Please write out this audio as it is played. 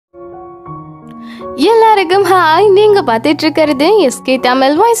எல்லாருக்கும் ஹாய். நீங்க பார்த்துட்டு இருக்கிறது எஸ்கே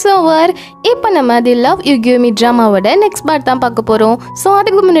தமிழ் வாய்ஸ் ஓவர். இப்போ நம்ம தி love you give me ட்ராமாவோட next part தான் பார்க்க போகிறோம். ஸோ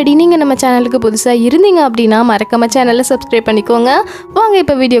அதுக்கு முன்னாடி நீங்கள் நம்ம சேனலுக்கு புதுசாக இருந்தீங்க அப்படின்னா மறக்காம சேனலை சப்ஸ்கிரைப் பண்ணிக்கோங்க. வாங்க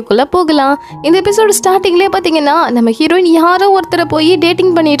இப்போ வீடியோக்குள்ளே போகலாம். இந்த எபிசோடு ஸ்டார்டிங்லேயே பார்த்தீங்கன்னா நம்ம ஹீரோயின் யாரோ ஒருத்தரை போய்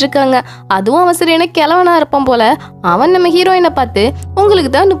டேட்டிங் பண்ணிட்டு இருக்காங்க. அதுவும் அவன் சரியான கிழவனா இருப்பான் போல. அவன் நம்ம ஹீரோயினை பார்த்து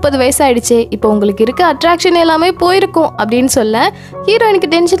உங்களுக்கு தான் 30 வயசாயிடுச்சு, இப்போ உங்களுக்கு இருக்க அட்ராக்ஷன் எல்லாமே போயிருக்கும் அப்படின்னு சொல்ல ஹீரோயினுக்கு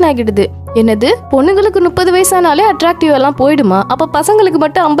டென்ஷன் ஆகிடுது. என்னது, பொண்ணுங்களுக்கு 30 வயசானாலே அட்ராக்டிவ் எல்லாம் போயிடுமா? அப்போ பசங்களுக்கு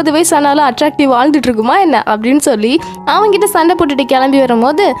மட்டும் 50 வயசானாலும் அட்ராக்டிவ் வாழ்ந்துட்டு இருக்குமா என்ன அப்படின்னு சொல்லி அவன்கிட்ட சண்டை போட்டுட்டு கிளம்பி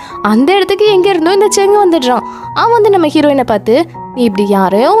வரும்போது அந்த இடத்துக்கு எங்க இருந்தோ இந்த செங்க வந்துடுறான். அவன் வந்து நம்ம ஹீரோயினை பார்த்து, நீ இப்படி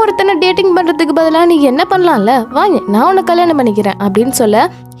யாரையோ ஒருத்தனை டேட்டிங் பண்றதுக்கு பதிலாக நீ என்ன பண்ணலாம்ல, வாங்க நான் உன்னை கல்யாணம் பண்ணிக்கிறேன் அப்படின்னு சொல்ல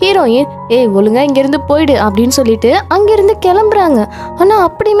ஹீரோயின் ஒழுங்கா இங்கிருந்து போயிடு அப்படின்னு சொல்லிட்டு அங்கிருந்து கிளம்புறாங்க. ஆனா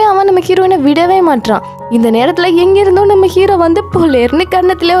அப்படியுமே அவன் நம்ம ஹீரோயினை விடவே மாட்டான். இந்த நேரத்துல எங்கிருந்தோ நம்ம ஹீரோ வந்து போலேர்னு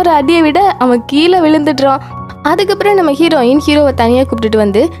கண்ணத்துல ஒரு அடியை விட அவன் கீழே விழுந்துடுறான். அதுக்கப்புறம் நம்ம ஹீரோயின் ஹீரோவை தனியாக கூப்பிட்டுட்டு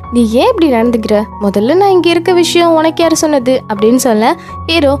வந்து, நீ ஏன் இப்படி நடந்துக்கிற, முதல்ல நான் இங்கே இருக்க விஷயம் உனக்கு யார் சொன்னது அப்படின்னு சொல்ல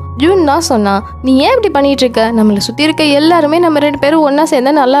ஹீரோ ஜூன் தான் சொன்னான். நீ ஏன் இப்படி பண்ணிட்டு இருக்க, நம்மளை சுற்றி இருக்க எல்லாருமே நம்ம 2 பேரும் ஒன்றா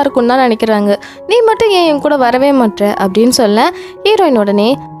சேர்ந்தா நல்லா இருக்கும்னு தான் நினைக்கிறாங்க, நீ மட்டும் ஏன் என் கூட வரவே மாட்டேற அப்படின்னு சொல்ல ஹீரோயின் உடனே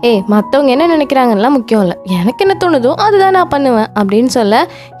மற்றவங்க என்ன நினைக்கிறாங்கலாம் முக்கியம் இல்லை, எனக்கு என்ன தோணுதோ அதுதான் நான் பண்ணுவேன் அப்படின்னு சொல்ல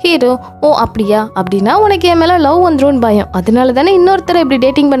ஹீரோ அப்படியா, அப்படின்னா உனக்கு என் மேலே லவ் வந்துடும் பயம், அதனால தானே இன்னொருத்தரை இப்படி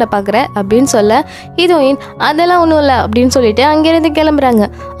டேட்டிங் பண்ண பார்க்குற அப்படின்னு சொல்ல ஹீரோயின் அதெல்லாம் ஒன்றும் இல்லை அப்படின்னு சொல்லிட்டு அங்கேருந்து கிளம்புறாங்க.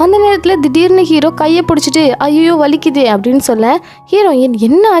 அந்த நேரத்தில் திடீர்னு ஹீரோ கையை பிடிச்சிட்டு ஐயோ வலிக்குது அப்படின்னு சொல்ல ஹீரோயின்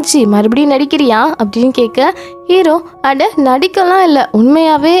என்ன ஆச்சு, மறுபடியும் நடிக்கிறியா அப்படின்னு கேட்க ஹீரோ அட நடிக்கலாம் இல்லை,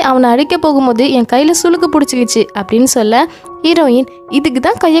 உண்மையாகவே அவனை அடிக்க போகும்போது என் கையில் சுளுக்கு பிடிச்சிக்கிச்சு அப்படின்னு சொல்ல ஹீரோயின் இதுக்கு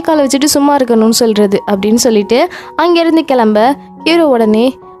தான் கையை காலை வச்சுட்டு சும்மா இருக்கணும்னு சொல்கிறது அப்படின்னு சொல்லிட்டு அங்கேருந்து கிளம்ப ஹீரோ உடனே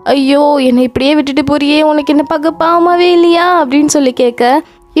ஐயோ என்னை இப்படியே விட்டுட்டு போறியே, உனக்கு என்ன பார்க்க பாவமாகவே இல்லையா அப்படின்னு சொல்லி கேட்க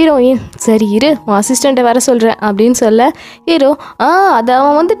ஹீரோயின் சரி இரு உன் அசிஸ்டண்ட்டை வர சொல்கிறேன் அப்படின்னு சொல்ல ஹீரோ அது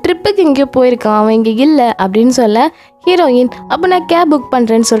அவன் வந்து ட்ரிப்புக்கு எங்கேயோ போயிருக்கான், அவன் இங்கே இல்லை அப்படின்னு சொல்ல ஹீரோயின் அப்போ நான் கேப் புக்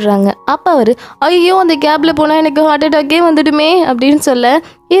பண்ணுறேன்னு சொல்கிறாங்க. அப்போ அவர் ஐயோ அந்த கேபில் போனால் எனக்கு ஹார்ட் அட்டாக்கே வந்துடுமே அப்படின்னு சொல்ல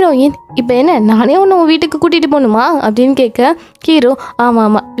ஹீரோயின் இப்போ என்ன நானே ஒன்று உன் வீட்டுக்கு கூட்டிகிட்டு போகணுமா அப்படின்னு கேட்க ஹீரோ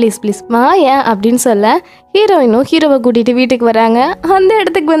ஆமாம் ப்ளீஸ் ப்ளீஸ் ஏன் அப்படின்னு சொல்ல ஹீரோயினும் ஹீரோவை கூட்டிகிட்டு வீட்டுக்கு வராங்க. அந்த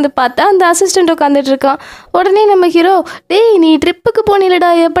இடத்துக்கு வந்து பார்த்தா அந்த அசிஸ்டண்ட் உட்காந்துட்டு இருக்கான். உடனே நம்ம ஹீரோ நீ ட்ரிப்புக்கு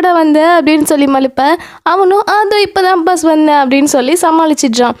போனிலடா எப்படா வந்த அப்படின்னு சொல்லி மழுப்ப அவனும் அதோ இப்போ தான் பஸ் வந்தேன் அப்படின்னு சொல்லி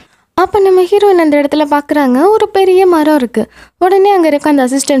சமாளிச்சிட்றான். அப்போ நம்ம ஹீரோயின் அந்த இடத்துல பார்க்குறாங்க, ஒரு பெரிய மரம் இருக்குது. உடனே அங்கே இருக்க அந்த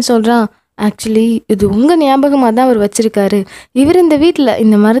அசிஸ்டன்ட் சொல்கிறான், ஆக்சுவலி இது உங்கள் ஞாபகமாக தான் அவர் வச்சுருக்காரு, இவர் இந்த வீட்டில்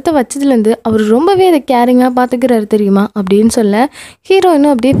இந்த மரத்தை வச்சதுலேருந்து அவர் ரொம்பவே அதை கேரிங்காக பார்த்துக்கிறாரு தெரியுமா அப்படின்னு சொல்ல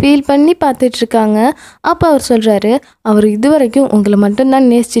ஹீரோயினும் அப்படியே ஃபீல் பண்ணி பார்த்துட்ருக்காங்க. அப்போ அவர் சொல்கிறாரு, அவர் இதுவரைக்கும் உங்களை மட்டும்தான்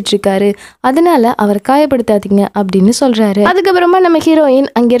நேசிச்சிட்ருக்காரு, அதனால் அவரை காயப்படுத்தாதீங்க அப்படின்னு சொல்கிறாரு. அதுக்கப்புறமா நம்ம ஹீரோயின்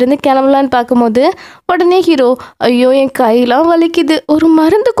அங்கேருந்து கிளம்பலான்னு பார்க்கும்போது உடனே ஹீரோ ஐயோ என் கையெல்லாம் வலிக்குது, ஒரு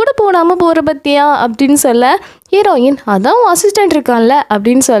மருந்து கூட போடாமல் போகிற பற்றியா அப்படின்னு சொல்ல ஹீரோயின் அதான் அசிஸ்டண்ட் இருக்கான்ல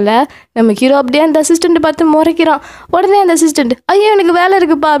அப்படின்னு சொல்ல நம்ம ஹீரோ அப்படியே அந்த அசிஸ்டண்ட் பார்த்து முறைக்கிறான். உடனே அந்த அசிஸ்டண்ட் ஐயோ எனக்கு வேலை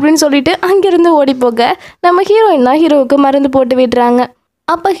இருக்குப்பா அப்படின்னு சொல்லிட்டு அங்கேருந்து ஓடி போக நம்ம ஹீரோயின் தான் ஹீரோவுக்கு மருந்து போட்டு விடுறாங்க.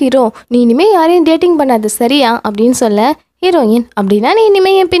 அப்போ ஹீரோ நீ இனிமேல் யாரையும் டேட்டிங் பண்ணாது சரியா அப்படின்னு சொல்ல ஹீரோயின் அப்படின்னா நீ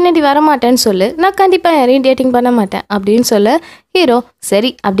இனிமேல் என் பின்னாடி வரமாட்டேன்னு சொல்லு, நான் கண்டிப்பாக யாரையும் டேட்டிங் பண்ண மாட்டேன் அப்படின்னு சொல்ல ஹீரோ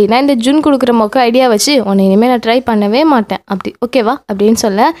சரி அப்படின்னா இந்த ஜூன் கொடுக்குற மொக்க ஐடியா வச்சு உன்னை இனிமேல் நான் ட்ரை பண்ணவே மாட்டேன் அப்படி ஓகேவா அப்படின்னு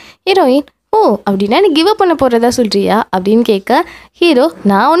சொல்ல ஹீரோயின் அப்படின்னா நீ கிவ் அப் பண்ண போகிறதா சொல்கிறியா அப்படின்னு கேட்க ஹீரோ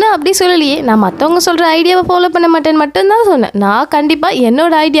நான் ஒன்றும் அப்படி சொல்லலையே, நான் மற்றவங்க சொல்கிற ஐடியாவை ஃபாலோ பண்ண மாட்டேன்னு மட்டும்தான் சொன்னேன், நான் கண்டிப்பாக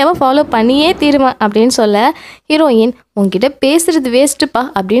என்னோட ஐடியாவை ஃபாலோ பண்ணியே தீருவேன் அப்படின்னு சொல்ல ஹீரோயின் உங்ககிட்ட பேசுறது வேஸ்ட்டுப்பா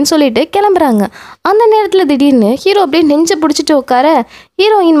அப்படின்னு சொல்லிட்டு கிளம்புறாங்க. அந்த நேரத்தில் திடீர்னு ஹீரோ அப்படியே நெஞ்சை பிடிச்சிட்டு உட்கார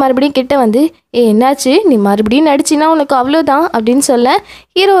ஹீரோயின் மறுபடியும் கிட்ட வந்து என்னாச்சு, நீ மறுபடியும் நடிச்சின்னா உனக்கு அவ்வளோதான் அப்படின்னு சொல்ல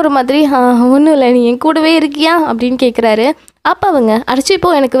ஹீரோ ஒரு மாதிரி ஒன்றும் இல்லை நீ என் கூடவே இருக்கியா அப்படின்னு கேட்குறாரு. அப்போ அவங்க அடிச்சுப்போ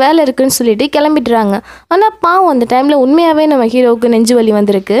எனக்கு வேலை இருக்குன்னு சொல்லிட்டு கிளம்பிடுறாங்க. ஆனால் பாவம் அந்த டைமில் உண்மையாகவே நம்ம ஹீரோவுக்கு நெஞ்சு வலி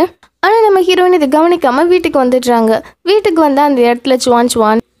வந்திருக்கு. ஆனால் நம்ம ஹீரோயின் இதை கவனிக்காமல் வீட்டுக்கு வந்துடுறாங்க. வீட்டுக்கு வந்தால் அந்த இடத்துல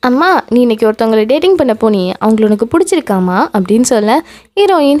சுவான் அம்மா நீ இன்னைக்கு ஒருத்தவங்களை டேட்டிங் பண்ண போனியே அவங்கள உனக்கு பிடிச்சிருக்காமா அப்படின்னு சொல்ல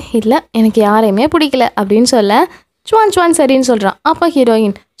ஹீரோயின் இல்லை எனக்கு யாரையுமே பிடிக்கல அப்படின்னு சொல்ல சுவான் சரின்னு சொல்கிறான். அப்போ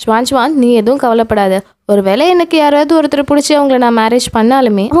ஹீரோயின் சுவான் நீ எதுவும் கவலைப்படாத, ஒருவேளை எனக்கு யாராவது ஒருத்தர் பிடிச்சி அவங்கள நான் மேரேஜ்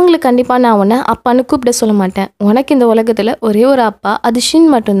பண்ணாலுமே அவங்களுக்கு கண்டிப்பாக நான் உன்னை அப்பான்னு கூப்பிட சொல்ல மாட்டேன், உனக்கு இந்த உலகத்தில் ஒரே ஒரு அப்பா அது ஷின்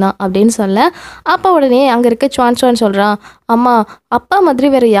மட்டும்தான் அப்படின்னு சொல்ல அப்பா உடனே அங்கே இருக்க சுவான் சொல்கிறான் அம்மா அப்பா மாதிரி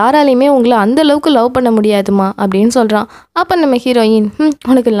வேறு யாராலையுமே உங்களை அந்த அளவுக்கு லவ் பண்ண முடியாதுமா அப்படின்னு சொல்கிறான். அப்போ நம்ம ஹீரோயின்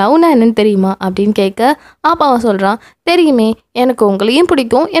உனக்கு லவ்னா என்னன்னு தெரியுமா அப்படின்னு கேட்க அப்பாவை சொல்கிறான் தெரியுமே, எனக்கு உங்களையும்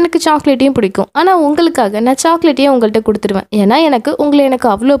பிடிக்கும் எனக்கு சாக்லேட்டையும் பிடிக்கும், ஆனால் உங்களுக்காக நான் சாக்லேட்டையும் உங்கள்கிட்ட கொடுத்துருவேன், ஏன்னா எனக்கு உங்களை எனக்கு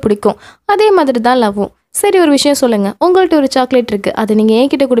அவ்வளோ பிடிக்கும், அதே மாதிரி தான் லவ்வும், சரி ஒரு விஷயம் சொல்லுங்கள், உங்கள்கிட்ட ஒரு சாக்லேட் இருக்குது, அதை நீங்கள்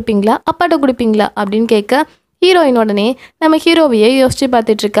என்கிட்ட கொடுப்பீங்களா அப்பாட்ட கொடுப்பீங்களா அப்படின்னு கேட்க ஹீரோயின் உடனே நம்ம ஹீரோவையே யோசிச்சு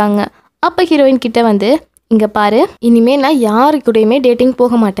பார்த்துட்டு இருக்காங்க. அப்போ ஹீரோயின் கிட்ட வந்து, இங்கே பாரு, இனிமே நான் யாரு கூடயுமே டேட்டிங்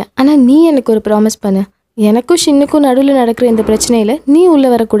போக மாட்டேன், ஆனால் நீ எனக்கு ஒரு ப்ராமிஸ் பண்ணு, எனக்கும் ஷின்னுக்கும் நடுவில் நடக்கிற இந்த பிரச்சனையில் நீ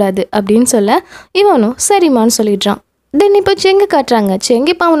உள்ளே வரக்கூடாது அப்படின்னு சொல்ல இவனும் சரிம்மான்னு சொல்லிடுறான். தென் இப்போ செங்கு காட்டுறாங்க.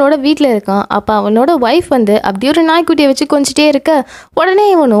 செங்கு இப்போ அவனோட வீட்டில் இருக்கான். அப்போ அவனோட ஒய்ஃப் வந்து அப்படி ஒரு நாய்க்குட்டியை வச்சு கொஞ்சிட்டே இருக்க உடனே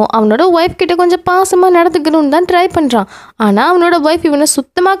இவனும் அவனோட ஒய்ஃப் கிட்ட கொஞ்சம் பாசமாக நடந்துக்கணும்னு தான் ட்ரை பண்ணுறான். ஆனால் அவனோட ஒய்ஃப் இவனை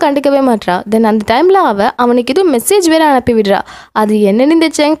சுத்தமாக கண்டுக்கவே மாட்றா. தென் அந்த டைமில் அவனுக்கு எதுவும் மெசேஜ் வேற அனுப்பி விடுறா. அது என்னன்னு இந்த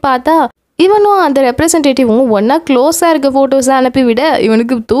செங் பார்த்தா இவனும் அந்த ரெப்ரசன்டேட்டிவும் ஒன்றா க்ளோஸாக இருக்க ஃபோட்டோஸாக அனுப்பிவிட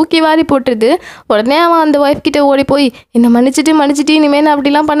இவனுக்கு தூக்கி வாரி போட்டுருது. உடனே அவன் அந்த ஒய்ஃப் கிட்ட ஓடி போய் என்னை மன்னிச்சிட்டு இனிமேல் நான்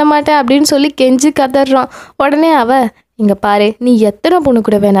அப்படிலாம் பண்ண மாட்டேன் அப்படின்னு சொல்லி கெஞ்சி கதறான். உடனே இங்கே பாரு, நீ எத்தனை பொண்ணு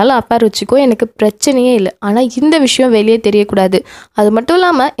கூட வேணாலும் அப்பார் வச்சுக்கோ, எனக்கு பிரச்சனையே இல்லை, ஆனால் இந்த விஷயம் வெளியே தெரியக்கூடாது. அது மட்டும்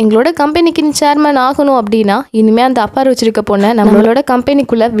இல்லாமல் எங்களோட கம்பெனிக்கு நீ சேர்மேன் ஆகணும் அப்படின்னா இனிமேல் அந்த அப்பார் வச்சிருக்க பொண்ணை நம்மளோட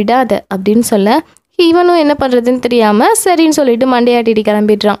கம்பெனிக்குள்ளே விடாத அப்படின்னு சொல்ல இவனும் என்ன பண்ணுறதுன்னு தெரியாமல் சரின்னு சொல்லிட்டு மண்டையாட்டிட்டு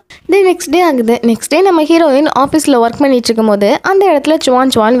கிளம்பிடுறான். நெக்ஸ்ட் டே ஆகுது. நெக்ஸ்ட் டே நம்ம ஹீரோயின் ஆஃபீஸில் ஒர்க் பண்ணிட்டு இருக்கும் போது அந்த இடத்துல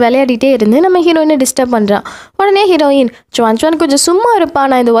சுவான் விளையாடிட்டே இருந்து நம்ம ஹீரோயினை டிஸ்டர்ப் பண்ணுறான். உடனே ஹீரோயின் சுவான் கொஞ்சம் சும்மா இருப்பா,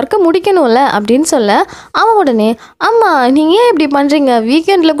 நான் இந்த ஒர்க்கை முடிக்கணும்ல அப்படின்னு சொல்ல அவன் உடனே, அம்மா நீங்கள் ஏன் இப்படி பண்ணுறீங்க,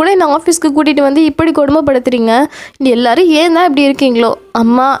 வீக்கெண்டில் கூட என்ன ஆஃபீஸ்க்கு கூட்டிகிட்டு வந்து இப்படி கொடுமைப்படுத்துறீங்க, எல்லாரும் ஏன் தான் இப்படி இருக்கீங்களோ,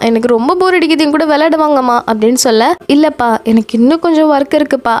 அம்மா எனக்கு ரொம்ப போர் அடிக்குது, கூட விளையாடுவாங்கம்மா அப்படின்னு சொல்ல, இல்லைப்பா எனக்கு இன்னும் கொஞ்சம் ஒர்க்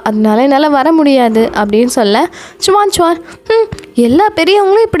இருக்குப்பா, அதனால என்னால் வர முடியாது அப்படின்னு சொல்ல சுவான் எல்லா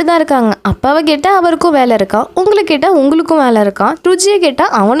பெரியவங்களும் இப்படி தான் இருக்காங்க, அப்பாவை கேட்டால் அவருக்கும் வேலை இருக்கான், உங்களை கேட்டால் உங்களுக்கும் வேலை இருக்கான், ருஜியை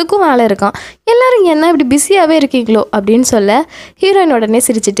கேட்டால் அவனுக்கும் வேலை இருக்கான், எல்லாரும் என்ன இப்படி பிஸியாகவே இருக்கீங்களோ அப்படின்னு சொல்ல ஹீரோயின் உடனே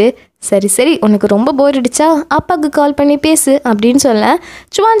சிரிச்சிட்டு, சரி உனக்கு ரொம்ப போர் அடிச்சா அப்பாவுக்கு கால் பண்ணி பேசு அப்படின்னு சொல்ல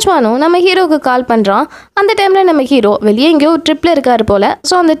சுவானும் நம்ம ஹீரோவுக்கு கால் பண்ணுறான். அந்த டைமில் நம்ம ஹீரோ வெளியே எங்கேயோ ஒரு ட்ரிப்பில் இருக்காரு போல்.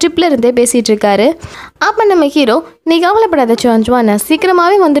 ஸோ அந்த ட்ரிப்பில் இருந்தே பேசிகிட்டு இருக்காரு. அப்போ நம்ம ஹீரோ, நீ கவலைப்படாத சுவான், நான்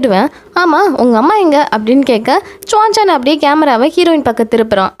சீக்கிரமாகவே வந்துடுவேன், ஆமாம் உங்கள் அம்மா எங்கே அப்படின்னு கேட்க சுவான் அப்படியே கேமராவை ஹீரோயின் பக்கத்து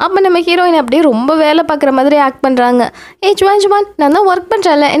திருப்புறான். அப்போ நம்ம ஹீரோயின் அப்படியே ரொம்ப வேலை பார்க்குற மாதிரி ஆக்ட் பண்ணுறாங்க. சுவான் நான் தான் ஒர்க்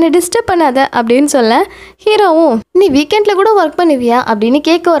பண்ணுறேன்ல, என்னை டிஸ்டர்ப் பண்ணாத அப்படின்னு சொல்ல ஹீரோவும், நீ வீக்கெண்டில் கூட ஒர்க் பண்ணுவியா அப்படின்னு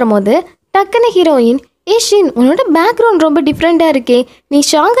கேட்க வரும்போது டக்குன்னு ஹீரோயின், ஷின் உன்னோட பேக்ரவுண்ட் ரொம்ப டிஃப்ரெண்ட்டாக இருக்கே, நீ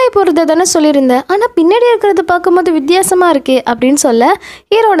ஷாங்காய் போகிறத தானே சொல்லியிருந்த, ஆனால் பின்னாடி இருக்கிறத பார்க்கும்போது வித்தியாசமாக இருக்கே அப்படின்னு சொல்ல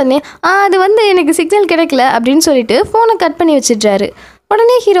ஹீரோ உடனே அது வந்து எனக்கு சிக்னல் கிடைக்கல அப்படின்னு சொல்லிட்டு ஃபோனை கட் பண்ணி வச்சிடுறாரு.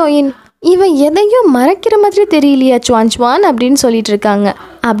 உடனே ஹீரோயின், இவன் எதையும் மறைக்கிற மாதிரி தெரியலையா சுவான் அப்படின்னு சொல்லிட்டு இருக்காங்க.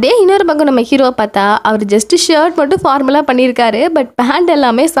 அப்படியே இன்னொரு பக்கம் நம்ம ஹீரோவை பார்த்தா அவர் ஜஸ்ட் ஷர்ட் மட்டும் ஃபார்மலாக பண்ணியிருக்காரு, பட் பேண்ட்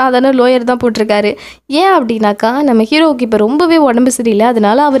எல்லாமே சாதாரண லோயர் தான் போட்டிருக்காரு. ஏன் அப்படின்னாக்கா நம்ம ஹீரோவுக்கு இப்போ ரொம்பவே உடம்பு சரியில்லை,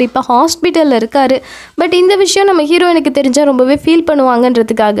 அதனால அவர் இப்போ ஹாஸ்பிட்டலில் இருக்கார். பட் இந்த விஷயம் நம்ம ஹீரோயினுக்கு தெரிஞ்சால் ரொம்பவே ஃபீல்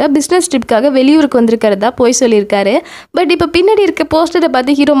பண்ணுவாங்கன்றதுக்காக பிஸ்னஸ் ட்ரிப்காக வெளியூருக்கு வந்திருக்கிறதா போய் சொல்லியிருக்காரு. பட் இப்போ பின்னாடி இருக்க போஸ்டரை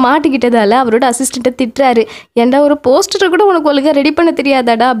பார்த்து ஹீரோ மாட்டிக்கிட்டதால அவரோட அசிஸ்டண்ட்டை திட்டுறாரு. ஏன்டா ஒரு போஸ்டரை கூட உனக்கு ஒழுங்காக ரெடி பண்ண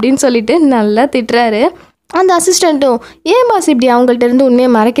தெரியாதாடா அப்படின்னு சொல்லிட்டு நல்லா திட்டுறாரு. அந்த அசிஸ்டண்ட்டும், ஏன் பாஸ் இப்படி அவங்கள்ட்ட இருந்து உண்மையை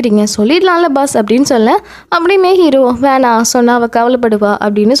மறைக்கிறீங்க, சொல்லிடலாம்ல பாஸ் அப்படின்னு சொல்ல அப்படியுமே ஹீரோ, வேணாம் சொன்னா அவள் கவலைப்படுவா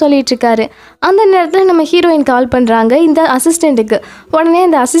அப்படின்னு சொல்லிட்டு இருக்காரு. அந்த நேரத்தில் நம்ம ஹீரோயின் கால் பண்ணுறாங்க இந்த அசிஸ்டண்ட்டுக்கு. உடனே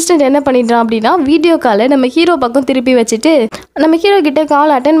அந்த அசிஸ்டண்ட் என்ன பண்ணிடுறான் அப்படின்னா வீடியோ காலை நம்ம ஹீரோ பக்கம் திருப்பி வச்சுட்டு நம்ம ஹீரோ கிட்ட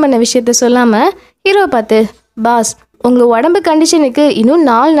கால் அட்டன் பண்ண விஷயத்த சொல்லாமல் ஹீரோ பார்த்து, பாஸ் உங்கள் உடம்பு கண்டிஷனுக்கு இன்னும்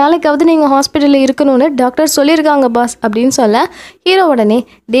 4 நாளைக்காவது நீங்கள் ஹாஸ்பிட்டலில் இருக்கணும்னு டாக்டர் சொல்லியிருக்காங்க பாஸ் அப்படின்னு சொல்ல ஹீரோ உடனே,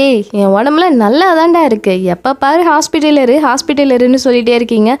 டேய் என் உடம்புல நல்லா தான்டா இருக்குது, எப்போ பாரு ஹாஸ்பிட்டலருன்னு சொல்லிகிட்டே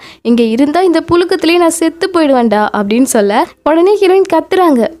இருக்கீங்க, இங்கே இருந்தால் இந்த புழுக்கத்துலேயே நான் செத்து போயிடுவேன்டா அப்படின்னு சொல்ல உடனே ஹீரோயின்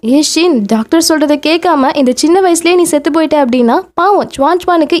கத்துறாங்க, ஷின் டாக்டர் சொல்கிறத கேட்காம இந்த சின்ன வயசுலேயே நீ செத்து போயிட்ட அப்படின்னா பாவம்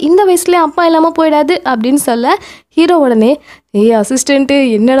சுவானுக்கு இந்த வயசுலேயே அப்பா இல்லாமல் போயிடாது அப்படின்னு சொல்ல ஹீரோ உடனே, அசிஸ்டண்ட்டு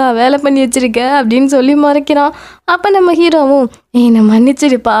என்னடா வேலை பண்ணி வச்சிருக்க அப்படின்னு சொல்லி மறைக்கிறான். அப்போ நம்ம ஹீரோவும், என்னை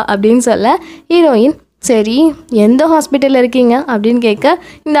மன்னிச்சிடுப்பா அப்படின்னு சொல்ல ஹீரோயின், சரி எந்த ஹாஸ்பிட்டலில் இருக்கீங்க அப்படின்னு கேட்க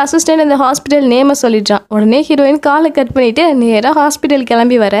இந்த அசிஸ்டண்ட் இந்த ஹாஸ்பிட்டல் நேமை சொல்லிடுறான். உடனே ஹீரோயின் காலை கட் பண்ணிவிட்டு நேராக ஹாஸ்பிட்டல்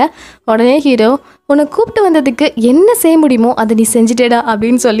கிளம்பி வர உடனே ஹீரோ, உன்னை கூப்பிட்டு வந்ததுக்கு என்ன செய்ய முடியுமோ அதை நீ செஞ்சுட்டேடா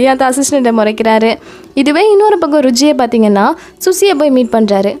அப்படின்னு சொல்லி அந்த அசிஸ்டண்ட்டை முறைக்கிறாரு. இதுவே இன்னொரு பக்கம் ருஜியை பார்த்தீங்கன்னா சுசியை போய் மீட்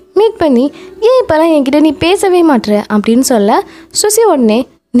பண்ணுறாரு. மீட் பண்ணி, ஏன் இப்போலாம் என்கிட்ட நீ பேசவே மாட்டுற அப்படின்னு சொல்ல சுசி உடனே,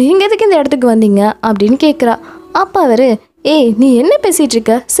 நீங்கள் எதுக்கு இந்த இடத்துக்கு வந்தீங்க அப்படின்னு கேட்குறா. அப்போ அவர், நீ என்ன பேசிகிட்டு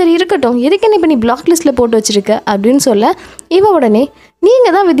இருக்க, சரி இருக்கட்டும், எதுக்கு என்ன இப்போ நீ பிளாக் லிஸ்ட்டில் போட்டு வச்சுருக்க அப்படின்னு சொல்ல இவ உடனே,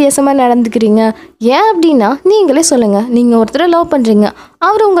 நீங்கள் தான் வித்தியாசமாக நடந்துக்கிறீங்க, ஏன் அப்படின்னா நீங்களே சொல்லுங்கள், நீங்கள் ஒருத்தரை லவ் பண்ணுறீங்க,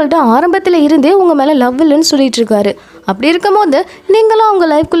 அவர் உங்கள்கிட்ட ஆரம்பத்தில் இருந்தே உங்கள் மேலே லவ் இல்லைன்னு சொல்லிட்டு இருக்காரு, அப்படி இருக்கும் போது நீங்களும் அவங்க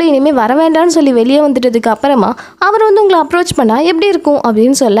லைஃப்குள்ளே இனிமேல் வர வேண்டாம்னு சொல்லி வெளியே வந்துட்டதுக்கு அப்புறமா அவர் வந்து உங்களை அப்ரோச் பண்ணால் எப்படி இருக்கும்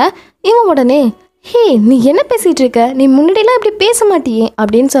அப்படின்னு சொல்ல இவன் உடனே, ஹே நீ என்ன பேசிகிட்டு இருக்க, நீ முன்னாடிலாம் இப்படி பேச மாட்டியே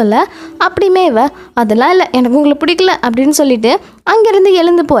அப்படின்னு சொல்ல, அப்படியுமே அதெல்லாம் இல்லை, எனக்கு உங்களை பிடிக்கல அப்படின்னு சொல்லிட்டு அங்கேருந்து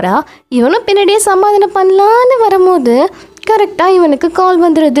எழுந்து போகிறா. இவனும் பின்னாடியே சமாதானம் பண்ணலான்னு வரும்போது கரெக்டாக இவனுக்கு கால்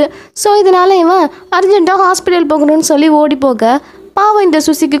வந்துடுது. ஸோ இதனால் இவன் அர்ஜென்ட்டாக ஹாஸ்பிட்டல் போகணும்னு சொல்லி ஓடி போக பாவம் இந்த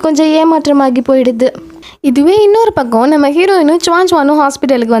சுசிக்கு கொஞ்சம் ஏமாற்றமாகி போயிடுது. இதுவே இன்னொரு பக்கம் நம்ம ஹீரோயினும் சுவானும்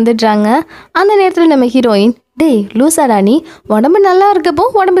ஹாஸ்பிட்டலுக்கு வந்துடுறாங்க. அந்த நேரத்தில் நம்ம ஹீரோயின், டேய் லூசாடா நீ, உடம்பு நல்லா இருக்கப்போ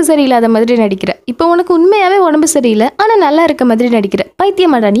உடம்பு சரியில்லாத மாதிரி நடிக்கிற, இப்போ உனக்கு உண்மையாகவே உடம்பு சரியில்லை ஆனால் நல்லா இருக்க மாதிரி நடிக்கிற,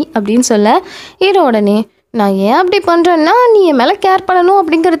 பைத்தியமாடா நீ அப்படின்னு சொல்ல, ஹீரோ உடனே நான் ஏன் அப்படி பண்ணுறேன்னா நீ என் மேலே கேர் பண்ணணும்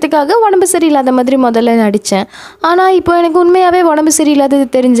அப்படிங்கிறதுக்காக உடம்பு சரியில்லாத மாதிரி முதல்ல நடித்தேன், ஆனால் இப்போ எனக்கு உண்மையாகவே உடம்பு சரியில்லாதது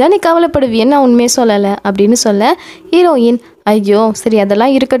தெரிஞ்சால் நீ கவலைப்படுவியன்னு நான் உண்மையை சொல்லலை அப்படின்னு சொல்ல, ஹீரோயின் ஐயோ சரி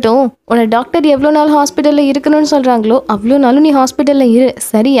அதெல்லாம் இருக்கட்டும், உன்னை டாக்டர் எவ்வளோ நாள் ஹாஸ்பிட்டலில் இருக்கணும்னு சொல்கிறாங்களோ அவ்வளோ நாளும் நீ ஹாஸ்பிட்டலில் இரு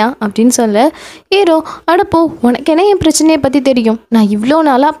சரியா அப்படின்னு சொல்ல, ஹீரோ அடப்போ உனக்கு என்ன என் பிரச்சனையை பற்றி தெரியும், நான் இவ்வளோ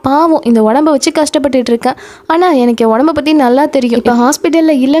நாளாக பாவம் இந்த உடம்பை வச்சு கஷ்டப்பட்டுட்டு இருக்கேன், ஆனால் எனக்கு என் உடம்பை பற்றி நல்லா தெரியும், இப்போ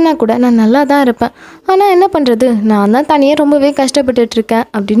ஹாஸ்பிட்டலில் இல்லைனா கூட நான் நல்லா தான் இருப்பேன், ஆனால் என்ன பண்ணுறது நான் தான் தனியாக ரொம்பவே கஷ்டப்பட்டுட்ருக்கேன்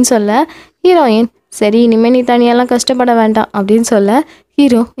அப்படின்னு சொல்ல, ஹீரோயின் சரி இனிமேல் நீ தனியெல்லாம் கஷ்டப்பட வேண்டாம் அப்படின்னு சொல்ல,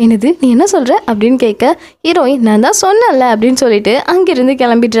 ஹீரோ என்னது நீ என்ன சொல்கிற அப்படின்னு கேட்க, ஹீரோயின் நான் தான் சொன்னேன்ல அப்படின்னு சொல்லிட்டு அங்கேருந்து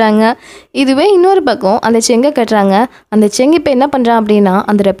கிளம்பிடுறாங்க. இதுவே இன்னொரு பக்கம் அந்த செங்கை கட்டுறாங்க. அந்த செங்கை இப்போ என்ன பண்ணுறான் அப்படின்னா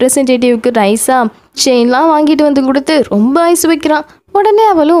அந்த ரெப்ரசன்டேட்டிவ்க்கு ரைஸாக செயின்லாம் வாங்கிட்டு வந்து கொடுத்து ரொம்ப ஐஸ் வைக்கிறான். உடனே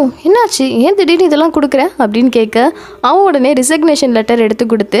அவளும் என்னாச்சு ஏன் திடீர்னு இதெல்லாம் கொடுக்குற அப்படின்னு கேட்க, அவன் உடனே ரிசக்னேஷன் லெட்டர் எடுத்து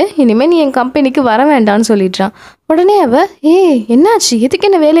கொடுத்து இனிமேல் நீ என் கம்பெனிக்கு வர வேண்டான்னு சொல்லிடுறான். உடனே என்னாச்சு எதுக்கு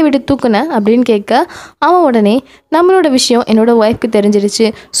என்ன வேலை விட்டு தூக்குன அப்படின்னு கேட்க, அவன் உடனே நம்மளோட விஷயம் என்னோட ஒய்ஃப்க்கு தெரிஞ்சிருச்சு,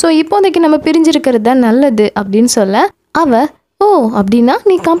 ஸோ இப்போதைக்கு நம்ம பிரிஞ்சிருக்கிறது தான் நல்லது அப்படின்னு சொல்ல, ஓ அப்படின்னா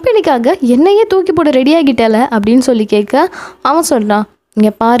நீ கம்பெனிக்காக என்னையே தூக்கி போட ரெடியாகிட்டல அப்படின்னு சொல்லி கேட்க, அவன் சொல்கிறான்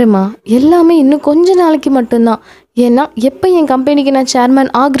இங்கே பாருமா எல்லாமே இன்னும் கொஞ்ச நாளைக்கு மட்டும்தான், ஏன்னா எப்போ என் கம்பெனிக்கு நான்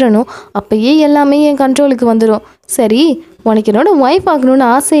சேர்மேன் ஆகுறனோ அப்போயே எல்லாமே என் கண்ட்ரோலுக்கு வந்துடும், சரி உனக்கு என்னோட ஒய்ஃப் ஆகணும்னு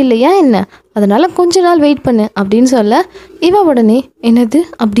ஆசை இல்லையா என்ன, அதனால் கொஞ்ச நாள் வெயிட் பண்ணு அப்படின்னு சொல்ல, இவன் உடனே என்னது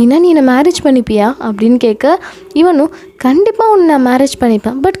அப்படின்னா நீ என்னை மேரேஜ் பண்ணிப்பியா அப்படின்னு கேட்க, இவனும் கண்டிப்பாக உன்னை நான் மேரேஜ்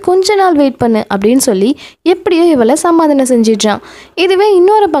பண்ணிப்பேன் பட் கொஞ்ச நாள் வெயிட் பண்ணு அப்படின்னு சொல்லி எப்படியோ இவளை சமாதானம் செஞ்சிடுறான். இதுவே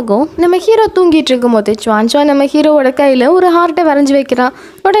இன்னொரு பக்கம் நம்ம ஹீரோ தூங்கிட்டு இருக்கும் போது சுவான் நம்ம ஹீரோவோட கையில் ஒரு ஹார்ட்டை வரைஞ்சி வைக்கிறான்.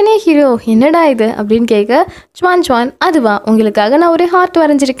 உடனே ஹீரோ என்னடா இது அப்படின்னு கேட்க, சுவான் அதுவா உங்களுக்காக நான் ஒரு ஹார்ட்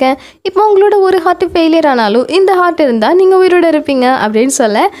வரைஞ்சிருக்கேன், இப்போ உங்களோட ஒரு ஹார்ட் ஃபெயிலியர் ஆனாலும் இந்த ஹார்ட் இருந்தால் நீங்கள் உயிரோட இருப்பீங்க அப்படின்னு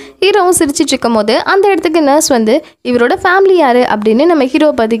சொல்ல, ஹீரோவும் சிரிச்சிட்டு இருக்கும் போது அந்த இடத்துக்கு நர்ஸ் வந்து இவரோட ஃபேமிலி யாரு அப்படின்னு நம்ம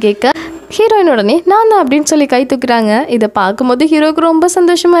ஹீரோவை பற்றி கேட்க, ஹீரோயின் உடனே நான் தான் அப்படின்னு சொல்லி கை தூக்குறாங்க. இதை பார்க்கும்போது ஹீரோவுக்கு ரொம்ப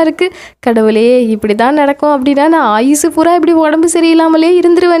சந்தோஷமாக இருக்குது. கடவுளே இப்படி தான் நடக்கும் அப்படின்னா நான் ஆயுசு பூரா இப்படி உடம்பு சரியில்லாமலே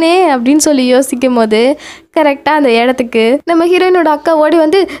இருந்துருவனே அப்படின்னு சொல்லி யோசிக்கும் போது கரெக்டாக அந்த இடத்துக்கு நம்ம ஹீரோயினோட அக்கா ஓடி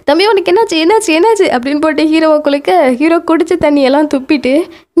வந்து தம்பி உனக்கு என்னாச்சு அப்படின்னு போட்டு ஹீரோவை குளிக்க, ஹீரோ குடிச்ச தண்ணியெல்லாம் துப்பிட்டு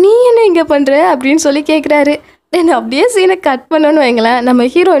நீ என்ன இங்கே பண்ணுற அப்படின்னு சொல்லி கேட்குறாரு. என்ன அப்படியே சீனை கட் பண்ணணும்னு வைங்களேன், நம்ம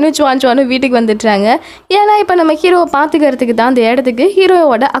ஹீரோயினும் சுவானும் வீட்டுக்கு வந்துட்டுறாங்க. ஏன்னா இப்போ நம்ம ஹீரோவை பார்த்துக்கிறதுக்கு தான் அந்த இடத்துக்கு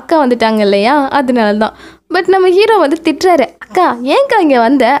ஹீரோவோட அக்கா வந்துட்டாங்க இல்லையா, அதனால தான். பட் நம்ம ஹீரோ வந்து திட்டுறாரு, அக்கா ஏன்க்கா இங்கே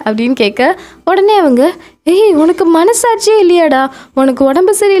வந்த அப்படின்னு கேட்க, உடனே அவங்க உனக்கு மனசாட்சியே இல்லையாடா, உனக்கு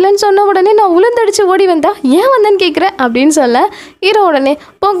உடம்பு சரியில்லைன்னு சொன்ன உடனே நான் உளுந்தடிச்சு ஓடி வந்தா ஏன் வந்தேன்னு கேட்குறேன் அப்படின்னு சொல்ல, ஹீரோ உடனே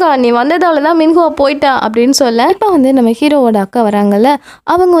போங்க நீ வந்ததால தான் மின்ஹுவா போயிட்டா அப்படின்னு சொல்ல, இப்போ வந்து நம்ம ஹீரோவோட அக்கா வராங்கல்ல,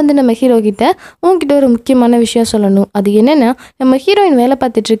 அவங்க வந்து நம்ம ஹீரோ கிட்ட உங்ககிட்ட ஒரு முக்கியமான விஷயம் சொல்லணும், அது என்னென்னா நம்ம ஹீரோயின் வேலை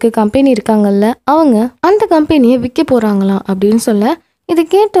பார்த்துட்டு இருக்க கம்பெனி இருக்காங்கல்ல, அவங்க அந்த கம்பெனியை விற்க போகிறாங்களாம் அப்படின்னு சொல்ல, இதை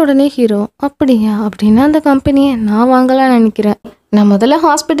கேட்ட உடனே ஹீரோ அப்படியா அப்படின்னா அந்த கம்பெனியை நான் வாங்கலாம்னு நினைக்கிறேன், நான் முதல்ல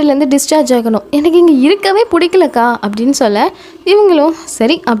ஹாஸ்பிட்டல்லேருந்து டிஸ்சார்ஜ் ஆகணும், எனக்கு இங்கே இருக்கவே பிடிக்கலக்கா அப்படின்னு சொல்ல, இவங்களும்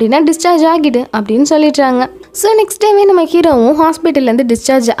சரி அப்படின்னா டிஸ்சார்ஜ் ஆகிடு அப்படின்னு சொல்லிடுறாங்க. ஸோ நெக்ஸ்ட் டைமே நம்ம ஹீரோவும் ஹாஸ்பிட்டல்லேருந்து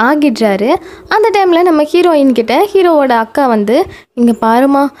டிஸ்சார்ஜ் ஆகிடுறாரு. அந்த டைமில் நம்ம ஹீரோயின் கிட்ட ஹீரோவோட அக்கா வந்து இங்கே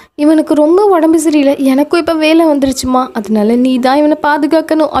பாருமா இவனுக்கு ரொம்ப உடம்பு சரியில்லை, எனக்கும் இப்போ வேலை வந்துருச்சுமா, அதனால நீ தான் இவனை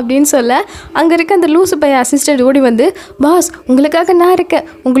பாதுகாக்கணும் அப்படின்னு சொல்ல, அங்கே இருக்க அந்த லூசு பையன் அசிஸ்டன்ட் ஓடி வந்து பாஸ் உங்களுக்காக நான் இருக்கேன்,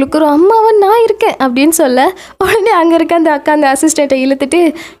 உங்களுக்கு ஒரு அம்மாவை நான் இருக்கேன் அப்படின்னு சொல்ல, உடனே அங்கே இருக்க அந்த அக்கா அந்த அசிஸ்டண்ட்டை இழுத்துட்டு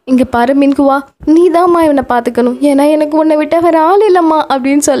இங்கே பாரு மின்குவா நீ தான்மா இவனை பார்த்துக்கணும், ஏன்னா எனக்கு உன்னை விட்ட வேற ஆள் இல்லைம்மா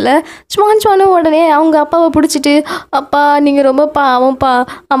அப்படின்னு சொல்ல, சுவானும் உடனே அவங்க அப்பாவை பிடிச்சிட்டு அப்பா நீங்கள் ரொம்ப பாவம்ப்பா,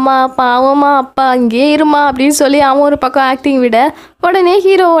 அம்மா பாவம்மா அப்பா இங்கே இருமா அப்படின்னு சொல்லி அவன் ஒரு பக்கம் ஆக்டிங் விட, உடனே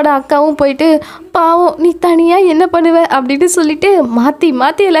ஹீரோவோட அக்காவும் போயிட்டு பாவம் நீ தனியாக என்ன பண்ணுவ அப்படின்னு சொல்லிட்டு மாற்றி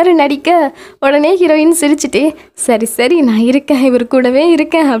மாற்றி எல்லோரும் நடிக்க, உடனே ஹீரோயின் சிரிச்சுட்டு சரி நான் இருக்கேன் இவர் கூடவே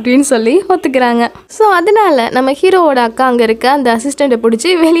இருக்கேன் அப்படின்னு சொல்லி ஒத்துக்கிறாங்க. ஸோ அதனால நம்ம ஹீரோவோட அக்கா அங்கே இருக்க அந்த அசிஸ்டண்ட்டை பிடிச்சி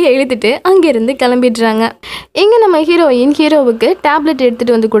வெளியே இழுத்துட்டு அங்கேருந்து கிளம்பிடுறாங்க. இங்கே நம்ம ஹீரோயின் ஹீரோவுக்கு டேப்லெட்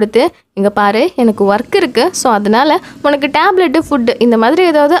எடுத்துகிட்டு வந்து கொடுத்து இங்கே பாரு எனக்கு ஒர்க் இருக்குது, ஸோ அதனால் உனக்கு டேப்லெட்டு ஃபுட்டு இந்த மாதிரி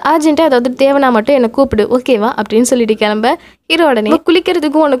ஏதாவது அர்ஜென்ட்டாக ஏதாவது தேவைன்னா மட்டும் என்னை கூப்பிடு ஓகேவா அப்படின்னு சொல்லிட்டு கிளம்ப, ஹீரோ உடனே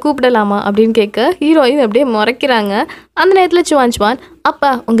குளிக்கிறதுக்கும் உன்னை கூப்பிடலாமா அப்படின்னு கேட்க ஹீரோயின் அப்படியே முறைக்கிறாங்க. அந்த நேரத்தில் சுவான் அப்பா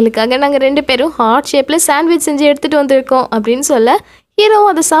உங்களுக்காக நாங்கள் 2 பேரும் ஹார்ட் ஷேப்பில் சாண்ட்விச் செஞ்சு எடுத்துகிட்டு வந்திருக்கோம் அப்படின்னு சொல்ல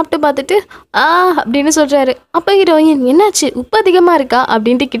ஹீரோவும் அதை சாப்பிட்டு பார்த்துட்டு அப்படின்னு சொல்கிறாரு. அப்போ ஹீரோயின் என்னாச்சு உப்பு அதிகமாக இருக்கா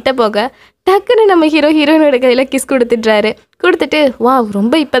அப்படின்ட்டு கிட்ட போக டக்குன்னு நம்ம ஹீரோயினோட கையில் கிஸ் கொடுத்துட்டு வா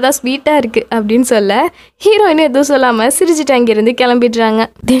ரொம்ப இப்போதான் ஸ்வீட்டாக இருக்குது அப்படின்னு சொல்ல ஹீரோயின் எதுவும் சொல்லாமல் சிரிச்சுட்டு அங்கேருந்து கிளம்பிடுறாங்க.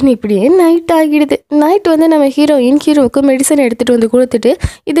 தென் இப்படியே நைட் ஆகிடுது. நைட் வந்து நம்ம ஹீரோவுக்கு மெடிசன் எடுத்துகிட்டு வந்து கொடுத்துட்டு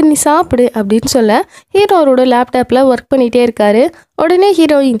இதை நீ சாப்பிடு அப்படின்னு சொல்ல ஹீரோ அவரோட லேப்டாப்பில் ஒர்க் பண்ணிகிட்டே இருக்காரு. உடனே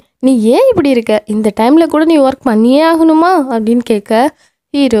ஹீரோயின் நீ ஏன் இப்படி இருக்க, இந்த டைமில் கூட நீ ஒர்க் பண்ணியே ஆகணுமா அப்படின்னு கேட்க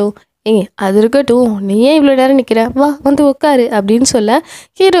ஹீரோ அது இருக்கட்டும் நீ ஏன் இவ்வளோ நேரம் நிற்கிற, வா வந்து உட்காரு அப்படின்னு சொல்ல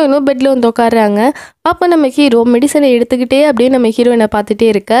ஹீரோயினும் பெட்டில் வந்து உட்காடுறாங்க. அப்போ நம்ம ஹீரோ மெடிசனை எடுத்துக்கிட்டே அப்படியே நம்ம ஹீரோயினை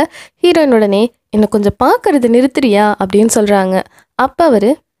பார்த்துட்டே இருக்க ஹீரோயின் உடனே என்னை கொஞ்சம் பார்க்கறது நிறுத்துறியா அப்படின்னு சொல்கிறாங்க. அப்போ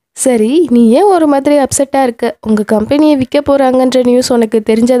அவர் சரி நீ ஏன் ஒரு மாதிரி அப்செட்டாக இருக்க, உங்கள் கம்பெனியை விற்க போகிறாங்கன்ற நியூஸ் உனக்கு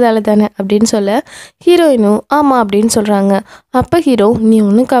தெரிஞ்சதால தானே அப்படின்னு சொல்ல ஹீரோயினும் ஆமாம் அப்படின்னு சொல்கிறாங்க. அப்போ ஹீரோ நீ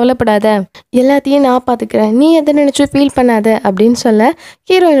ஒன்றும் கவலைப்படாத, எல்லாத்தையும் நான் பார்த்துக்கிறேன், நீ எதை நினச்சும் ஃபீல் பண்ணாத அப்படின்னு சொல்ல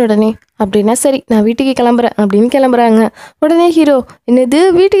ஹீரோயின் உடனே அப்படின்னா சரி நான் வீட்டுக்கு கிளம்புறேன் அப்படின்னு கிளம்புறாங்க. உடனே ஹீரோ என்னது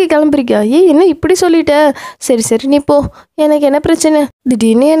வீட்டுக்கு கிளம்புறியா, என்ன இப்படி சொல்லிட்ட, சரி நீ போ, எனக்கு என்ன பிரச்சனை,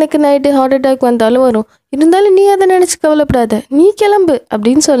 திடீர்னு எனக்கு நைட்டு ஹார்ட் அட்டாக் வந்தாலும் வரும், இருந்தாலும் நீ அதை நினச்சி கவலைப்படாத, நீ கிளம்பு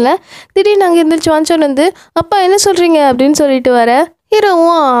அப்படின்னு சொல்ல திடீர்னு அங்கே இருந்துச்சு வாஞ்சோன்னு வந்து அப்பா என்ன சொல்கிறீங்க அப்படின்னு சொல்லிட்டு வர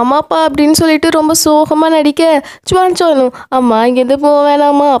ஹீரோவும் ஆமாப்பா அப்படின்னு சொல்லிட்டு ரொம்ப சோகமாக நடிக்க சுவான் அம்மா இங்கேருந்து போக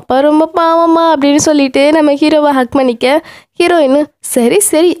வேணாமா, அப்பா ரொம்ப பாவம்மா அப்படின்னு சொல்லிட்டு நம்ம ஹீரோவை ஹக் பண்ணிக்க ஹீரோயின் சரி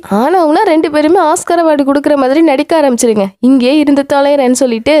ஆனவங்கன்னா 2 பேருமே ஆஸ்கார் அவார்டு கொடுக்குற மாதிரி நடிக்க ஆரம்பிச்சிருங்க, இங்கே இருந்து தொலைறேன்னு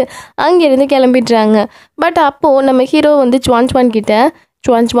சொல்லிட்டு அங்கேருந்து கிளம்பிடுறாங்க. பட் அப்போது நம்ம ஹீரோ வந்து சுவான் கிட்ட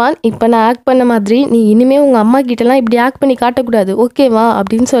சுவான் இப்போ நான் ஆக்ட் பண்ண மாதிரி நீ இனிமேல் உங்கள் அம்மா கிட்டலாம் இப்படி ஆக்ட் பண்ணி காட்டக்கூடாது ஓகேவா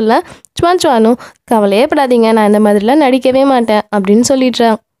அப்படின்னு சொல்ல சுவானும் கவலையே படாதீங்க நான் இந்த மாதிரிலாம் நடிக்கவே மாட்டேன் அப்படின்னு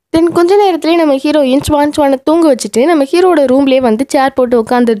சொல்லிடுறான். தென் கொஞ்ச நேரத்துலேயே நம்ம ஹீரோயின் சுவானை தூங்க வச்சுட்டு நம்ம ஹீரோட ரூம்லேயே வந்து சேர் போட்டு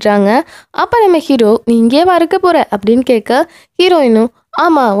உட்காந்துடுறாங்க. அப்போ நம்ம ஹீரோ நீ இங்கே இருக்க போகிற அப்படின்னு கேட்க ஹீரோயினும்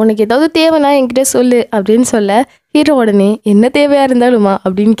ஆமாம் உனக்கு ஏதாவது தேவைன்னா என்கிட்ட சொல்லு அப்படின்னு சொல்ல ஹீரோ உடனே என்ன தேவையாக இருந்தாலுமா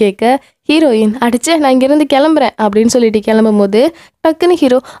அப்படின்னு கேட்க ஹீரோயின் அடிச்சே நான் இங்கேருந்து கிளம்புறேன் அப்படின்னு சொல்லிட்டு கிளம்பும் போது டக்குன்னு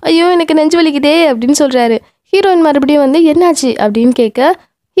ஹீரோ ஐயோ எனக்கு நெஞ்சு வலிக்குதே அப்படின்னு சொல்கிறாரு. ஹீரோயின் மறுபடியும் வந்து என்னாச்சு அப்படின்னு கேட்க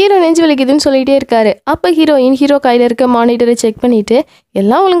ஹீரோ நெஞ்சு வலிக்குதுன்னு சொல்லிகிட்டே இருக்காரு. அப்போ ஹீரோ கையில் இருக்க மானிட்டரை செக் பண்ணிவிட்டு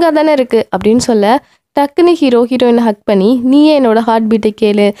எல்லாம் ஒழுங்காக தானே இருக்குது அப்படின்னு சொல்ல டக்குன்னு ஹீரோயினை ஹக் பண்ணி நீயே என்னோட ஹார்ட் பீட்டை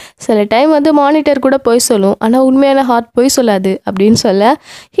கேளு, சில டைம் வந்து மானிட்டர் கூட போய் சொல்லும் ஆனால் உண்மையான ஹார்ட் போய் சொல்லாது அப்படின்னு சொல்ல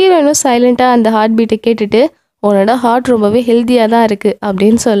ஹீரோயினும் சைலண்ட்டாக அந்த ஹார்ட் பீட்டை கேட்டுட்டு உன்னோட ஹார்ட் ரொம்பவே ஹெல்த்தியாக தான் இருக்குது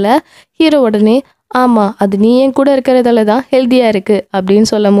அப்படின்னு சொல்ல ஹீரோ உடனே ஆமாம் அது நீ என் கூட இருக்கிறதால தான் ஹெல்த்தியாக இருக்குது அப்படின்னு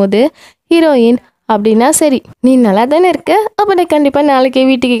சொல்லும் போது ஹீரோயின் அப்படின்னா சரி நீ நல்லா தானே இருக்க, அப்போ நான் கண்டிப்பாக நாளைக்கே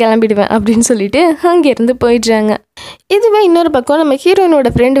வீட்டுக்கு கிளம்பிடுவேன் அப்படின்னு சொல்லிட்டு அங்கேருந்து போயிடுறாங்க. இதுவே இன்னொரு பக்கம் நம்ம ஹீரோயினோட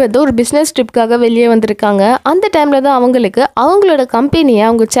ஃப்ரெண்டு வந்து ஒரு பிஸ்னஸ் ட்ரிப்காக வெளியே வந்திருக்காங்க. அந்த டைமில் தான் அவங்களுக்கு அவங்களோட கம்பெனியை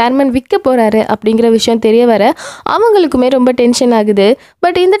அவங்க சேர்மன் விற்க போகிறாரு அப்படிங்கிற விஷயம் தெரிய வர அவங்களுக்குமே ரொம்ப டென்ஷன் ஆகுது.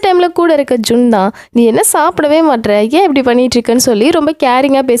 பட் இந்த டைமில் கூட இருக்க ஜுன் தான் நீ என்ன சாப்பிடவே மாட்ற, ஏன் இப்படி பண்ணிட்டு இருக்கன்னு சொல்லி ரொம்ப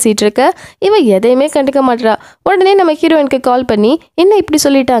கேரிங்காக பேசிகிட்டு இருக்க. இவன் எதையுமே கண்டுக்க மாட்றா. உடனே நம்ம ஹீரோயினுக்கு கால் பண்ணி என்ன இப்படி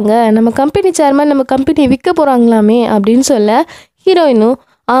சொல்லிட்டாங்க, நம்ம கம்பெனி சேர்மன் நம்ம கம்பெனியை விற்க போகிறாங்களாமே அப்படின்னு சொல்ல ஹீரோயினும்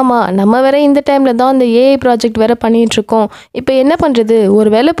ஆமாம் நம்ம வேற இந்த டைமில் தான் அந்த ஏஐ ப்ராஜெக்ட் வேறு பண்ணிகிட்ருக்கோம், இப்போ என்ன பண்ணுறது, ஒரு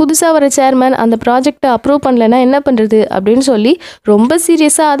வேளை புதுசாக வர சேர்மன் அந்த ப்ராஜெக்டை அப்ரூவ் பண்ணலைன்னா என்ன பண்ணுறது அப்படின்னு சொல்லி ரொம்ப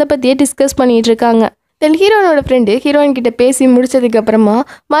சீரியஸாக அதை பற்றியே டிஸ்கஸ் பண்ணிகிட்ருக்காங்க. தென் ஹீரோயினோட ஃப்ரெண்டு ஹீரோயின் கிட்ட பேசி முடிச்சதுக்கப்புறமா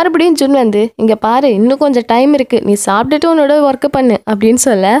மறுபடியும் ஜுன் வந்து இங்கே பாரு இன்னும் கொஞ்சம் டைம் இருக்குது, நீ சாப்பிட்டுட்டு உன்னோட ஒர்க்கு பண்ணு அப்படின்னு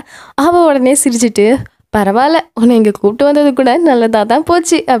சொல்ல அவள் உடனே சிரிச்சிட்டு பரவாயில்ல உன்னை இங்கே கூப்பிட்டு வந்தது கூட நல்லதாக தான்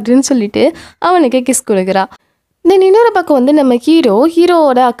போச்சு அப்படின்னு சொல்லிட்டு அவனுக்கு கிஸ் கொடுக்குறா. தென் இன்னொரு பக்கம் வந்து நம்ம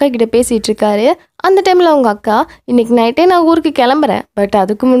ஹீரோவோட அக்கா கிட்ட பேசிகிட்டு இருக்காரு. அந்த டைமில் அவங்க அக்கா இன்னைக்கு நைட்டே நான் ஊருக்கு கிளம்புறேன், பட்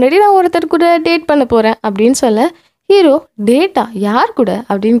அதுக்கு முன்னாடி நான் ஒருத்தர் கூட டேட் பண்ண போகிறேன் அப்படின்னு சொல்ல ஹீரோ டேட்டா யார் கூட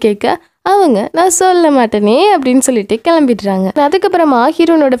அப்படின்னு கேட்க அவங்க நான் சொல்ல மாட்டேனே அப்படின்னு சொல்லிட்டு கிளம்பிடுறாங்க. அதுக்கப்புறமா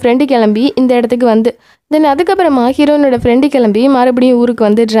ஹீரோனோட ஃப்ரெண்டு கிளம்பி இந்த இடத்துக்கு வந்து தென் அதுக்கப்புறமா ஹீரோயினோட ஃப்ரெண்டு கிளம்பி மறுபடியும் ஊருக்கு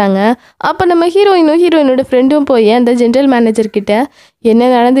வந்துடுறாங்க. அப்போ நம்ம ஹீரோயினோட ஃப்ரெண்டும் போய் அந்த ஜென்ரல் மேனேஜர் கிட்ட என்ன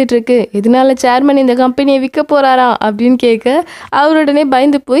நடந்துட்டுருக்கு, இதனால சேர்மன் இந்த கம்பெனியை விற்க போகிறாரா அப்படின்னு கேட்க அவருடனே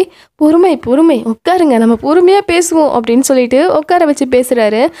பயந்து போய் பொறுமை உட்காருங்க நம்ம பொறுமையாக பேசுவோம் அப்படின்னு சொல்லிட்டு உட்கார வச்சு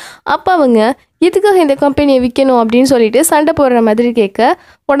பேசுகிறாரு. அப்போ அவங்க எதுக்காக இந்த கம்பெனியை விற்கணும் அப்படின்னு சொல்லிட்டு சண்டை போடுற மாதிரி கேட்க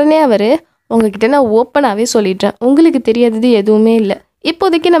உடனே அவர் உங்ககிட்ட நான் ஓப்பனாகவே சொல்லிடுறேன், உங்களுக்கு தெரியாதது எதுவுமே இல்லை,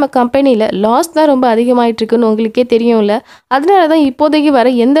 இப்போதைக்கு நம்ம கம்பெனியில் லாஸ் தான் ரொம்ப அதிகமாகிட்டுருக்குன்னு உங்களுக்கே தெரியும்ல, அதனால தான் இப்போதைக்கு வர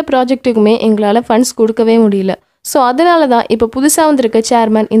எந்த ப்ராஜெக்ட்டுக்குமே எங்களால் ஃபண்ட்ஸ் கொடுக்கவே முடியல. ஸோ அதனால தான் இப்போ புதுசாக வந்திருக்க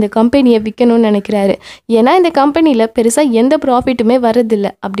சேர்மன் இந்த கம்பெனியை விற்கணும்னு நினைக்கிறாரு, ஏன்னா இந்த கம்பெனியில் பெருசாக எந்த ப்ராஃபிட்டுமே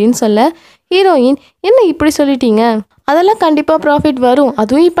வரதில்லை அப்படின்னு சொல்ல ஹீரோயின் என்ன இப்படி சொல்லிட்டீங்க, அதெல்லாம் கண்டிப்பாக ப்ராஃபிட் வரும்,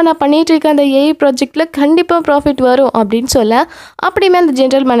 அதுவும் இப்போ நான் பண்ணிகிட்டு இருக்க அந்த ஏஐ ப்ராஜெக்டில் கண்டிப்பாக ப்ராஃபிட் வரும் அப்படின்னு சொல்ல, அப்படியுமே அந்த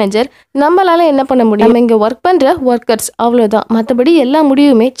ஜென்ரல் மேனேஜர் நம்மளால் என்ன பண்ண முடியும், நம்ம இங்கே ஒர்க் பண்ணுற ஒர்க்கர்ஸ் அவ்வளோதான், மற்றபடி எல்லா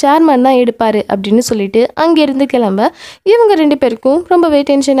முடிவுமே சேர்மன் தான் எடுப்பார் அப்படின்னு சொல்லிட்டு அங்கேருந்து கிளம்ப இவங்க 2 பேருக்கும் ரொம்பவே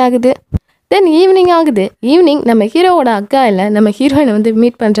டென்ஷன் ஆகுது. தென் ஈவினிங் ஆகுது. ஈவினிங் நம்ம ஹீரோவோட அக்கா இல்லை நம்ம ஹீரோயினை வந்து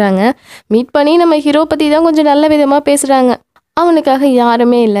மீட் பண்ணுறாங்க. மீட் பண்ணி நம்ம ஹீரோ பற்றி தான் கொஞ்சம் நல்ல விதமாக பேசுகிறாங்க. அவனுக்காக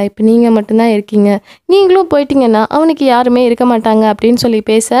யாருமே இல்லை, இப்போ நீங்கள் மட்டும்தான் இருக்கீங்க, நீங்களும் போயிட்டீங்கன்னா அவனுக்கு யாருமே இருக்க மாட்டாங்க அப்படின்னு சொல்லி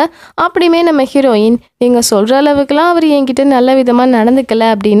பேச, அப்படியுமே நம்ம ஹீரோயின் நீங்கள் சொல்கிற அளவுக்குலாம் அவர் என்கிட்ட நல்ல விதமாக நடந்துக்கல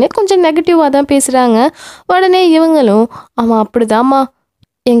அப்படின்னு கொஞ்சம் நெகட்டிவாக தான் பேசுகிறாங்க. உடனே இவங்களும் அவன் அப்படிதாம்மா,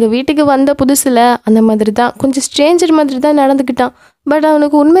 எங்கள் வீட்டுக்கு வந்த புதுசில் அந்த மாதிரி தான் கொஞ்சம் ஸ்ட்ரேஞ்சர் மாதிரி தான் நடந்துக்கிட்டான். பட்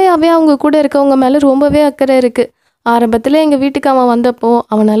அவனுக்கு உண்மையாகவே அவங்க கூட இருக்கவங்க மேலே ரொம்பவே அக்கறை இருக்குது. ஆரம்பத்தில் எங்கள் வீட்டுக்கு அவன் வந்தப்போ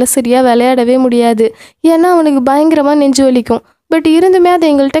அவனால் சரியாக விளையாடவே முடியாது, ஏன்னா அவனுக்கு பயங்கரமாக நெஞ்சு வலிக்கும். பட் இருந்துமே அதை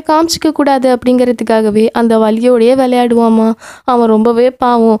எங்கள்கிட்ட காமிச்சிக்க கூடாது அப்படிங்கிறதுக்காகவே அந்த வலியோடையே விளையாடுவாமா. அவன் ரொம்பவே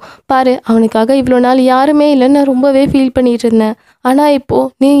பாவம். பாரு, அவனுக்காக இவ்வளோ நாள் யாருமே இல்லைன்னு நான் ரொம்பவே ஃபீல் பண்ணிகிட்டு இருந்தேன். ஆனால் இப்போது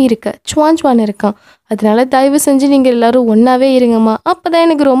நீ இருக்க, சுவான் இருக்கான். அதனால தயவு செஞ்சு நீங்கள் எல்லோரும் ஒன்றாவே இருங்கம்மா, அப்போ தான்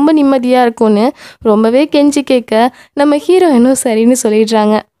எனக்கு ரொம்ப நிம்மதியாக இருக்கும்னு ரொம்பவே கெஞ்சி கேட்க நம்ம ஹீரோயினும் சரின்னு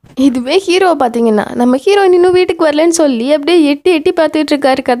சொல்லிடுறாங்க. இதுவே ஹீரோ பார்த்தீங்கன்னா நம்ம ஹீரோயின் இன்னும் வீட்டுக்கு வரலன்னு சொல்லி அப்படியே எட்டி எட்டி பார்த்துட்டு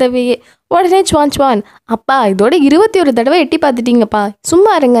இருக்காரு கதவையே. உடனே சுவான், அப்பா இதோட 21 தடவை எட்டி பார்த்துட்டீங்கப்பா,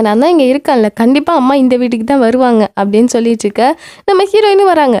 சும்மா இருங்க, நான் தான் இங்கே இருக்கேன்ல, கண்டிப்பாக அம்மா இந்த வீட்டுக்கு தான் வருவாங்க அப்படின்னு சொல்லிட்டு இருக்க நம்ம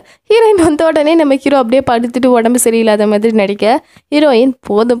ஹீரோயினும் வராங்க. ஹீரோயின் வந்த உடனே நம்ம ஹீரோ அப்படியே படுத்துட்டு உடம்பு சரியில்லாத மாதிரி நடிக்க, ஹீரோயின்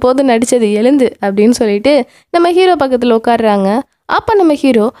போதும் போதும் நடித்தது எழுந்து அப்படின்னு சொல்லிட்டு நம்ம ஹீரோ பக்கத்தில் உட்காடுறாங்க. அப்போ நம்ம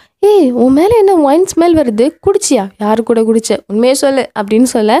ஹீரோ, ஏய் உன் மேலே என்ன ஒயின் ஸ்மெல் வருது, குடிச்சியா, யாரு கூட குடிச்ச, உண்மையே சொல்லு அப்படின்னு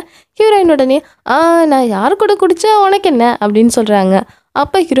சொல்ல, ஹீரோயின் உடனே நான் யாரு கூட குடித்தேன் உனக்கு என்ன அப்படின்னு சொல்கிறாங்க.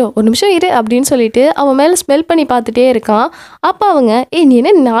 அப்போ ஹீரோ ஒரு நிமிஷம் இரு அப்படின்னு சொல்லிட்டு அவன் மேலே ஸ்மெல் பண்ணி பார்த்துட்டே இருக்கான். அப்போ அவங்க, நீ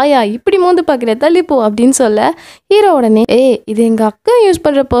என்ன நாயா இப்படி மோந்து பார்க்குற, தள்ளிப்போ அப்படின்னு சொல்ல, ஹீரோ உடனே, இது எங்கள் அக்கா யூஸ்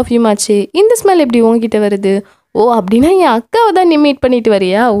பண்ணுற பர்ஃப்யூம் ஆச்சு, இந்த ஸ்மெல் எப்படி உங்ககிட்ட வருது, ஓ அப்படின்னா என் அக்காவை தான் நீ மீட் பண்ணிட்டு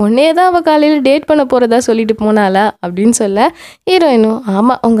வரியா, உன்னே தான் அவள் காலையில் டேட் பண்ண போகிறதா சொல்லிட்டு போனாளா அப்படின்னு சொல்ல, ஹீரோயினும்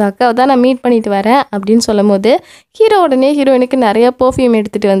ஆமாம் உங்கள் அக்காவை தான் நான் மீட் பண்ணிட்டு வரேன் அப்படின்னு சொல்லும் போது, ஹீரோ உடனே ஹீரோயினுக்கு நிறையா பர்ஃப்யூம்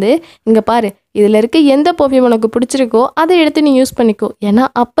எடுத்துகிட்டு வந்து, இங்கே பாரு இதில் இருக்க எந்த பர்ஃப்யூம் உனக்கு பிடிச்சிருக்கோ அதை எடுத்து நீ யூஸ் பண்ணிக்கோ, ஏன்னா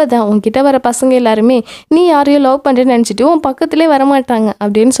அப்போ தான் உன்கிட்ட வர பசங்க எல்லாருமே நீ யாரையும் லவ் பண்ணுறேன்னு நினச்சிட்டு உன் பக்கத்துலேயே வரமாட்டாங்க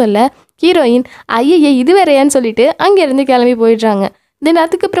அப்படின்னு சொல்ல, ஹீரோயின் ஐயே இது வேறையான்னு சொல்லிட்டு அங்கேருந்து கிளம்பி போயிடுறாங்க. தென்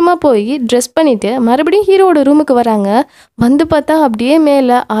அதுக்கப்புறமா போய் ட்ரெஸ் பண்ணிவிட்டு மறுபடியும் ஹீரோவோட ரூமுக்கு வராங்க. வந்து பார்த்தா அப்படியே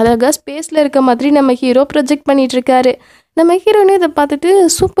மேலே அழகாக ஸ்பேஸில் இருக்க மாதிரி நம்ம ஹீரோ ப்ரொஜெக்ட் பண்ணிகிட்ருக்காரு. நம்ம ஹீரோனே இதை பார்த்துட்டு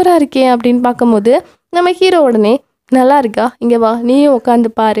சூப்பராக இருக்கே அப்படின்னு பார்க்கும்போது நம்ம ஹீரோ உடனே, நல்லா இருக்கா, இங்கே வா நீயும்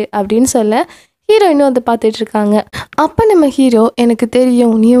உட்காந்து பாரு அப்படின்னு சொல்ல, ஹீரோயினும் அதை பார்த்துட்ருக்காங்க. அப்போ நம்ம ஹீரோ, எனக்கு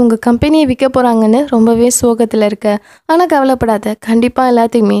தெரியும் நீ உங்கள் கம்பெனியை விற்க போகிறாங்கன்னு ரொம்பவே சோகத்தில் இருக்க, ஆனால் கவலைப்படாத, கண்டிப்பாக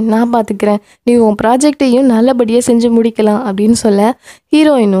எல்லாத்தையுமே நான் பார்த்துக்கிறேன், நீ உன் ப்ராஜெக்டையும் நல்லபடியாக செஞ்சு முடிக்கலாம் அப்படின்னு சொல்ல,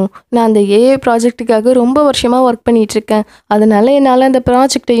 ஹீரோயினும் நான் அந்த ஏஐ ப்ராஜெக்ட்டுக்காக ரொம்ப வருஷமாக ஒர்க் பண்ணிகிட்ருக்கேன், அதனால் என்னால் அந்த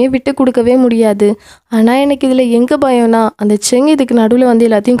ப்ராஜெக்டையும் விட்டு கொடுக்கவே முடியாது, ஆனால் எனக்கு இதில் எங்கே பயம்னா அந்த இதுக்கு நடுவில் வந்து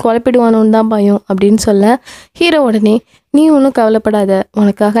எல்லாத்தையும் குழப்பிடுவானோன்னு தான் பயம் அப்படின்னு சொல்ல, ஹீரோ உடனே நீ ஒன்றும் கவலைப்படாத,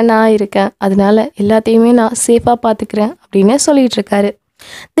 உனக்காக நான் இருக்கேன், அதனால எல்லாத்தையுமே நான் சேஃபாக பார்த்துக்கிறேன் அப்படின்னு சொல்லிகிட்டு இருக்காரு.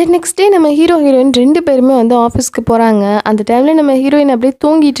 தென் நெக்ஸ்ட் டே நம்ம ஹீரோயின் 2 பேருமே வந்து ஆஃபீஸ்க்கு போகிறாங்க. அந்த டைமில் நம்ம ஹீரோயின் அப்படியே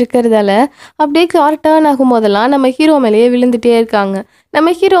தூங்கிட்டு இருக்கிறதால அப்படியே கார் டர்ன் ஆகும் போதெல்லாம் நம்ம ஹீரோ மேலேயே விழுந்துகிட்டே இருக்காங்க.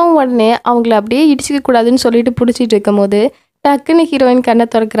 நம்ம ஹீரோவும் உடனே அவங்கள அப்படியே இடிச்சிக்க கூடாதுன்னு சொல்லிட்டு பிடிச்சிட்டு இருக்கும் போது டக்குன்னு ஹீரோயின் கண்ணை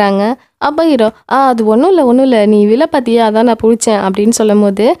திறக்கிறாங்க. அப்போ ஹீரோ அது ஒன்றும் இல்லை நீ விலை பார்த்தியா, அதான் நான் பிடிச்சேன் அப்படின்னு சொல்லும்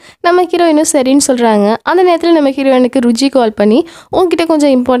போது நம்ம ஹீரோயினும் சரின்னு சொல்கிறாங்க. அந்த நேரத்தில் நம்ம ஹீரோயினுக்கு ருஜி கால் பண்ணி உங்ககிட்ட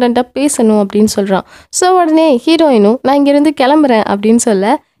கொஞ்சம் இம்பார்ட்டண்ட்டாக பேசணும் அப்படின்னு சொல்கிறான். ஸோ உடனே ஹீரோயினும் நான் இங்கேருந்து கிளம்புறேன் அப்படின்னு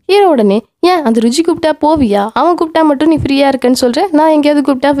சொல்ல, ஹீரோ உடனே ஏன் அந்த ருஜி கூப்பிட்டா போவியா, அவன் கூப்பிட்டா மட்டும் நீ ஃப்ரீயாக இருக்கேன்னு சொல்கிறேன், நான் எங்கேயாவது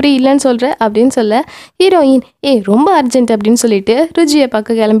கூப்பிட்டா ஃப்ரீ இல்லைன்னு சொல்கிறேன் அப்படின்னு சொல்ல, ஹீரோயின் ரொம்ப அர்ஜென்ட் அப்படின்னு சொல்லிட்டு ருஜியை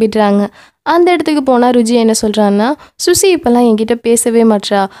பார்க்க கிளம்பிடுறாங்க. அந்த இடத்துக்கு போனால் ருஜி என்ன சொல்கிறான்னா, சுசி இப்போல்லாம் என்கிட்ட பேசவே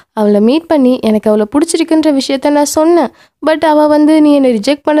மாட்றா, அவளை மீட் பண்ணி எனக்கு அவளை பிடிச்சிருக்குன்ற விஷயத்த நான் சொன்னேன், பட் அவள் வந்து நீ என்னை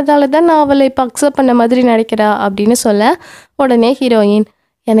ரிஜெக்ட் பண்ணதால தான் நான் அவளை இப்போ அக்செப்ட் பண்ண மாதிரி நினைக்கிறா அப்படின்னு சொல்ல, உடனே ஹீரோயின்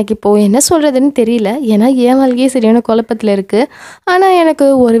எனக்கு இப்போது என்ன சொல்கிறதுன்னு தெரியல, ஏன்னா என் வாழ்க்கையே சரியான குழப்பத்தில் இருக்குது, ஆனால் எனக்கு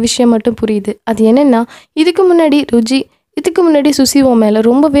ஒரு விஷயம் மட்டும் புரியுது, அது என்னென்னா இதுக்கு முன்னாடி சுசி உன் மேலே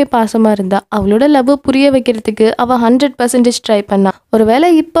ரொம்பவே பாசமாக இருந்தா, அவளோட லவ் புரிய வைக்கிறதுக்கு அவள் 100% ட்ரை பண்ணா, ஒருவேளை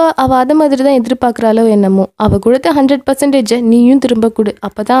இப்போ அவள் அதை மாதிரி தான் எதிர்பார்க்குறாளோ என்னமோ, அவள் கொடுத்த 100% நீயும் திரும்ப கொடு,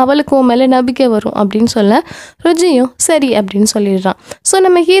 அப்போ தான் அவளுக்கு உன் மேலே நம்பிக்கை வரும் அப்படின்னு சொல்ல, ருஜியும் சரி அப்படின்னு சொல்லிடுறான். ஸோ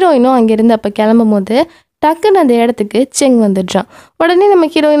நம்ம ஹீரோயினும் அங்கேருந்து அப்போ கிளம்பும் போது டக்குன்னு அந்த இடத்துக்கு செங் வந்துடுறான். உடனே நம்ம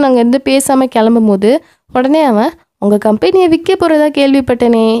ஹீரோயின் அங்கேருந்து பேசாமல் கிளம்பும் போது உடனே அவன், உங்கள் கம்பெனியை விற்க போகிறதா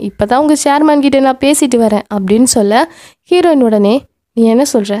கேள்விப்பட்டனே, இப்போ தான் உங்கள் சேர்மேன் கிட்டே நான் பேசிட்டு வரேன் அப்படின்னு சொல்ல, ஹீரோயின் உடனே நீ என்ன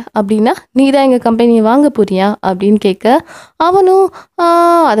சொல்கிற அப்படின்னா நீ தான் எங்கள் கம்பெனியை வாங்க போறியா அப்படின்னு கேட்க அவனும்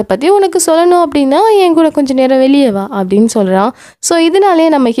அதை பற்றி உனக்கு சொல்லணும் அப்படின்னா என் கூட கொஞ்சம் நேரம் வெளியே வா அப்படின்னு சொல்கிறான். ஸோ இதனாலே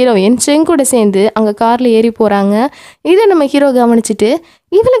நம்ம ஹீரோயின் செங் கூட சேர்ந்து அங்கே காரில் ஏறி போகிறாங்க. இதை நம்ம ஹீரோ கவனிச்சுட்டு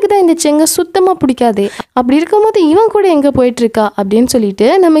இவளுக்கு தான் இந்த செங்கை சுத்தமாக பிடிக்காதே, அப்படி இருக்கும்போது இவன் கூட எங்கே போயிட்டுருக்கா அப்படின்னு சொல்லிட்டு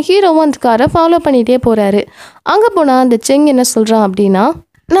நம்ம ஹீரோவும் அந்த காரை ஃபாலோ பண்ணிகிட்டே போகிறாரு. அங்கே போனால் அந்த செங் என்ன சொல்கிறான் அப்படின்னா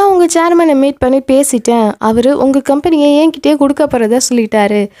நான் உங்கள் சேர்மனை மீட் பண்ணி பேசிட்டேன், அவர் உங்கள் கம்பெனியை என்கிட்டே கொடுக்க போகிறதா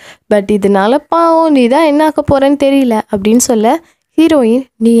சொல்லிட்டாரு, பட் இதனால பாவம் நீ தான் என்ன ஆக்க போகிறேன்னு தெரியல அப்படின்னு சொல்ல ஹீரோயின்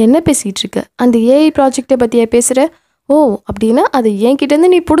நீ என்ன பேசிகிட்டு இருக்க, அந்த ஏஐ ப்ராஜெக்டை பற்றியா பேசுகிற, ஓ அப்படின்னா அது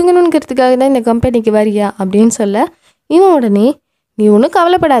என்கிட்டேருந்து நீ பிடுங்கணுங்கிறதுக்காக தான் இந்த கம்பெனிக்கு வரியா அப்படின்னு சொல்ல இவன் உடனே நீ ஒன்றும்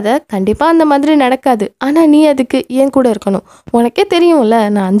கவலைப்படாத, கண்டிப்பாக அந்த மாதிரி நடக்காது, ஆனால் நீ அதுக்கு என் கூட இருக்கணும், உனக்கே தெரியும்ல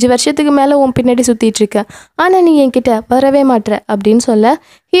நான் 5 வருஷத்துக்கு மேலே உன் பின்னாடி சுற்றிட்டு இருக்கேன், ஆனால் நீ என்கிட்ட வரவே மாட்டுற அப்படின்னு சொல்ல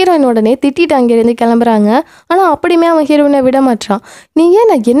ஹீரோயின் உடனே திட்டிட்டு அங்கேருந்து கிளம்புறாங்க. ஆனால் அப்படியுமே அவன் ஹீரோயினை விட மாட்டான். நீ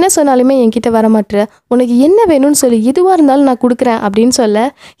ஏன் நான் என்ன சொன்னாலுமே என்கிட்ட வர மாட்டுற, உனக்கு என்ன வேணும்னு சொல்லி எதுவாக இருந்தாலும் நான் கொடுக்குறேன் அப்படின்னு சொல்ல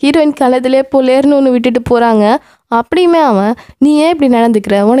ஹீரோயின் கலத்திலே போலேர்னு ஒன்று விட்டுட்டு போகிறாங்க. அப்படியுமே அவன் நீ ஏன் இப்படி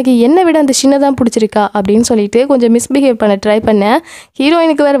நடந்துக்கிற, உனக்கு என்னை விட அந்த சின்னதான் பிடிச்சிருக்கா அப்படின்னு சொல்லிட்டு கொஞ்சம் மிஸ்பிஹேவ் பண்ண ட்ரை பண்ணேன்.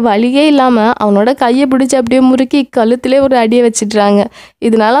 ஹீரோயினுக்கு வேறு வழியே இல்லாமல் அவனோட கையை பிடிச்சி அப்படியே முறுக்கி கழுத்துலேயே ஒரு அடியை வச்சிடுறாங்க.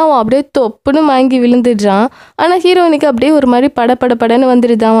 இதனால அவன் அப்படியே தொப்புன்னு வாங்கி விழுந்துடுறான். ஆனால் ஹீரோயினுக்கு அப்படியே ஒரு மாதிரி படன்னு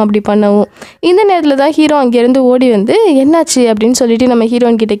வந்துடுது அவன் அப்படி பண்ணவும். இந்த நேரத்தில் தான் ஹீரோ அங்கேருந்து ஓடி வந்து என்னாச்சு அப்படின்னு சொல்லிட்டு நம்ம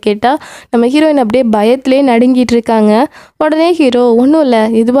ஹீரோயின் கிட்ட கேட்டால் நம்ம ஹீரோயின் அப்படியே பயத்திலே நடுங்கிட்டு இருக்காங்க. உடனே ஹீரோ ஒன்றும் இல்லை,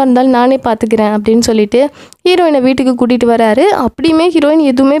 எதுவாக இருந்தாலும் நானே பார்த்துக்கிறேன் அப்படின்னு சொல்லிட்டு ஹீரோயினை வீட்டுக்கு கூட்டிகிட்டு வராரு. அப்படியுமே ஹீரோயின்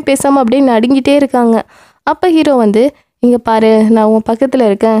எதுவுமே பேசாமல் அப்படியே நடுங்கிட்டே இருக்காங்க. அப்போ ஹீரோ வந்து இங்கே பாரு நான் உன் பக்கத்தில்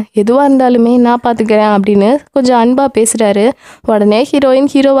இருக்கேன், எதுவாக இருந்தாலுமே நான் பார்த்துக்கிறேன் அப்படின்னு கொஞ்சம் அன்பாக பேசுகிறாரு. உடனே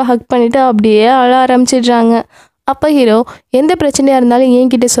ஹீரோயின் ஹீரோவை ஹக் பண்ணிவிட்டு அப்படியே அழ ஆரம்பிச்சிடுறாங்க. அப்போ ஹீரோ எந்த பிரச்சனையாக இருந்தாலும்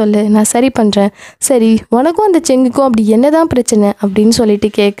என்கிட்ட சொல்லு, நான் சரி பண்ணுறேன், சரி உனக்கும் அந்த செங்குக்கும் அப்படி என்னதான் பிரச்சனை அப்படின்னு சொல்லிட்டு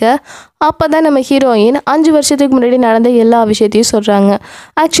கேட்க அப்போ தான் நம்ம ஹீரோயின் 5 வருஷத்துக்கு முன்னாடி நடந்த எல்லா விஷயத்தையும் சொல்கிறாங்க.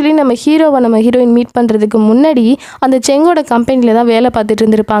 ஆக்சுவலி நம்ம ஹீரோயின் மீட் பண்ணுறதுக்கு முன்னாடி அந்த செங்கோட கம்பெனியில் தான் வேலை பார்த்துட்டு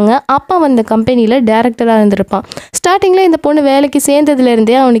இருந்திருப்பாங்க. அப்போ அந்த கம்பெனியில் டேரக்டராக இருந்திருப்பான். ஸ்டார்டிங்கில் இந்த பொண்ணு வேலைக்கு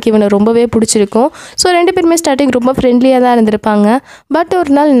சேர்ந்ததுலேருந்தே அவனுக்கு இவனை ரொம்பவே பிடிச்சிருக்கும். ஸோ 2 பேருமே ஸ்டார்டிங் ரொம்ப ஃப்ரெண்ட்லியாக தான் இருந்திருப்பாங்க. பட்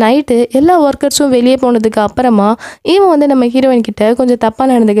ஒரு நாள் நைட்டு எல்லா ஒர்க்கர்ஸும் வெளியே போனதுக்கு அப்புறமா இவன் வந்து நம்ம ஹீரோயின் கிட்ட கொஞ்சம் தப்பாக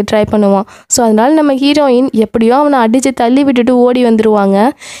நடந்துக்க ட்ரை பண்ணுவான். ஸோ அதனால் நம்ம ஹீரோயின் எப்படியோ அவனை அடித்து தள்ளி விட்டுட்டு ஓடி வந்துடுவாங்க.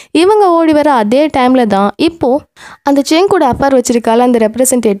 இவங்க ஓடி வர அதே டைமில் தான் இப்போது அந்த செங் கூட அஃபேர் வச்சிருக்கால அந்த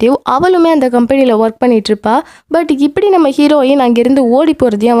ரெப்ரசன்டேட்டிவ் அவளுமே அந்த கம்பெனியில் ஒர்க் பண்ணிட்டு இருப்பா. பட் இப்படி நம்ம ஹீரோயின் அங்கேருந்து ஓடி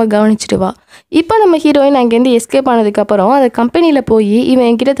போகிறதையும் அவன் கவனிச்சிடுவா. இப்போ நம்ம ஹீரோயின் அங்கேருந்து எஸ்கேப் ஆனதுக்கப்புறம் அந்த கம்பெனியில் போய் இவன்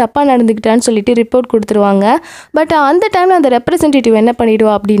என்கிட்ட தப்பாக நடந்துக்கிட்டான்னு சொல்லிட்டு ரிப்போர்ட் கொடுத்துருவாங்க. பட் அந்த டைமில் அந்த ரெப்ரசன்டேட்டிவ் என்ன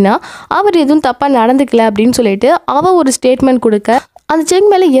பண்ணிடுவா அப்படின்னா அவர் எதுவும் தப்பாக நடந்துக்கல அப்படின்னு சொல்லிட்டு அவள் ஒரு ஸ்டேட்மெண்ட் கொடுக்க அந்த செங்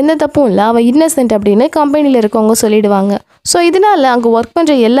மேலே எந்த தப்பும் இல்லை, அவள் இன்னசென்ட் அப்படின்னு கம்பெனியில் இருக்கவங்க சொல்லிடுவாங்க. ஸோ இதனால் அங்கே ஒர்க்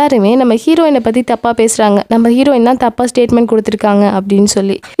பண்ணுற எல்லாருமே நம்ம ஹீரோயினை பற்றி தப்பாக பேசுகிறாங்க, நம்ம ஹீரோயின் தான் தப்பாக ஸ்டேட்மெண்ட் கொடுத்துருக்காங்க அப்படின்னு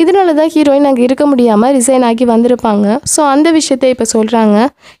சொல்லி. இதனால தான் ஹீரோயின் அங்கே இருக்க முடியாமல் ரிசைன் ஆகி வந்திருப்பாங்க. ஸோ அந்த விஷயத்தை இப்போ சொல்கிறாங்க.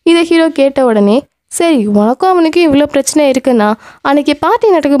 இதை ஹீரோ கேட்ட உடனே சரி உனக்கும் அவனுக்கும் இவ்வளோ பிரச்சனை இருக்குன்னா அன்றைக்கி பார்ட்டி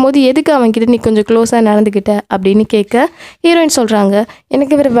நடக்கும் போது எதுக்கு அவன்கிட்ட நீ கொஞ்சம் க்ளோஸாக நடந்துக்கிட்ட அப்படின்னு கேட்க ஹீரோயின் சொல்கிறாங்க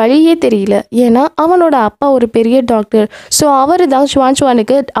எனக்கு வேறு வழியே தெரியல, ஏன்னா அவனோட அப்பா ஒரு பெரிய டாக்டர், ஸோ அவர் தான்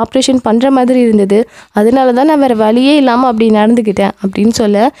ஷுவானுக்கு ஆப்ரேஷன் பண்ணுற மாதிரி இருந்தது, அதனால தான் நான் வேறு வழியே இல்லாமல் அப்படி நடந்துக்கிட்டேன் அப்படின்னு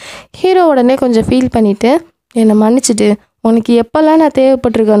சொல்ல ஹீரோ உடனே கொஞ்சம் ஃபீல் பண்ணிவிட்டு என்னை மன்னிச்சிட்டு, உனக்கு எப்போல்லாம் நான்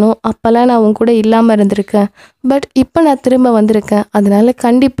தேவைப்பட்டிருக்கனோ அப்போல்லாம் நான் உன் கூட இல்லாமல் இருந்திருக்கேன், பட் இப்போ நான் திரும்ப வந்திருக்கேன், அதனால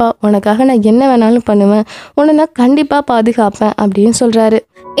கண்டிப்பாக உனக்காக நான் என்ன வேணாலும் பண்ணுவேன், உன்னை நான் கண்டிப்பாக பாதுகாப்பேன் அப்படின்னு சொல்கிறாரு.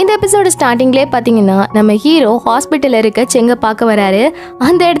 இந்த எபிசோடு ஸ்டார்டிங்லேயே பார்த்தீங்கன்னா நம்ம ஹீரோ ஹாஸ்பிட்டலில் இருக்க செங்கை பார்க்க வராரு.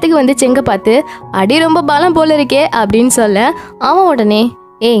 அந்த இடத்துக்கு வந்து செங்கை பார்த்து அடி ரொம்ப பலம் போல இருக்கே அப்படின்னு சொல்ல அவன் உடனே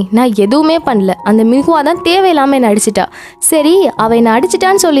ஏய் நான் எதுவுமே பண்ணல, அந்த மிகுவா தான் தேவையில்லாமல் என்னை அடிச்சிட்டா, சரி அவள் என்னை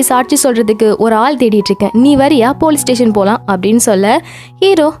அடிச்சிட்டான்னு சொல்லி சாட்சி சொல்கிறதுக்கு ஒரு ஆள் தேடிட்டு இருக்கேன், நீ வரியா போலீஸ் ஸ்டேஷன் போகலாம் அப்படின்னு சொல்ல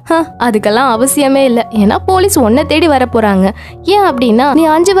ஹீரோ அதுக்கெல்லாம் அவசியமே இல்லை, ஏன்னா போலீஸ் உன்னை தேடி வர போகிறாங்க, ஏன் அப்படின்னா நீ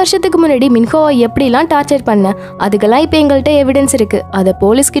 5 வருஷத்துக்கு முன்னாடி மின்ஹோவை எப்படிலாம் டார்ச்சர் பண்ண அதுக்கெல்லாம் இப்போ எங்கள்கிட்ட எவிடன்ஸ் இருக்குது, அதை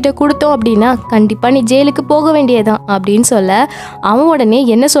போலீஸ்கிட்ட கொடுத்தோம் அப்படின்னா கண்டிப்பாக நீ ஜெயிலுக்கு போக வேண்டியதான் அப்படின்னு சொல்ல அவன் உடனே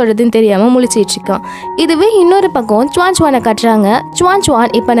என்ன சொல்கிறதுன்னு தெரியாமல் முழிச்சிட்டு இருக்கான். இதுவே இன்னொரு பக்கம் சுவான் காட்டுறாங்க. சுவான்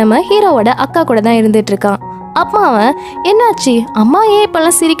இப்போ நம்ம ஹீரோவோட அக்கா கூட தான் இருந்துட்டு இருக்கான். அப்பா அவன் என்னாச்சு அம்மா ஏன்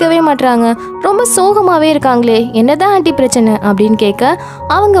இப்பெல்லாம் சிரிக்கவே மாட்றாங்க, ரொம்ப சோகமாகவே இருக்காங்களே, என்னதான் ஆண்டி பிரச்சனை அப்படின்னு கேட்க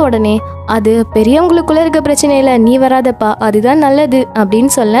அவங்க உடனே அது பெரியவங்களுக்குள்ள இருக்க பிரச்சனை இல்லை, நீ வராதப்பா அதுதான் நல்லது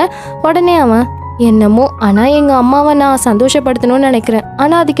அப்படின்னு சொல்ல உடனே அவன் என்னமோ ஆனால் எங்கள் அம்மாவை நான் சந்தோஷப்படுத்தணும்னு நினைக்கிறேன்,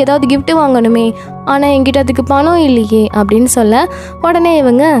 ஆனால் அதுக்கு ஏதாவது கிஃப்ட் வாங்கணுமே ஆனால் என்கிட்ட அதுக்கு பணம் இல்லையே அப்படின்னு சொல்ல உடனே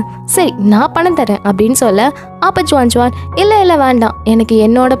இவங்க சரி நான் பணம் தரேன் அப்படின்னு சொல்ல அப்போ சுவான் இல்லை வேண்டாம், எனக்கு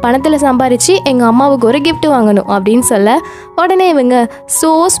என்னோட பணத்தில் சம்பாரித்து எங்கள் அம்மாவுக்கு ஒரு கிஃப்ட் வாங்கணும் அப்படின்னு சொல்ல உடனே இவங்க சோ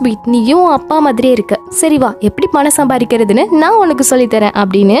ஸ்வீட், நீயும் அப்பா மாதிரியே இருக்க, சரி வா எப்படி பணம் சம்பாதிக்கிறதுன்னு நான் உனக்கு சொல்லித்தரேன்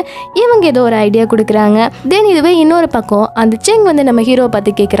அப்படின்னு இவங்க ஏதோ ஒரு ஐடியா கொடுக்குறாங்க. தென் இதுவே இன்னொரு பக்கம் அந்த செங் வந்து நம்ம ஹீரோவை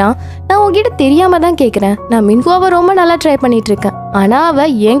பார்த்து கேட்குறான், நான் உங்ககிட்ட தெரியாமல் தான் கேட்குறேன், நான் மின்குவாவை ரொம்ப நல்லா ட்ரை பண்ணிட்டு இருக்கேன், ஆனால்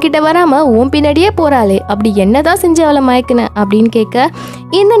அவள் என்கிட்ட வராமல் உன் பின்னாடியே போகிறாளே, அப்படி என்னதான் செஞ்சு அவளை மயக்கினேன் அப்படின்னு கேட்க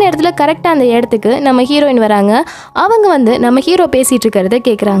இந்த நேரத்தில் கரெக்டாக அந்த இடத்துக்கு நம்ம ஹீரோயின் வராங்க. அவங்க வந்து நம்ம ஹீரோ பேசிட்டு இருக்கிறத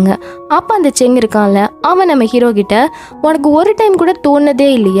கேட்குறாங்க. அப்போ அந்த செங் இருக்கான்ல அவன் நம்ம ஹீரோ கிட்ட உனக்கு ஒரு டைம் கூட தோணுனதே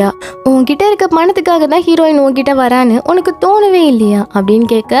இல்லையா, உன்கிட்ட இருக்க பணத்துக்காக தான் ஹீரோயின் உன்கிட்ட வரான்னு உனக்கு தோணவே இல்லையா அப்படின்னு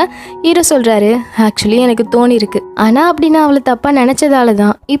கேட்க ஹீரோ சொல்றாரு, ஆக்சுவலி எனக்கு தோணி இருக்கு, ஆனால் அப்படின்னா அவளை தப்பா நினைச்சதால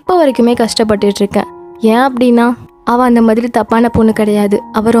தான் இப்போ வரைக்குமே கஷ்டப்பட்டுட்டு இருக்கேன். ஏன் அப்படின்னா அவள் அந்த மாதிரி தப்பான பொண்ணு கிடையாது,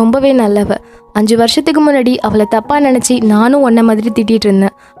 அவள் ரொம்பவே நல்லவ. 5 வருஷத்துக்கு முன்னாடி அவளை தப்பா நினச்சி நானும் ஒன்றை மாதிரி திட்டிகிட்டு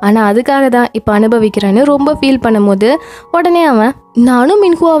இருந்தேன், ஆனால் அதுக்காக தான் இப்போ அனுபவிக்கிறேன்னு ரொம்ப ஃபீல் பண்ணும்போது உடனே அவன் நானும்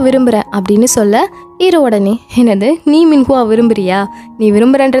மின்குவா விரும்புகிறேன் அப்படின்னு சொல்ல ஹீரோ உடனே என்னது நீ மின்குவா விரும்புறியா, நீ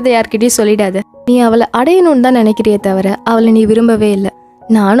விரும்புறன்றதை யார்கிட்டையும் சொல்லிடாத, நீ அவளை அடையணும்னு தான் நினைக்கிறியே தவிர அவளை நீ விரும்பவே இல்லை.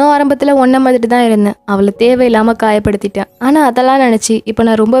 நானும் ஆரம்பத்தில் ஒன்றை மாதிரி தான் இருந்தேன், அவளை தேவையில்லாமல் காயப்படுத்திட்டேன், ஆனால் அதெல்லாம் நினச்சி இப்போ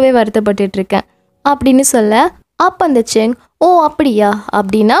நான் ரொம்பவே வருத்தப்பட்டுட்டு இருக்கேன் அப்படின்னு சொல்ல அப்போ அந்த செங் ஓ அப்படியா,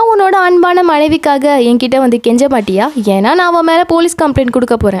 அப்படின்னா உன்னோட அன்பான மனைவிக்காக என்கிட்ட வந்து கெஞ்ச மாட்டியா, ஏன்னா நான் அவன் மேலே போலீஸ் கம்ப்ளைண்ட்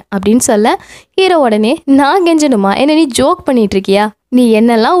கொடுக்க போகிறேன் அப்படின்னு சொல்ல ஹீரோ உடனே நான் கெஞ்சணுமா, என்ன நீ ஜோக் பண்ணிட்டு இருக்கியா, நீ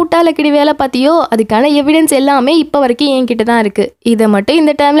என்னெல்லாம் உட்டாலக்கடி வேலை பார்த்தியோ அதுக்கான எவிடன்ஸ் எல்லாமே இப்போ வரைக்கும் என்கிட்ட தான் இருக்குது, இதை மட்டும்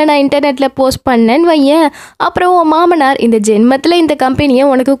இந்த டைமில் நான் இன்டர்நெட்டில் போஸ்ட் பண்ணேன்னு வையேன், அப்புறம் உன் மாமனார் இந்த ஜென்மத்தில் இந்த கம்பெனியை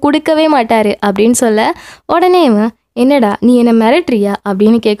உனக்கு கொடுக்கவே மாட்டார் அப்படின்னு சொல்ல உடனே என்னடா நீ என்ன மிரட்டுறியா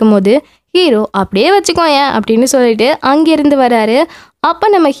அப்படின்னு கேட்கும்போது ஹீரோ அப்படியே வச்சுக்கோயேன் அப்படின்னு சொல்லிட்டு அங்கேருந்து வராரு. அப்போ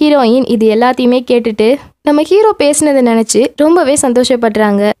நம்ம ஹீரோயின் இது எல்லாத்தையுமே கேட்டுட்டு நம்ம ஹீரோ பேசினதை நினச்சி ரொம்பவே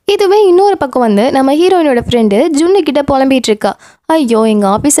சந்தோஷப்படுறாங்க. இதுவே இன்னொரு பக்கம் வந்து நம்ம ஹீரோயினோட ஃப்ரெண்டு ஜுன்னு கிட்ட புலம்பிட்டு இருக்கா, ஐயோ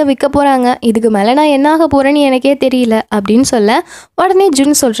எங்கள் ஆஃபீஸை விற்க போகிறாங்க, இதுக்கு மேலே நான் என்ன ஆக போகிறேன்னு எனக்கே தெரியல அப்படின்னு சொல்ல உடனே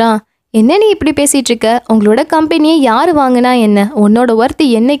ஜுன் சொல்கிறான், என்ன நீ இப்படி பேசிகிட்டு இருக்க, உங்களோட கம்பெனியை யார் வாங்கினா என்ன, உன்னோட ஒர்த்து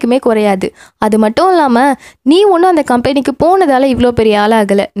என்றைக்குமே குறையாது, அது மட்டும் இல்லாமல் நீ ஒன்றும் அந்த கம்பெனிக்கு போனதால் இவ்வளோ பெரிய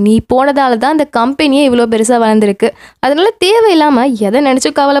ஆளாகலை, நீ போனதால தான் அந்த கம்பெனியே இவ்வளோ பெருசாக வளர்ந்துருக்கு, அதனால தேவையில்லாமல் எதை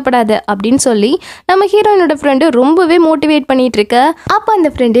நினச்சும் கவலைப்படாத அப்படின்னு சொல்லி நம்ம ஹீரோயினோட ஃப்ரெண்டு ரொம்பவே மோட்டிவேட் பண்ணிகிட்டு இருக்க. அப்போ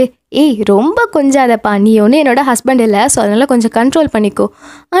அந்த ஃப்ரெண்டு ஏய் ரொம்ப கொஞ்சாதப்பா, நீ ஒன்று என்னோட ஹஸ்பண்ட் இல்லை, ஸோ அதனால் கொஞ்சம் கண்ட்ரோல் பண்ணிக்கோ,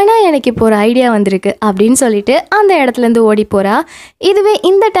 ஆனால் எனக்கு இப்போ ஒரு ஐடியா வந்திருக்கு அப்படின்னு சொல்லிட்டு அந்த இடத்துலேருந்து ஓடி போகிறா. இதுவே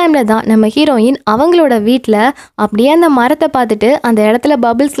இந்த டைமில் தான் நம்ம ஹீரோயின் அவங்களோட வீட்டில் அப்படியே அந்த மரத்தை பார்த்துட்டு அந்த இடத்துல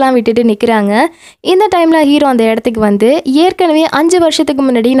பபிள்ஸ்லாம் விட்டுட்டு நிற்கிறாங்க. இந்த டைமில் ஹீரோ அந்த இடத்துக்கு வந்து ஏற்கனவே 5 வருஷத்துக்கு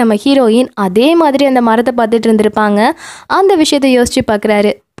முன்னாடி நம்ம ஹீரோயின் அதே மாதிரி அந்த மரத்தை பார்த்துட்டு இருந்திருப்பாங்க, அந்த விஷயத்தை யோசிச்சு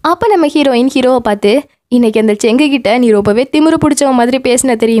பார்க்குறாரு. அப்போ நம்ம ஹீரோயின் ஹீரோவை பார்த்து இன்னைக்கு அந்த செங்குகிட்ட நீ ரொம்பவே திமிரு பிடிச்சவ மாதிரி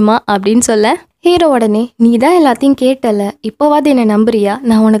பேசின தெரியுமா அப்படின்னு சொல்ல ஹீரோ உடனே நீ தான் எல்லாத்தையும் கேட்டல, இப்போவாது என்னை நம்புறியா,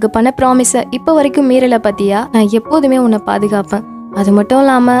 நான் உனக்கு பண்ண ப்ராமிஸை இப்போ வரைக்கும் மீறலை பத்தியா, நான் எப்போதுமே உன்னை பாதுகாப்பேன், அது மட்டும்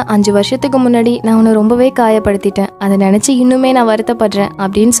இல்லாமல் 5 வருஷத்துக்கு முன்னாடி நான் உன்னை ரொம்பவே காயப்படுத்திட்டேன், அதை நினச்சி இன்னுமே நான் வருத்தப்படுறேன்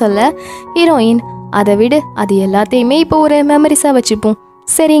அப்படின்னு சொல்ல ஹீரோயின் அதை விடு, அது எல்லாத்தையுமே இப்போ ஒரு மெமரிஸாக வச்சுப்போம்,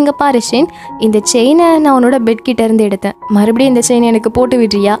 சரி இங்கே பாரு ஷேன், இந்த செயினை நான் உன்னோட பெட் கிட்ட இருந்து எடுத்தேன், மறுபடியும் இந்த செயினை எனக்கு போட்டு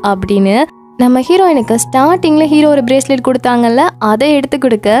விடுறியா அப்படின்னு நம்ம ஹீரோயினுக்கு ஸ்டார்டிங்கில் ஹீரோ ஒரு பிரேஸ்லெட் கொடுத்தாங்கல்ல அதை எடுத்து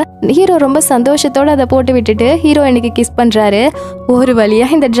கொடுக்க ஹீரோ ரொம்ப சந்தோஷத்தோடு அதை போட்டு விட்டுட்டு ஹீரோயினுக்கு கிஸ் பண்ணுறாரு. ஒரு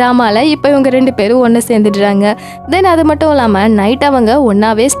வழியாக இந்த ட்ராமாவில் இப்போ இவங்க 2 பேரும் ஒன்று சேர்ந்துடுறாங்க. தென் அது மட்டும் இல்லாமல் நைட் அவங்க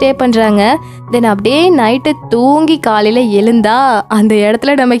ஒன்றாவே ஸ்டே பண்ணுறாங்க. தென் அப்படியே நைட்டு தூங்கி காலையில் எழுந்தா அந்த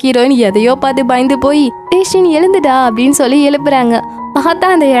இடத்துல நம்ம ஹீரோயின் எதையோ பார்த்து பயந்து போய் டேஷன் எழுந்துடா அப்படின்னு சொல்லி எழுப்புறாங்க. பார்த்தா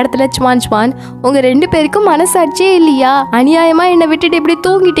அந்த இடத்துல சுவான் உங்கள் 2 பேருக்கும் மனசாட்சியே இல்லையா, அநியாயமாக என்னை விட்டுட்டு இப்படி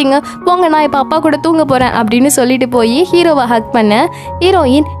தூங்கிட்டீங்க, போங்க நான் இப்போ அப்பா கூட தூங்க போகிறேன் அப்படின்னு சொல்லிட்டு போய் ஹீரோவை ஹக் பண்ண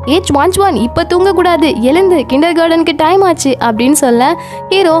ஹீரோயின் ஏ சுவான் இப்போ தூங்கக்கூடாது, எழுந்து கிண்டர் கார்டனுக்கு டைம் ஆச்சு அப்படின்னு சொல்ல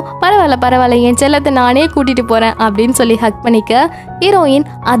ஹீரோ பரவாயில்ல என் செல்லத்தை நானே கூட்டிகிட்டு போகிறேன் அப்படின்னு சொல்லி ஹக் பண்ணிக்க ஹீரோயின்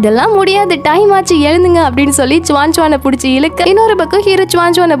அதெல்லாம் முடியாது, டைம் ஆச்சு எழுந்துங்க அப்படின்னு சொல்லி சுவானை பிடிச்சி இழுக்க இன்னொரு பக்கம் ஹீரோ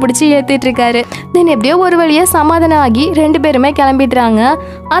சுவானை பிடிச்சி இழுத்துட்டு இருக்காரு. தென் எப்படியோ ஒரு வழியாக சமாதானம் ஆகி 2 பேருமே கிளம்பிட்டு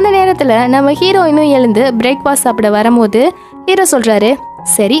அந்த நேரத்துல நம்ம ஹீரோயினும் எழுந்து பிரேக்ஃபாஸ்ட் சாப்பிட வரும்போது ஹீரோ சொல்றாரு,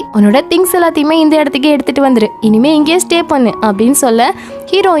 சரி உன்னோட திங்ஸ் எல்லாத்தையுமே இந்த இடத்துக்கே எடுத்துட்டு வந்துரு, இனிமே இங்கேயே ஸ்டே பண்ணு அப்படின்னு சொல்ல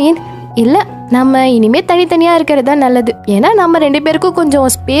ஹீரோயின் இல்ல நம்ம இனிமே தனித்தனியா இருக்கிறதா நல்லது, ஏன்னா நம்ம 2 பேருக்கும் கொஞ்சம்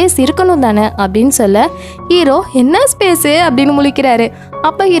ஸ்பேஸ் இருக்கணும் தானே அப்படின்னு சொல்ல ஹீரோ என்ன ஸ்பேஸ் அப்படின்னு முழிக்கிறாரு.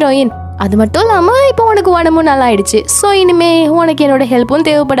 அப்ப ஹீரோயின் அது மட்டும் இல்லாமல் இப்போ உனக்கு உடம்பும் நல்லா ஆயிடுச்சு, ஸோ இனிமே உனக்கு என்னோட ஹெல்ப்பும்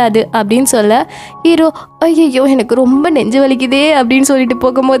தேவைப்படாது அப்படின்னு சொல்ல ஹீரோ ஐயோ எனக்கு ரொம்ப நெஞ்சு வலிக்குதே அப்படின்னு சொல்லிட்டு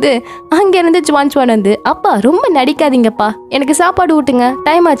போகும்போது அங்கேருந்து சுவான் வந்து அப்பா ரொம்ப நடிக்காதீங்கப்பா, எனக்கு சாப்பாடு ஊட்டுங்க,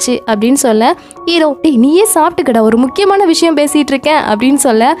 டைம் ஆச்சு அப்படின்னு சொல்ல ஹீரோ டேய் நீயே சாப்பிட்டுக்கடா, ஒரு முக்கியமான விஷயம் பேசிகிட்டு இருக்கேன் அப்படின்னு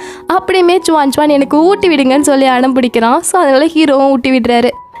சொல்ல அப்படியுமே சுவான் எனக்கு ஊட்டி விடுங்கன்னு சொல்லி அடம் பிடிக்கிறான். ஸோ அதனால ஹீரோவும் ஊட்டி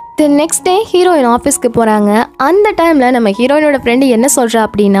விடுறாரு. தென் நெக்ஸ்ட் டே ஹீரோயின் ஆஃபீஸ்க்கு போகிறாங்க. அந்த டைமில் நம்ம ஹீரோயினோட ஃப்ரெண்டு என்ன சொல்கிறா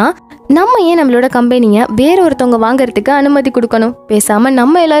அப்படின்னா, நம்ம ஏன் நம்மளோட கம்பெனியை வேற ஒருத்தவங்க வாங்குறதுக்கு அனுமதி கொடுக்கணும், பேசாமல்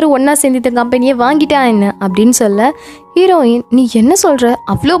நம்ம எல்லாரும் ஒன்றா சேர்ந்து கம்பெனியை வாங்கிட்டா என்ன அப்படின்னு சொல்ல ஹீரோயின் நீ என்ன சொல்கிற,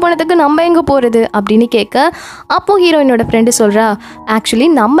 அவ்வளோ பணத்துக்கு நம்ம எங்கே போகிறது அப்படின்னு கேட்க அப்போது ஹீரோயினோட ஃப்ரெண்டு சொல்கிறா ஆக்சுவலி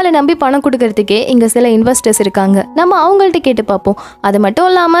நம்மளை நம்பி பணம் கொடுக்கறதுக்கே இங்கே சில இன்வெஸ்டர்ஸ் இருக்காங்க, நம்ம அவங்கள்ட்ட கேட்டு பார்ப்போம். அது மட்டும்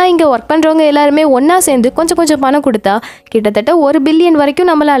இல்லாமல் இங்கே ஒர்க் பண்ணுறவங்க எல்லாருமே ஒன்றா சேர்ந்து கொஞ்சம் கொஞ்சம் பணம் கொடுத்தா கிட்டத்தட்ட 1 பில்லியன் வரைக்கும்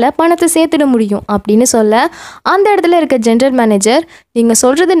நம்மளால் பணத்தை சேர்த்துட முடியும் அப்படின்னு சொல்ல அந்த இடத்துல இருக்க ஜெனரல் மேனேஜர் நீங்கள்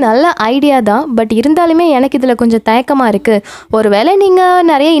சொல்கிறது நல்ல ஐடியா தான், பட் இருந்தாலுமே எனக்கு இதில் கொஞ்சம் தயக்கமாக இருக்குது, ஒருவேளை நீங்கள்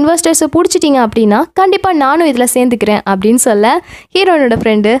நிறைய இன்வெஸ்டர்ஸை பிடிச்சிட்டிங்க அப்படின்னா கண்டிப்பாக நானும் இதில் சேர்ந்துக்கிறேன் அப்படின்னு சொல்ல ஹீரோனோட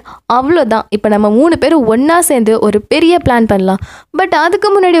ஃப்ரெண்டு அவ்வளோதான், இப்போ நம்ம 3 பேரும் ஒன்றா சேர்ந்து ஒரு பெரிய பிளான் பண்ணலாம், பட் அதுக்கு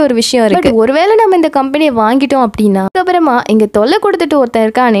முன்னாடி ஒரு விஷயம் இருக்குது, ஒருவேளை நம்ம இந்த கம்பெனியை வாங்கிட்டோம் அப்படின்னா அதுக்கப்புறமா இங்கே தொல்லை கொடுத்துட்டு ஒருத்தன்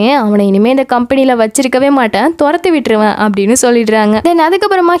இருக்கானே அவனை இனிமேல் இந்த கம்பெனியில் வச்சிருக்கவே மாட்டேன், துரத்து விட்டுருவேன் அப்படின்னு சொல்லிடுறாங்க. தென்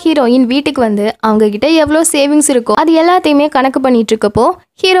அதுக்கப்புறமா ஹீரோயின் வீட்டுக்கு வந்து அவங்க கிட்ட எவ்வளோ சேவிங்ஸ் இருக்கோ அது எல்லாத்தையுமே கணக்கு பண்ணிட்டு இருக்கப்போ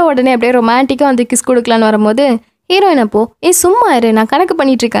ஹீரோ உடனே அப்படியே ரொமான்டிக்காக வந்து கிஸ் கொடுக்கலான்னு வரும்போது ஹீரோயின் அப்போ சும்மா இரு நான் கணக்கு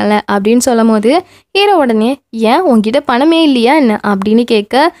பண்ணிட்டு இருக்கேன்ல அப்படின்னு சொல்லும் போது ஹீரோ உடனே ஏன் உங்ககிட்ட பணமே இல்லையா என்ன அப்படின்னு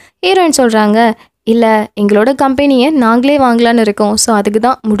கேட்க ஹீரோயின் சொல்கிறாங்க இல்லை எங்களோட கம்பெனியை நாங்களே வாங்கலான்னு இருக்கோம், ஸோ அதுக்கு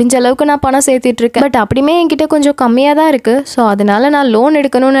தான் முடிஞ்ச அளவுக்கு நான் பணம் சேர்த்துட்டு இருக்கேன், பட் அப்படியுமே என்கிட்ட கொஞ்சம் கம்மியாக தான் இருக்குது, ஸோ அதனால நான் லோன்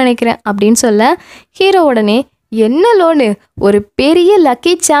எடுக்கணும்னு நினைக்கிறேன் அப்படின்னு சொல்ல ஹீரோ உடனே என்ன லோனு, ஒரு பெரிய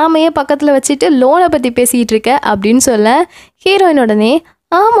லக்கி சாமையை பக்கத்தில் வச்சுட்டு லோனை பற்றி பேசிகிட்டு இருக்க அப்படின்னு சொல்ல ஹீரோயின் உடனே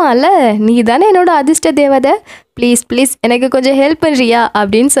ஆமாம்ல நீ தானே என்னோட அதிர்ஷ்ட தேவதை, ப்ளீஸ் ப்ளீஸ் எனக்கு கொஞ்சம் ஹெல்ப் பண்ணுறியா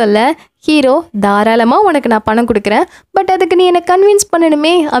அப்படின்னு சொல்ல ஹீரோ தாராளமாக உனக்கு நான் பணம் கொடுக்குறேன், பட் அதுக்கு நீ என்னை கன்வின்ஸ்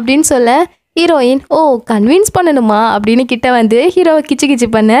பண்ணணுமே அப்படின்னு சொல்ல ஹீரோயின் ஓ கன்வின்ஸ் பண்ணணுமா அப்படின்னு கிட்ட வந்து ஹீரோவை கிச்சு கிச்சு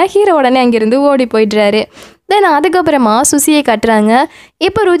பண்ண ஹீரோ உடனே அங்கேருந்து ஓடி போயிடுறாரு. தென் அதுக்கப்புறமா சுசியை கட்டுறாங்க.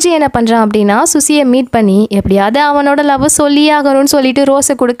 இப்போ ருச்சி என்ன பண்ணுறான் அப்படின்னா சுசியை மீட் பண்ணி எப்படியாவது அவனோட லவ் சொல்லி ஆகணும்னு சொல்லிட்டு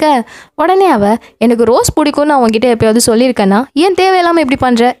ரோஸை கொடுக்க உடனே எனக்கு ரோஸ் பிடிக்கும்னு அவங்ககிட்ட எப்பயாவது சொல்லியிருக்கேன்னா ஏன் தேவையில்லாமல் எப்படி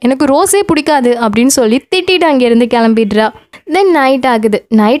பண்ணுற, எனக்கு ரோஸே பிடிக்காது அப்படின்னு சொல்லி திட்டிட்டு அங்கேருந்து கிளம்பிடுறா. தென் நைட் ஆகுது.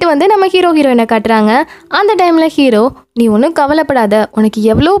 நைட்டு வந்து நம்ம ஹீரோயினை காட்டுறாங்க. அந்த டைமில் ஹீரோ நீ ஒன்றும் கவலைப்படாத, உனக்கு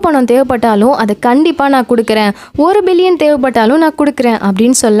எவ்வளோ பணம் தேவைப்பட்டாலும் அதை கண்டிப்பாக நான் கொடுக்குறேன், 1 பில்லியன் தேவைப்பட்டாலும் நான் கொடுக்குறேன்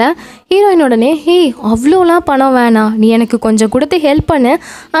அப்படின்னு சொல்ல ஹீரோயின் உடனே அவ்வளோலாம் பணம் வேணாம், நீ எனக்கு கொஞ்சம் கொடுத்து ஹெல்ப் பண்ணு,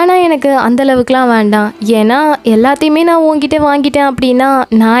 ஆனால் எனக்கு அந்தளவுக்குலாம் வேண்டாம், ஏன்னா எல்லாத்தையுமே நான் உங்ககிட்ட வாங்கிட்டேன் அப்படின்னா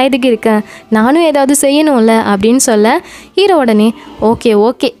நான் எதுக்கு இருக்கேன், நானும் ஏதாவது செய்யணும்ல அப்படின்னு சொல்ல ஹீரோ உடனே ஓகே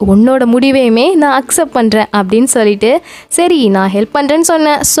ஓகே உன்னோட முடிவையுமே நான் அக்செப்ட் பண்ணுறேன் அப்படின்னு சொல்லிட்டு சரி நான் ஹெல்ப் பண்ணுறேன்னு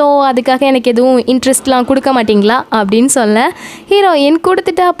சொன்னேன், ஸோ அதுக்காக எனக்கு எதுவும் இன்ட்ரெஸ்ட்லாம் கொடுக்க மாட்டிங்களா அப்படின்னு சொல்ல ஹீரோயின்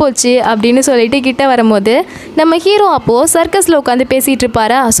கொடுத்துட்டா போச்சு அப்படின்னு சொல்லிட்டு கிட்ட வரும்போது நம்ம ஹீரோ அப்போது சர்க்கஸில் உட்காந்து பேசிகிட்டு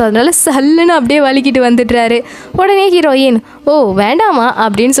இருப்பாரா, ஸோ அதனால சல்லுன்னு அப்படியே வலிக்கிட்டு வந்துடுறாரு. உடனே ஹீரோயின் ஓ வேண்டாமா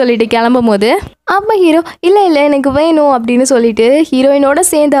அப்படின்னு சொல்லிட்டு கிளம்பும் போது அப்போ ஹீரோ இல்லை இல்லை எனக்கு வேணும் அப்படின்னு சொல்லிட்டு ஹீரோயினோட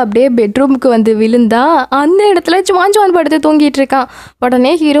சேர்ந்து அப்படியே பெட்ரூமுக்கு வந்து விழுந்தா அந்த இடத்துல சுவான் படுத்து தூங்கிட்டு இருக்கான்.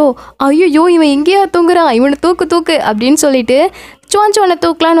 உடனே ஹீரோ ஐயோ இவன் எங்கேயா தூங்குறான், இவனை தூக்கு அப்படின்னு சொல்லிட்டு சுவானை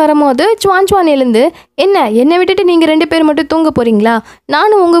தூக்கலான்னு வரும்போது சுவான் எழுந்து என்னை விட்டுட்டு நீங்கள் 2 பேர் மட்டும் தூங்க போகிறீங்களா,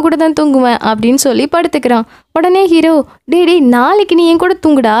 நானும் உங்கள் கூட தான் தூங்குவேன் அப்படின்னு சொல்லி படுத்துக்கிறான். உடனே ஹீரோ டேடி நாளைக்கு நீ என் கூட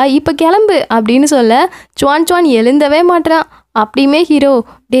தூங்குடா இப்போ கிளம்பு அப்படின்னு சொல்ல சுவான் எழுந்தவே மாட்டான். அப்படியுமே ஹீரோ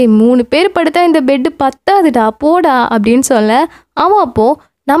 3 பேர் படுத்தா இந்த பெட்டு பத்தாதுடா போடா அப்படின்னு சொல்ல அவன் அப்போது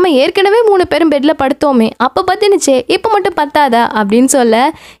நம்ம ஏற்கனவே 3 பேரும் பெட்டில் படுத்தோமே அப்போ பத்துனுச்சே இப்போ மட்டும் பத்தாதா அப்படின்னு சொல்ல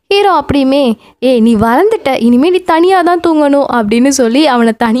ஹீரோ அப்படியுமே நீ வளர்ந்துட்ட இனிமேல் நீ தனியாக தான் தூங்கணும் அப்படின்னு சொல்லி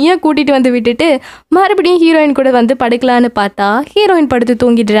அவனை தனியாக கூட்டிகிட்டு வந்து விட்டுட்டு மறுபடியும் ஹீரோயின் கூட வந்து படுக்கலான்னு பார்த்தா ஹீரோயின் படுத்து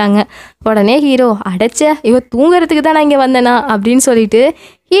தூங்கிடுறாங்க. உடனே ஹீரோ அடைச்ச இவ தூங்குறதுக்கு தான் நான் இங்கே வந்தேனா அப்படின்னு சொல்லிட்டு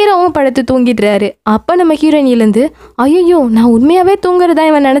ஹீரோவும் படுத்து தூங்கிடுறாரு. அப்போ நம்ம ஹீரோயின் எழுந்து ஐயோ நான் உண்மையாகவே தூங்குறதா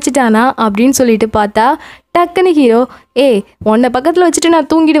இவன் நினச்சிட்டானா அப்படின்னு சொல்லிட்டு பார்த்தா டக்குன்னு ஹீரோ உன்னை பக்கத்தில் வச்சுட்டு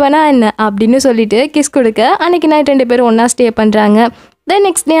நான் தூங்கிடுவேனா என்ன அப்படின்னு சொல்லிட்டு கிஸ் கொடுக்க அன்னைக்கு நைட் 2 பேரும் ஒன்றா ஸ்டே பண்ணுறாங்க. தென்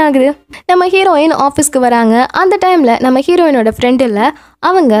நெக்ஸ்ட் டே ஆகுது. நம்ம ஹீரோயின் ஆஃபீஸ்க்கு வராங்க. அந்த டைமில் நம்ம ஹீரோயினோட ஃப்ரெண்ட் இல்லை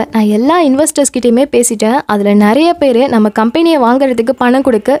அவங்க நான் எல்லா இன்வெஸ்டர்ஸ் கிட்டயுமே பேசிட்டேன், அதில் நிறைய பேர் நம்ம கம்பெனியை வாங்குறதுக்கு பணம்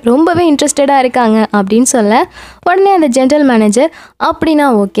கொடுக்க ரொம்பவே இன்ட்ரெஸ்டடாக இருக்காங்க அப்படின்னு சொல்ல உடனே அந்த ஜென்ரல் மேனேஜர் அப்படின்னா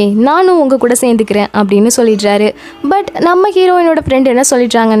ஓகே நானும் உங்கள் கூட சேர்ந்துக்கிறேன் அப்படின்னு சொல்லிடுறாரு. பட் நம்ம ஹீரோயினோட ஃப்ரெண்ட் என்ன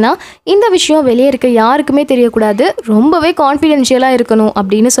சொல்லிடுறாங்கன்னா இந்த விஷயம் வெளியே இருக்க யாருக்குமே தெரியக்கூடாது, ரொம்பவே கான்ஃபிடென்ஷியலாக இருக்கணும்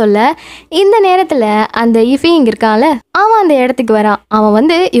அப்படின்னு சொல்ல இந்த நேரத்தில் அந்த இஃபி இங்கே இருக்கான்ல அவன் அந்த இடத்துக்கு வரான். அவன்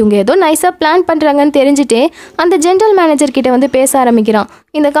வந்து இவங்க ஏதோ நைஸாக பிளான் பண்ணுறாங்கன்னு தெரிஞ்சுட்டே அந்த ஜென்ரல் மேனேஜர் கிட்ட வந்து பேச ஆரம்பிக்கிறான்.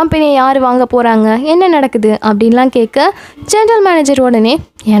 இந்த கம்பெனியை யார் வாங்க போகிறாங்க, என்ன நடக்குது அப்படின்லாம் கேட்க ஜென்ரல் மேனேஜர் உடனே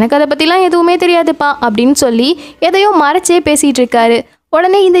எனக்கு அதை பற்றிலாம் எதுவுமே தெரியாதுப்பா அப்படின்னு சொல்லி எதையோ மறைச்சே பேசிகிட்டு இருக்காரு.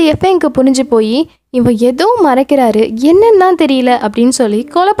 உடனே இந்த எஃப்ஐக்கு புரிஞ்சு போய் இவன் ஏதோ மறைக்கிறாரு என்னன்னு தான் தெரியல அப்படின்னு சொல்லி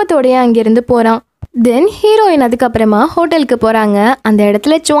குழப்பத்தோடையே அங்கேருந்து போகிறான். தென் ஹீரோயின் அதுக்கப்புறமா ஹோட்டலுக்கு போகிறாங்க. அந்த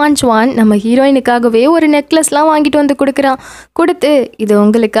இடத்துல சுவான் நம்ம ஹீரோயினுக்காகவே ஒரு நெக்லஸ்லாம் வாங்கிட்டு வந்து கொடுத்து இது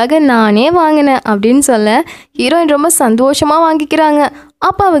உங்களுக்காக நானே வாங்கினேன் அப்படின்னு சொல்ல ஹீரோயின் ரொம்ப சந்தோஷமாக வாங்கிக்கிறாங்க.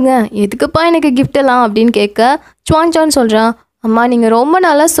 அப்போ அவங்க எதுக்குப்பா எனக்கு கிஃப்டெல்லாம் அப்படின்னு கேட்க சுவான் சொல்கிறான், அம்மா நீங்கள் ரொம்ப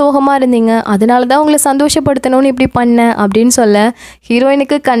நல்லா சோகமாக இருந்தீங்க, அதனால தான் உங்களை சந்தோஷப்படுத்தணும்னு இப்படி பண்ணேன் அப்படின்னு சொல்ல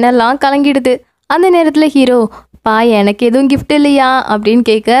ஹீரோயினுக்கு கண்ணெல்லாம் கலங்கிடுது. அந்த நேரத்தில் ஹீரோ பா எனக்கு எதுவும் கிஃப்ட் இல்லையா அப்படின்னு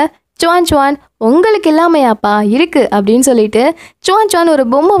கேட்க சுவான் உங்களுக்கு இல்லாமையாப்பா இருக்கு அப்படின்னு சொல்லிட்டு சுவான் ஒரு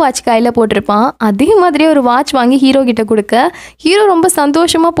பொம்மை வாட்ச் கையில் போட்டிருப்பான். அதே மாதிரியே ஒரு வாட்ச் வாங்கி ஹீரோ கிட்ட கொடுக்க ஹீரோ ரொம்ப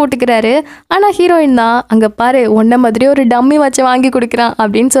சந்தோஷமாக போட்டுக்கிறாரு. ஆனால் ஹீரோயின் தான் அங்கே பாரு ஒன்றை மாதிரியே ஒரு டம்மி வாட்சை வாங்கி கொடுக்குறான்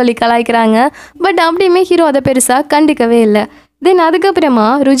அப்படின்னு சொல்லி கலாய்க்கிறாங்க. பட் அப்படியுமே ஹீரோ அதை பெருசாக கண்டுக்கவே இல்லை. தென் அதுக்கப்புறமா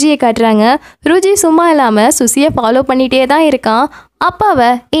ருஜியை காட்டுறாங்க. ருஜி சும்மா இல்லாமல் சுசியை ஃபாலோ பண்ணிகிட்டே தான் இருக்கான். அப்பாவை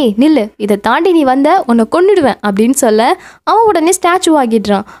நில்லு, இதை தாண்டி நீ வந்த உன்னை கொன்னுடுவேன் அப்படின்னு சொல்ல அவன் உடனே ஸ்டாச்சு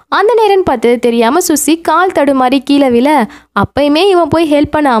ஆகிடுறான். அந்த நேரம் பார்த்து தெரியாமல் சுசி கால் தடுமாறி கீழே விழ அப்பயுமே இவன் போய்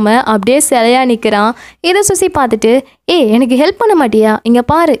ஹெல்ப் பண்ணாமல் அப்படியே சிலையா நிற்கிறான். இதை சுசி பார்த்துட்டு எனக்கு ஹெல்ப் பண்ண மாட்டியா, இங்கே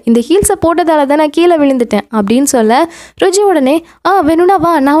பாரு இந்த ஹீல்ஸை போட்டதால தான் நான் கீழே விழுந்துட்டேன் அப்படின்னு சொல்ல ருஜி உடனே வேணும்னா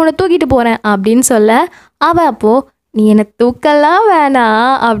வா நான் உன்னை தூக்கிட்டு போகிறேன் அப்படின்னு சொல்ல அவள் அப்போது நீ என்னை தூக்கலாம்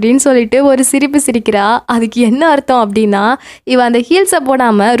வேணாம் அப்படின்னு சொல்லிட்டு ஒரு சிரிப்பு சிரிக்கிறா. அதுக்கு என்ன அர்த்தம் அப்படின்னா இவன் அந்த ஹீல்ஸை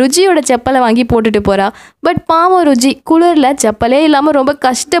போடாமல் ருஜியோட செப்பலை வாங்கி போட்டுட்டு போகிறா. பட் பாவம் ருஜி குளிரில் செப்பலே இல்லாமல் ரொம்ப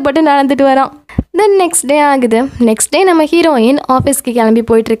கஷ்டப்பட்டு நடந்துட்டு வரான். தென் நெக்ஸ்ட் டே ஆகுது. நெக்ஸ்ட் டே நம்ம ஹீரோயின் ஆஃபீஸ்க்கு கிளம்பி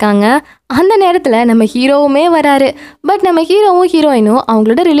போயிட்டுருக்காங்க. அந்த நேரத்தில் நம்ம ஹீரோவுமே வராரு. பட் நம்ம ஹீரோவும் ஹீரோயினும்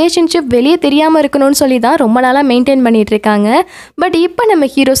அவங்களோட ரிலேஷன்ஷிப் வெளியே தெரியாமல் இருக்கணும்னு சொல்லி தான் ரொம்ப நாளாக மெயின்டைன் பண்ணிகிட்டு இருக்காங்க. பட் இப்போ நம்ம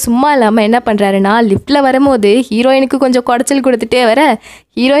ஹீரோ சும்மா இல்லாமல் என்ன பண்ணுறாருன்னா லிஃப்ட்டில் வரும்போது ஹீரோயினுக்கு கொஞ்சம் குடைச்சல் கொடுத்துட்டே வர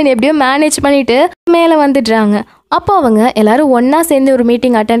ஹீரோயின் எப்படியோ மேனேஜ் பண்ணிவிட்டு மேலே வந்துடுறாங்க. அப்போ அவங்க எல்லோரும் ஒன்றா சேர்ந்து ஒரு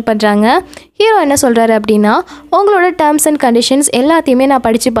மீட்டிங் அட்டென்ட் பண்ணுறாங்க. ஹீரோ என்ன சொல்கிறாரு அப்படின்னா உங்களோட டேர்ம்ஸ் அண்ட் கண்டிஷன்ஸ் எல்லாத்தையுமே நான்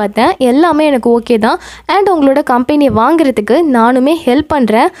படித்து பார்த்தேன், எல்லாமே எனக்கு ஓகே தான். அண்ட் உங்களோட கம்பெனியை வாங்குறதுக்கு நானுமே ஹெல்ப்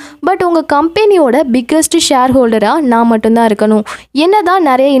பண்ணுறேன். பட் உங்கள் கம்பெனியோட பிக்கஸ்ட் ஷேர் ஹோல்டராக நான் மட்டும்தான் இருக்கணும். என்ன தான்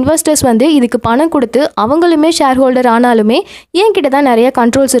நிறைய இன்வெஸ்டர்ஸ் வந்து இதுக்கு பணம் கொடுத்து அவங்களுமே ஷேர் ஹோல்டர் ஆனாலுமே என்கிட்ட தான் நிறைய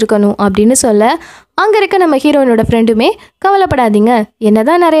கண்ட்ரோல்ஸ் இருக்கணும் அப்படின்னு சொல்ல அங்கே இருக்க நம்ம ஹீரோயினோட ஃப்ரெண்டுமே கவலைப்படாதீங்க,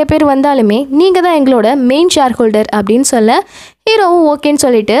 என்னதான் நிறைய பேர் வந்தாலுமே நீங்கள் தான் எங்களோட மெயின் ஷேர் ஹோல்டர் அப்படின்னு சொல்ல ஹீரோவும் ஓகேன்னு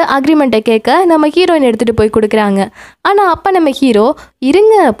சொல்லிட்டு அக்ரிமெண்ட்டை கேட்க நம்ம ஹீரோயின் எடுத்துகிட்டு போய் கொடுக்குறாங்க. ஆனால் அப்போ நம்ம ஹீரோ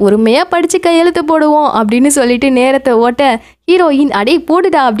இருங்க பொறுமையாக படித்து கையெழுத்து போடுவோம் அப்படின்னு சொல்லிட்டு நேரத்தை ஓட்ட ஹீரோயின் அடே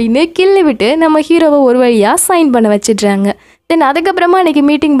போடுடா அப்படின்னு கிள்ளி விட்டு நம்ம ஹீரோவை ஒரு வழியாக சைன் பண்ண வச்சிடுறாங்க. தென் அதுக்கப்புறமா அன்றைக்கி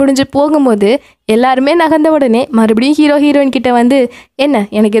மீட்டிங் முடிஞ்சு போகும்போது எல்லாருமே நகர்ந்த உடனே மறுபடியும் ஹீரோயின் கிட்ட வந்து என்ன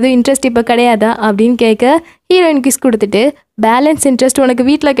எனக்கு எதுவும் இன்ட்ரெஸ்ட் இப்போ கிடையாதா அப்படின்னு கேட்க ஹீரோயின் கிஸ் கொடுத்துட்டு பேலன்ஸ் இன்ட்ரெஸ்ட் உனக்கு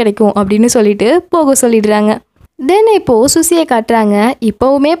வீட்டில் கிடைக்கும் அப்படின்னு சொல்லிட்டு போக சொல்லிடுறாங்க. தென் இப்போது சுசியை காட்டுறாங்க.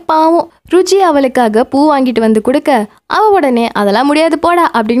 இப்போவுமே பாவம் ருச்சி அவளுக்காக பூ வாங்கிட்டு வந்து கொடுக்க அவள் உடனே அதெல்லாம் முடியாது போடா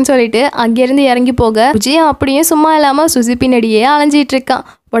அப்படின்னு சொல்லிட்டு அங்கேருந்து இறங்கி போக ருச்சியும் அப்படியே சும்மா இல்லாமல் சுசி பின்னாடியே அலைஞ்சிட்டு இருக்கான்.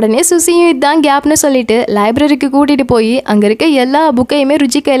 உடனே சுசியும் இதுதான் கேப்னு சொல்லிட்டு லைப்ரரிக்கு கூட்டிகிட்டு போய் அங்கே இருக்க எல்லா புக்கையுமே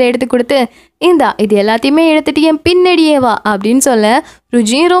ருச்சி கையில் எடுத்து கொடுத்து இந்தா இது எல்லாத்தையுமே எடுத்துட்டு என் பின்னாடியே வா அப்படின்னு சொல்ல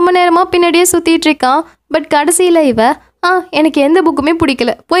ருச்சியும் ரொம்ப நேரமாக பின்னாடியே சுற்றிட்டு இருக்கான். பட் கடைசியில் இவ எனக்கு எந்த புக்குமே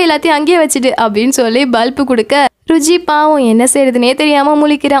பிடிக்கல போய் எல்லாத்தையும் அங்கேயே வச்சுட்டு அப்படின்னு சொல்லி பல்பு கொடுக்க ருச்சி பாவம் என்ன செய்யறதுனே தெரியாமல்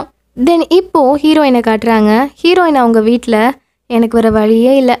முழிக்கிறான். தென் இப்போது ஹீரோயினை காட்டுறாங்க. ஹீரோயின் அவங்க வீட்டில் எனக்கு வர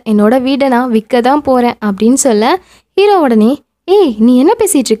வழியே இல்லை, என்னோட வீடை நான் விற்க தான் போகிறேன் அப்படின்னு சொல்ல ஹீரோ உடனே நீ என்ன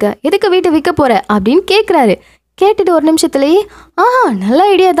பேசிகிட்டு இருக்க, எதுக்கு வீட்டை விற்க போகிற அப்படின்னு கேட்குறாரு. கேட்டுட்டு ஒரு நிமிஷத்துலேயே நல்ல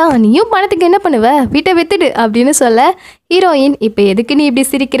ஐடியா தான், நீயும் பணத்துக்கு என்ன பண்ணுவ, வீட்டை வித்துடு அப்படின்னு சொல்ல ஹீரோயின் இப்போ எதுக்கு நீ இப்படி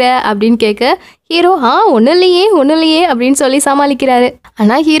சிரிக்கிற அப்படின்னு கேட்க ஹீரோ ஒன்றும் இல்லையே அப்படின்னு சொல்லி சமாளிக்கிறாரு.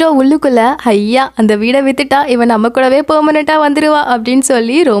 ஆனால் ஹீரோ உள்ளுக்குள்ள ஐயா அந்த வீடை வித்துட்டா இவன் நம்ம கூடவே பெர்மனெண்ட்டாக வந்துடுவா அப்படின்னு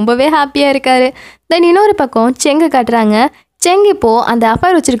சொல்லி ரொம்பவே ஹாப்பியாக இருக்காரு. தென் இன்னொரு பக்கம் செங்கு காட்டுறாங்க. செங்கு இப்போது அந்த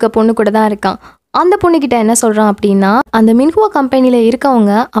அஃபேர் வச்சிருக்க பொண்ணு கூட தான் இருக்கான். அந்த பொண்ணுக்கிட்ட என்ன சொல்கிறான் அப்படின்னா அந்த மின்ஹுவா கம்பெனியில்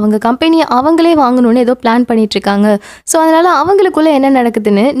இருக்கவங்க அவங்க கம்பெனியை அவங்களே வாங்கணும்னு ஏதோ பிளான் பண்ணிகிட்ருக்காங்க, ஸோ அதனால் அவங்களுக்குள்ளே என்ன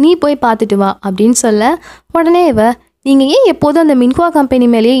நடக்குதுன்னு நீ போய் பார்த்துட்டு வா அப்படின்னு சொல்ல உடனே இவ நீங்கள் ஏன் எப்போதும் அந்த மின்ஹுவா கம்பெனி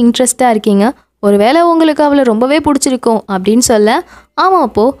மேலேயே இன்ட்ரெஸ்டாக இருக்கீங்க? ஒருவேளை உங்களுக்கு அவளை ரொம்பவே பிடிச்சிருக்கும் அப்படின்னு சொல்ல, ஆமாம்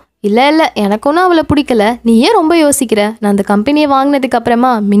அப்போது இல்லை இல்லை எனக்கு ஒன்றும் அவளை பிடிக்கல, நீ ஏன் ரொம்ப யோசிக்கிற, நான் அந்த கம்பெனியை வாங்கினதுக்கு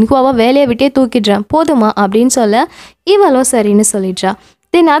அப்புறமா மின்ஹுவாவை வேலையை விட்டே தூக்கிடுறேன் போதுமா அப்படின்னு சொல்ல, இவளும் சரின்னு சொல்லிடுறா.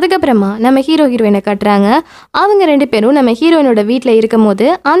 தென் அதுக்கப்புறமா நம்ம ஹீரோயினை கட்டுறாங்க. அவங்க 2 பேரும் நம்ம ஹீரோயினோட வீட்டில் இருக்கும் போது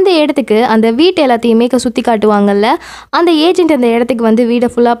அந்த இடத்துக்கு அந்த வீட்டு எல்லாத்தையுமே சுற்றி காட்டுவாங்கல்ல, அந்த ஏஜென்ட் அந்த இடத்துக்கு வந்து வீடை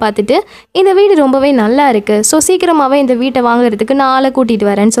ஃபுல்லாக பார்த்துட்டு இந்த வீடு ரொம்பவே நல்லா இருக்குது, ஸோ சீக்கிரமாகவே இந்த வீட்டை வாங்குறதுக்கு நான் ஆளை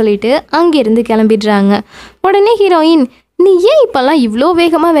கூட்டிகிட்டு வரேன்னு சொல்லிட்டு அங்கேருந்து கிளம்பிடுறாங்க. உடனே ஹீரோயின், நீ ஏன் இப்போல்லாம் இவ்வளோ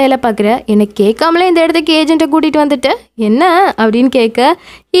வேகமாக வேலை பார்க்குற, எனக்கு கேட்காமலே இந்த இடத்துக்கு ஏஜென்ட்டை கூட்டிகிட்டு வந்துட்ட என்ன அப்படின்னு கேட்க,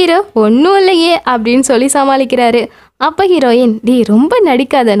 ஹீரோ ஒன்றும் இல்லையே அப்படின்னு சொல்லி சமாளிக்கிறாரு. அப்போ ஹீரோயின், டி ரொம்ப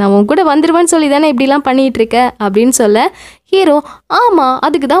நடிக்காத, நான் உன் கூட வந்துடுவேன்னு சொல்லி தானே இப்படிலாம் பண்ணிகிட்டு இருக்க அப்படின்னு சொல்ல, ஹீரோ ஆமாம்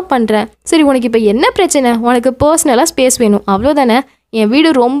அதுக்கு தான் பண்ணுறேன். சரி உனக்கு இப்போ என்ன பிரச்சனை, உனக்கு பர்சனலாக ஸ்பேஸ் வேணும் அவ்வளோதானே, என் வீடு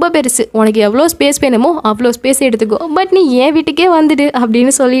ரொம்ப பெருசு, உனக்கு எவ்வளோ ஸ்பேஸ் வேணுமோ அவ்வளோ ஸ்பேஸ் எடுத்துக்கோ, பட் நீ என் வீட்டுக்கே வந்துடு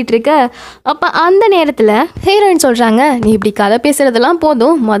அப்படின்னு சொல்லிட்டு இருக்க. அப்போ அந்த நேரத்தில் ஹீரோயின் சொல்கிறாங்க, நீ இப்படி கதை பேசுகிறதெல்லாம்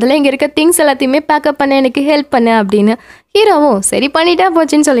போதும், முதல்ல இங்கே இருக்க திங்ஸ் எல்லாத்தையுமே பேக்கப் பண்ண எனக்கு ஹெல்ப் பண்ண அப்படின்னு. ஹீரோவும் சரி பண்ணிட்டா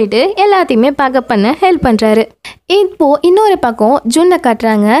போச்சுன்னு சொல்லிட்டு எல்லாத்தையுமே பேக்கப் பண்ண ஹெல்ப் பண்ணுறாரு. இப்போது இன்னொரு பக்கம் ஜூனை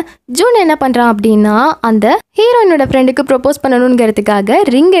காட்டுறாங்க. ஜூன் என்ன பண்ணுறான் அப்படின்னா, அந்த ஹீரோயினோட ஃப்ரெண்டுக்கு ப்ரொப்போஸ் பண்ணணுங்கிறதுக்காக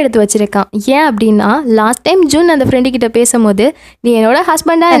ரிங் எடுத்து வச்சிருக்கான். ஏன் அப்படின்னா, லாஸ்ட் டைம் ஜூன் அந்த ஃப்ரெண்டுக்கிட்ட பேசும்போது நீ என்னோட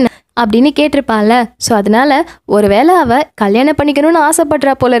ஹஸ்பண்டா என்ன அப்படின்னு கேட்டிருப்பான்ல, ஸோ அதனால ஒருவேளை அவள் கல்யாணம் பண்ணிக்கணும்னு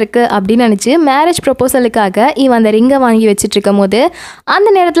ஆசைப்படுறா போல இருக்கு அப்படின்னு நினச்சி மேரேஜ் ப்ரொப்போசலுக்காக இவன் அந்த ரிங்கை வாங்கி வச்சுட்டு இருக்கும் போது அந்த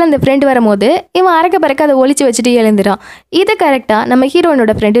நேரத்தில் அந்த ஃப்ரெண்டு வரும்போது இவன் அறக்க பறக்க அதை ஒழிச்சு வச்சுட்டு எழுந்துறான். இது கரெக்டாக நம்ம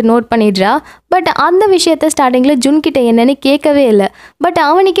ஹீரோயினோட ஃப்ரெண்டு நோட் பண்ணிடுறா. பட் அந்த விஷயத்த ஸ்டார்டிங்கில் ஜூன் கிட்ட என்னன்னு கேட்கவே இல்லை. பட்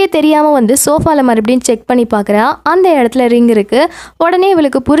அவனுக்கே தெரியாமல் வந்து சோஃபாவில் மறுபடியும் செக் பண்ணி பார்க்குறா. அந்த இடத்துல ரிங் இருக்குது. உடனே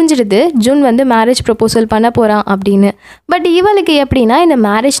இவளுக்கு புரிஞ்சிடுது ஜூன் வந்து மேரேஜ் ப்ரொப்போசல் பண்ண போகிறான் அப்படின்னு. பட் இவளுக்கு எப்படின்னா, இந்த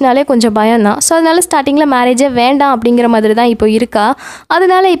மேரேஜ்னாலே கொஞ்சம் பயம் தான். ஸோ அதனால ஸ்டார்டிங்கில் மேரேஜே வேண்டாம் அப்படிங்கிற மாதிரி தான் இப்போ இருக்கா.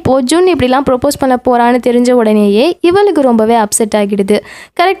 அதனால இப்போது ஜூன் இப்படிலாம் ப்ரொப்போஸ் பண்ண போகிறான்னு தெரிஞ்ச உடனேயே இவளுக்கு ரொம்பவே அப்செட் ஆகிடுது.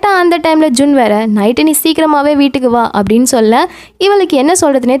 கரெக்டாக அந்த டைமில் ஜூன் வேற நைட்டு நீ சீக்கிரமாகவே வீட்டுக்கு வா அப்படின்னு சொல்ல இவளுக்கு என்ன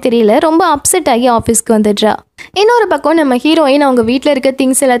சொல்கிறதுனே தெரியல. ரொம்ப அப்செட் ஆகி ஆஃபீஸ்க்கு வந்துடுறா. இன்னொரு பக்கம் நம்ம ஹீரோயின் அவங்க வீட்டில் இருக்க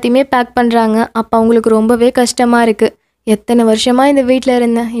திங்ஸ் எல்லாத்தையுமே பேக் பண்ணுறாங்க. அப்போ அவங்களுக்கு ரொம்பவே கஷ்டமாக இருக்குது. எத்தனை வருஷமாக இந்த வீட்டில்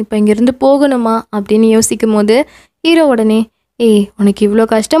இருந்தேன், இப்போ இங்கேருந்து போகணுமா அப்படின்னு யோசிக்கும் போது ஹீரோ உடனே, ஏய் உனக்கு இவ்வளோ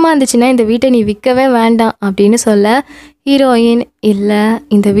கஷ்டமாக இருந்துச்சுன்னா இந்த வீட்டை நீ விற்கவே வேண்டாம் அப்படின்னு சொல்ல, ஹீரோயின் இல்லை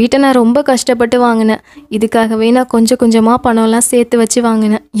இந்த வீட்டை நான் ரொம்ப கஷ்டப்பட்டு வாங்கினேன், இதுக்காகவே நான் கொஞ்சம் கொஞ்சமாக பணம்லாம் சேர்த்து வச்சு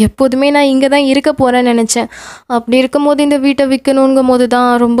வாங்கினேன், எப்போதுமே நான் இங்கே தான் இருக்க போகிறேன்னு நினச்சேன், அப்படி இருக்கும் போது இந்த வீட்டை விற்கணுங்கும் போது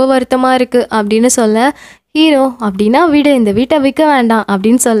தான் ரொம்ப வருத்தமாக இருக்குது அப்படின்னு சொல்ல, ஹீரோ அப்படின்னா வீடு இந்த வீட்டை விற்க வேண்டாம்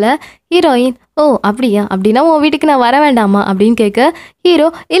அப்படின்னு சொல்ல, ஹீரோயின் ஓ அப்படியா, அப்படின்னா உன் வீட்டுக்கு நான் வர வேண்டாமா அப்படின்னு கேட்க, ஹீரோ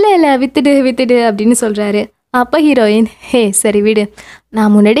இல்லை இல்லை வித்துடு அப்படின்னு சொல்கிறாரு. அப்போ ஹீரோயின், ஹே சரி விடு,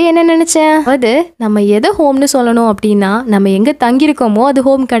 நான் முன்னாடி என்ன நினச்சேன், அது நம்ம எதை ஹோம்னு சொல்லணும் அப்படின்னா நம்ம எங்கே தங்கியிருக்கோமோ அது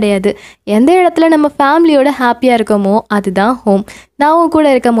ஹோம் கிடையாது, எந்த இடத்துல நம்ம ஃபேமிலியோட ஹாப்பியாக இருக்கோமோ அதுதான் ஹோம், நான் உன் கூட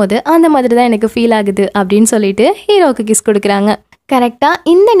இருக்கும் போது அந்த மாதிரி தான் எனக்கு ஃபீல் ஆகுது அப்படின்னு சொல்லிட்டு ஹீரோவுக்கு கிஸ் கொடுக்குறாங்க. கரெக்டாக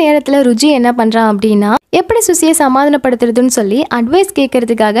இந்த நேரத்தில் ருஜி என்ன பண்ணுறான் அப்படின்னா, எப்படி சுசியை சமாதானப்படுத்துறதுன்னு சொல்லி அட்வைஸ்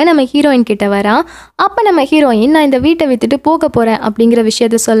கேட்கறதுக்காக நம்ம ஹீரோயின் கிட்ட வரான். அப்போ நம்ம ஹீரோயின் நான் இந்த வீட்டை விட்டுட்டு போக போகிறேன் அப்படிங்கிற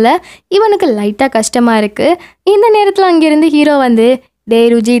விஷயத்த சொல்ல இவனுக்கு லைட்டாக கஷ்டமாக இருக்குது. இந்த நேரத்தில் அங்கேருந்து ஹீரோ வந்து, டே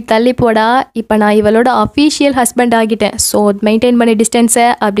ருஜி தள்ளி போடா, இப்போ நான் இவளோட அஃபீஷியல் ஹஸ்பண்ட் ஆகிட்டேன், ஸோ மெயின்டைன் பண்ணி டிஸ்டன்ஸை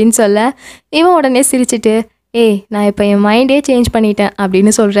அப்படின்னு சொல்ல இவன் உடனே சிரிச்சிட்டு, ஏய் நான் இப்போ என் மைண்டே சேஞ்ச் பண்ணிட்டேன்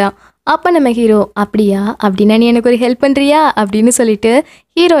அப்படின்னு சொல்கிறான். அப்போ நம்ம ஹீரோ அப்படியா, அப்படின்னா நீ எனக்கு ஒரு ஹெல்ப் பண்ணுறியா அப்படின்னு சொல்லிட்டு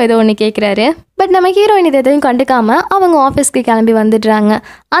ஹீரோ ஏதோ ஒன்று கேட்குறாரு. பட் நம்ம ஹீரோயின் இதை எதையும் கண்டுக்காமல் அவங்க ஆஃபீஸ்க்கு கிளம்பி வந்துடுறாங்க.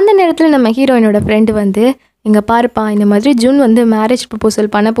 அந்த நேரத்தில் நம்ம ஹீரோயினோட ஃப்ரெண்டு வந்து, இங்கே பாருப்பா இந்த மாதிரி ஜூன் வந்து மேரேஜ்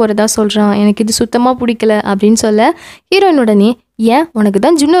ப்ரொப்போசல் பண்ண போகிறதா சொல்கிறான், எனக்கு இது சுத்தமாக பிடிக்கல அப்படின்னு சொல்ல, ஹீரோயின் உடனே ஏன் உனக்கு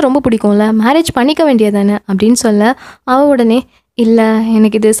தான் ஜூனை ரொம்ப பிடிக்கும்ல, மேரேஜ் பண்ணிக்க வேண்டியதானே அப்படின்னு சொல்ல, அவள் உடனே இல்லை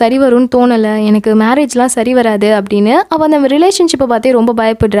எனக்கு இது சரி வரும்னு தோணலை, எனக்கு மேரேஜ்லாம் சரி வராது அப்படின்னு அவள் அந்த ரிலேஷன்ஷிப்பை பார்த்தே ரொம்ப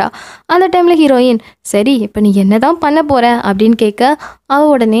பயப்படுறா. அந்த டைமில் ஹீரோயின் சரி இப்போ நீ என்ன தான் பண்ண போகிற அப்படின்னு கேட்க,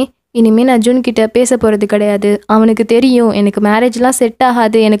 அவள் உடனே இனிமேல் நான் ஜூன் கிட்ட பேச போகிறது கிடையாது, அவனுக்கு தெரியும் எனக்கு மேரேஜ்லாம் செட்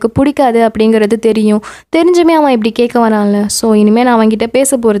ஆகாது, எனக்கு பிடிக்காது அப்படிங்கிறது தெரியும், தெரிஞ்சுமே அவன் இப்படி கேட்க வரான்ல, ஸோ இனிமேல் நான் அவன்கிட்ட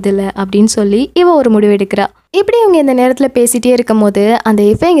பேச போகிறதில்ல அப்படின்னு சொல்லி இவன் ஒரு முடிவு எடுக்கிறா. இப்படி அவங்க இந்த நேரத்தில் பேசிகிட்டே இருக்கும் போது அந்த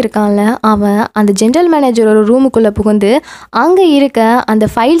எஃப்ஐங் இருக்கான்ல, அவன் அந்த ஜென்ரல் மேனேஜரோட ரூமுக்குள்ளே புகுந்து அங்கே இருக்க அந்த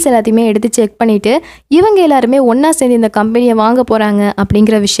ஃபைல்ஸ் எல்லாத்தையுமே எடுத்து செக் பண்ணிவிட்டு இவங்க எல்லாருமே ஒன்றா சேர்ந்து இந்த கம்பெனியை வாங்க போகிறாங்க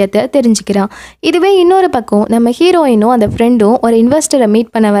அப்படிங்கிற விஷயத்த தெரிஞ்சுக்கிறான். இதுவே இன்னொரு பக்கம் நம்ம ஹீரோயினும் அந்த ஃப்ரெண்டும் ஒரு இன்வெஸ்டரை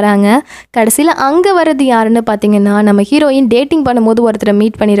மீட் பண்ண வராங்க. கடைசியில் அங்கே வர்றது யாருன்னு பார்த்தீங்கன்னா, நம்ம ஹீரோயின் டேட்டிங் பண்ணும்போது ஒருத்தரை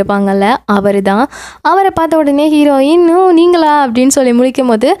மீட் பண்ணியிருப்பாங்கல்ல, அவர் தான். அவரை பார்த்த உடனே ஹீரோயின் ஓ நீங்களா அப்படின்னு சொல்லி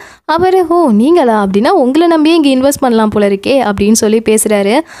முடிக்கும் போது அவர் ஓ நீங்களா அப்படின்னா உங்களை நம்பியே இங்கே இன்வெஸ்ட் பண்ணலாம் போல இருக்கே அப்படின்னு சொல்லி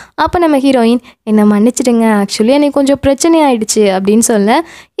பேசுகிறாரு. அப்போ நம்ம ஹீரோயின் என்னை மன்னிச்சிடுங்க, ஆக்சுவலி எனக்கு கொஞ்சம் பிரச்சனை ஆயிடுச்சு அப்படின்னு சொல்ல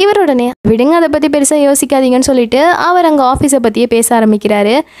இவர் உடனே விடுங்க, அதை பற்றி பெருசாக யோசிக்காதீங்கன்னு சொல்லிட்டு அவர் அங்கே ஆஃபீஸை பற்றியே பேச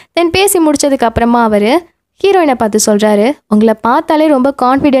ஆரம்பிக்கிறாரு. தென் பேசி முடிச்சதுக்கு அப்புறமா அவர் ஹீரோயினை பார்த்து சொல்கிறாரு, உங்களை பார்த்தாலே ரொம்ப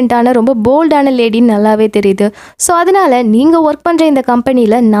கான்ஃபிடென்ட்டான ரொம்ப போல்டான லேடின்னு நல்லாவே தெரியுது. ஸோ அதனால் நீங்கள் ஒர்க் பண்ணுற இந்த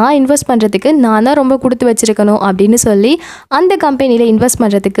கம்பெனியில் நான் இன்வெஸ்ட் பண்ணுறதுக்கு நான் தான் ரொம்ப கொடுத்து வச்சுருக்கணும் அப்படின்னு சொல்லி அந்த கம்பெனியில் இன்வெஸ்ட்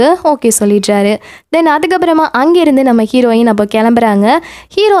பண்ணுறதுக்கு ஓகே சொல்லிடுறாரு. தென் அதுக்கப்புறமா அங்கேருந்து நம்ம ஹீரோயின் அப்போ கிளம்புறாங்க.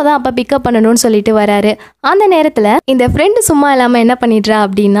 ஹீரோ தான் அப்போ பிக்கப் பண்ணணும்னு சொல்லிட்டு வராரு. அந்த நேரத்தில் இந்த ஃப்ரெண்டு சும்மா இல்லாமல் என்ன பண்ணிடுறா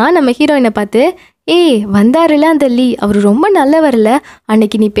அப்படின்னா நம்ம ஹீரோயினை பார்த்து, ஏய் வந்தாருல அந்த லீ, அவர் ரொம்ப நல்லவர்ல,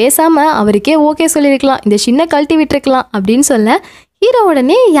 அன்னைக்கு நீ பேசாம அவருக்கே ஓகே சொல்லியிருக்கலாம், இந்த சின்ன கழட்டி விட்டுருக்கலாம் அப்படின்னு சொல்ல ஹீரோ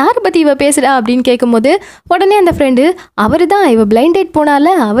உடனே யாரை பற்றி இவ பேசுகிறா அப்படின்னு கேட்கும்போது உடனே அந்த ஃப்ரெண்டு அவரு தான், இவ பிளைண்ட் டேட்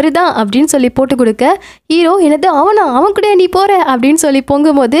போனால அவரு தான் அப்படின்னு சொல்லி போட்டு கொடுக்க ஹீரோ என்னது அவன் கூட நீ போகிற அப்படின்னு சொல்லி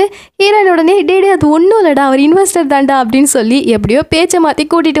பொங்கும்போது ஹீரோயின் உடனே டேடே அது ஒன்றும் இல்லடா, அவர் இன்வெஸ்டர் தாண்டா அப்படின்னு சொல்லி எப்படியோ பேச்சை மாற்றி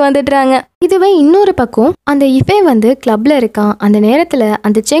கூட்டிகிட்டு வந்துடுறாங்க. இதுவே இன்னொரு பக்கம் அந்த இஃபே வந்து கிளப்ல இருக்கான். அந்த நேரத்தில்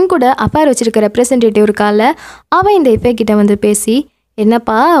அந்த செங் கூட அஃபேர் வச்சிருக்க ரெப்ரசன்டேட்டிவ் இருக்கால, அவன் இந்த இஃபே கிட்ட வந்து பேசி,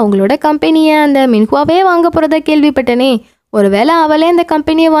 என்னப்பா உங்களோட கம்பெனியை அந்த மின்ஹுவாவே வாங்க போகிறதா கேள்விப்பட்டனே, ஒருவேளை அவளே அந்த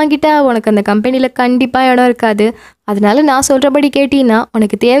கம்பெனியை வாங்கிட்டா உனக்கு அந்த கம்பெனியில் கண்டிப்பாக இடம் இருக்காது, அதனால நான் சொல்கிறபடி கேட்டீங்கன்னா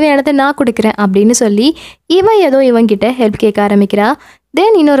உனக்கு தேவையானதை நான் கொடுக்குறேன் அப்படின்னு சொல்லி இவன் ஏதோ இவங்கிட்ட ஹெல்ப் கேட்க ஆரம்பிக்கிறா.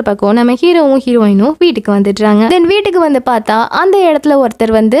 தென் இன்னொரு பக்கம் நம்ம ஹீரோவும் ஹீரோயினும் வீட்டுக்கு வந்துடுறாங்க. தென் வீட்டுக்கு வந்து பார்த்தா அந்த இடத்துல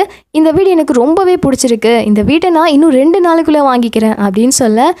ஒருத்தர் வந்து இந்த வீடு எனக்கு ரொம்பவே பிடிச்சிருக்கு, இந்த வீட்டை நான் இன்னும் 2 நாளுக்குள்ளே வாங்கிக்கிறேன் அப்படின்னு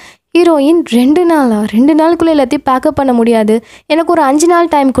சொல்ல ஹீரோயின் 2 நாளா, 2 நாளுக்குள்ளே எல்லாத்தையும் பேக்கப் பண்ண முடியாது, எனக்கு ஒரு 5 நாள்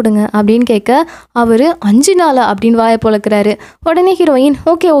டைம் கொடுங்க அப்படின்னு கேட்க அவர் 5 நாளா அப்படின்னு வாயை பொழக்கிறாரு. உடனே ஹீரோயின்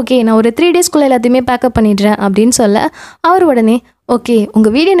ஓகே நான் ஒரு 3 டேஸ்க்குள்ளே எல்லாத்தையுமே பேக்கப் பண்ணிடுறேன் அப்படின்னு சொல்ல அவர் உடனே ஓகே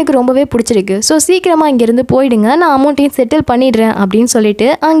உங்கள் வீடு எனக்கு ரொம்பவே பிடிச்சிருக்கு, ஸோ சீக்கிரமாக இங்கேருந்து போயிடுங்க, நான் அமௌண்ட்டையும் செட்டில் பண்ணிடுறேன் அப்படின்னு சொல்லிட்டு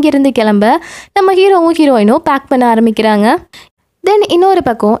அங்கேருந்து கிளம்ப நம்ம ஹீரோவும் ஹீரோயினும் பேக் பண்ண ஆரம்பிக்கிறாங்க. தென் இன்னொரு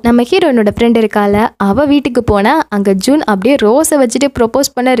பக்கம் நம்ம ஹீரோயினோட ஃப்ரெண்ட் இருக்கால, அவள் வீட்டுக்கு போனால் அங்கே ஜூன் அப்படியே ரோஸை வச்சுட்டு ப்ரொப்போஸ்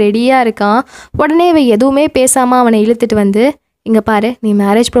பண்ண ரெடியாக இருக்கான். உடனே இவ எதுவுமே பேசாமல் அவனை இழுத்துட்டு வந்து, இங்கே பாரு நீ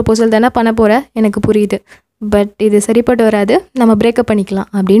மேரேஜ் ப்ரொப்போசல் தானே பண்ண போகிற, எனக்கு புரியுது, பட் இது சரிப்பட்டு வராது, நம்ம பிரேக்கப்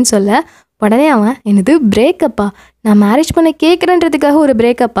பண்ணிக்கலாம் அப்படின்னு சொல்ல உடனே அவன் என்னது பிரேக்கப்பா, நான் மேரேஜ் பண்ண கேட்குறேன்றதுக்காக ஒரு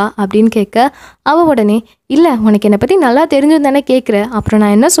பிரேக்கப்பா அப்படின்னு கேட்க அவள் உடனே இல்லை உனக்கு என்னை பற்றி நல்லா தெரிஞ்சுன்னு தானே கேட்குற, அப்புறம்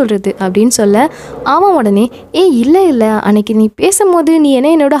நான் என்ன சொல்கிறது அப்படின்னு சொல்ல அவன் உடனே இல்லை அன்னைக்கு நீ பேசும்போது நீ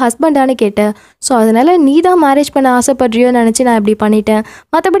என்னோட ஹஸ்பண்டானு கேட்ட, ஸோ அதனால் நீ தான் மேரேஜ் பண்ண ஆசைப்படுறியோன்னு நினச்சி நான் இப்படி பண்ணிட்டேன்,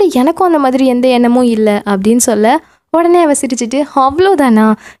 மற்றபடி எனக்கும் அந்த மாதிரி எந்த எண்ணமும் இல்லை அப்படின்னு சொல்ல உடனே அவள் சிரிச்சிட்டு அவ்வளோதானா,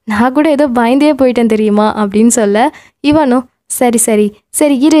 நான் கூட ஏதோ பயந்தே போயிட்டேன் தெரியுமா அப்படின்னு சொல்ல இவனும்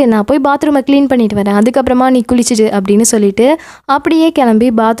சரி இரு நான் போய் பாத்ரூமை க்ளீன் பண்ணிட்டு வரேன், அதுக்கப்புறமா நீ குளிச்சுடு அப்படின்னு சொல்லிட்டு அப்படியே கிளம்பி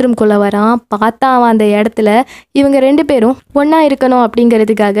பாத்ரூம்குள்ளே வரான். பார்த்தா அவன் அந்த இடத்துல இவங்க 2 பேரும் ஒன்றா இருக்கணும்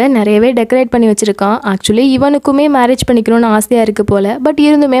அப்படிங்கிறதுக்காக நிறையவே டெக்கரேட் பண்ணி வச்சுருக்கான். ஆக்சுவலி இவனுக்குமே மேரேஜ் பண்ணிக்கணும்னு ஆசையாக இருக்குது போல், பட்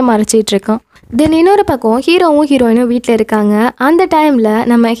இருந்துமே மறைச்சிட்டு இருக்கான். தென் இன்னொரு பக்கம் ஹீரோவும் ஹீரோயினும் வீட்டில் இருக்காங்க. அந்த டைமில்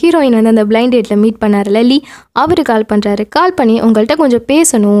நம்ம ஹீரோயின் வந்து அந்த பிளைண்ட் டேட்டில் மீட் பண்ணார்ல லீ, அவர் கால் பண்ணுறாரு. கால் பண்ணி உங்கள்கிட்ட கொஞ்சம்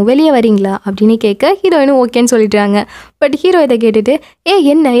பேசணும், வெளியே வரீங்களா அப்படின்னு கேட்க ஹீரோயினும் ஓகேன்னு சொல்லிடுறாங்க. பட் ஹீரோ இதை கேட்டுட்டு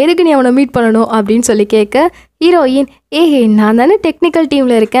என்ன எதுக்கு நீ அவனை மீட் பண்ணணும் அப்படின்னு சொல்லி கேட்க ஹீரோயின் நான் தானே டெக்னிக்கல்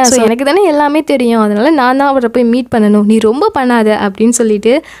டீமில் இருக்கேன், ஸோ எனக்கு தானே எல்லாமே தெரியும், அதனால நான் தான் அவரை போய் மீட் பண்ணணும், நீ ரொம்ப பண்ணாத அப்படின்னு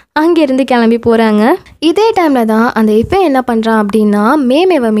சொல்லிட்டு அங்கேருந்து கிளம்பி போகிறாங்க. இதே டைமில் தான் அந்த இப்போ என்ன பண்ணுறான் அப்படின்னா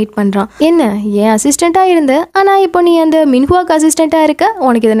மேமேவை மீட் பண்ணுறான். என்ன என் அசிஸ்டண்ட்டாக இருந்த, ஆனால் இப்போ நீ அந்த மின்ஹுவாக்கு அசிஸ்டண்ட்டாக இருக்க,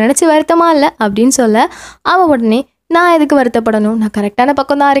 உனக்கு இதை நினச்சி வருத்தமா இல்லை அப்படின்னு சொல்ல அவன் உடனே நான் எதுக்கு வருத்தப்படணும், நான் கரெக்டான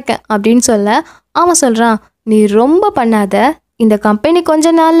பக்கம் தான் இருக்கேன் அப்படின்னு சொல்ல அவன் சொல்கிறான், நீ ரொம்ப பண்ணாத, இந்த கம்பெனி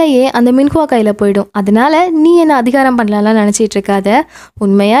கொஞ்ச நாள்லையே அந்த மின்ஹுவா கையில் போயிடும், அதனால நீ என்ன அதிகாரம் பண்ணலாம்லாம் நினச்சிட்டு இருக்காத,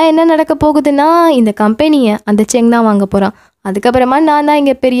 உண்மையாக என்ன நடக்க போகுதுன்னா இந்த கம்பெனியை அந்த செங் தான் வாங்க போகிறான், அதுக்கப்புறமா நான் தான்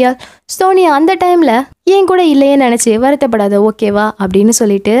இங்கே பெரியாள், ஸோ நீ அந்த டைமில் ஏன் கூட இல்லையே நினச்சி வருத்தப்படாத ஓகேவா அப்படின்னு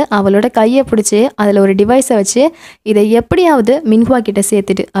சொல்லிட்டு அவளோட கையை பிடிச்சி அதில் ஒரு டிவைஸை வச்சு இதை எப்படியாவது மின்ஹுவா கிட்ட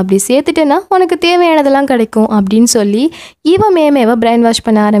சேர்த்துட்டு, அப்படி சேர்த்துட்டேன்னா உனக்கு தேவையானதெல்லாம் கிடைக்கும் அப்படின்னு சொல்லி இவன் மேமேவை பிரைன் வாஷ்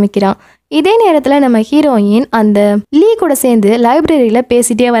பண்ண ஆரம்பிக்கிறான். இதே நேரத்தில் நம்ம ஹீரோயின் அந்த லீ கூட சேர்ந்து லைப்ரரியில்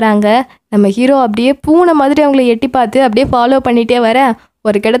பேசிகிட்டே வராங்க. நம்ம ஹீரோ அப்படியே பூனை மாதிரி அவங்கள எட்டி பார்த்து அப்படியே ஃபாலோ பண்ணிகிட்டே வர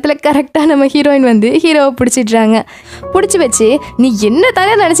ஒரு இடத்துல கரெக்டாக நம்ம ஹீரோயின் வந்து ஹீரோவை பிடிச்சிடுறாங்க. பிடிச்சி வச்சு நீ என்ன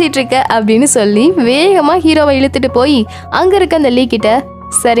தானே நினச்சிட்டு இருக்க அப்படின்னு சொல்லி வேகமாக ஹீரோவை இழுத்துட்டு போய் அங்கே இருக்க அந்த லீ கிட்ட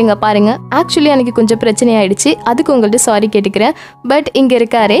சரிங்க பாருங்க, ஆக்சுவலி எனக்கு கொஞ்சம் பிரச்சனை ஆயிடுச்சு, அதுக்கு உங்கள்ட்ட சாரி கேட்டுக்கிறேன். பட் இங்க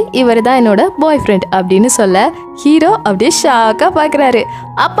இருக்காரே இவர் தான் என்னோட பாய் ஃப்ரெண்ட் அப்படின்னு சொல்ல ஹீரோ அப்படியே ஷாக்கா பாக்குறாரு.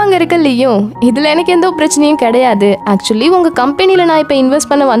 அப்ப அங்க இருக்க லியும், இதுல எனக்கு எந்த பிரச்சனையும் கிடையாது, ஆக்சுவலி உங்க கம்பெனில நான் இப்ப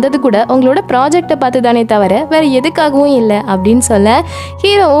இன்வெஸ்ட் பண்ண வந்தது கூட உங்களோட ப்ராஜெக்டை பார்த்து தானே தவிர வேற எதுக்காகவும் இல்லை அப்படின்னு சொல்ல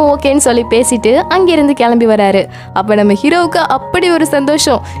ஹீரோவும் ஓகேன்னு சொல்லி பேசிட்டு அங்கிருந்து கிளம்பி வராரு. அப்ப நம்ம ஹீரோவுக்கு அப்படி ஒரு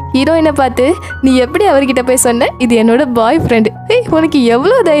சந்தோஷம். ஹீரோயினை பார்த்து, நீ எப்படி அவர்கிட்ட போய் சொன்ன இது என்னோட பாய் ஃப்ரெண்டு, உனக்கு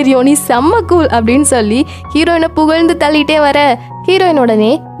எவ்வளவு தைரியம், நீ செம்ம கூல் அப்படின்னு சொல்லி ஹீரோயினை புகழ்ந்து தள்ளிட்டே வர ஹீரோயின் உடனே,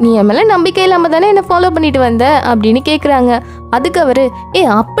 நீ என் மேல நம்பிக்கை இல்லாம தானே என்ன ஃபாலோ பண்ணிட்டு வந்த அப்படின்னு கேக்குறாங்க. அதுக்கு அவரு,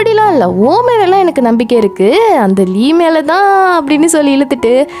 அப்படிலாம் இல்ல, ஓ மேலாம் எனக்கு நம்பிக்கை இருக்கு, அந்த லீ மேலதான் அப்படின்னு சொல்லி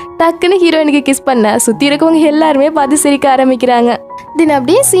இழுத்துட்டு டக்குன்னு ஹீரோயினுக்கு கிஸ் பண்ண சுத்தி இருக்கவங்க எல்லாருமே பார்த்து சிரிக்க ஆரம்பிக்கிறாங்க. தென்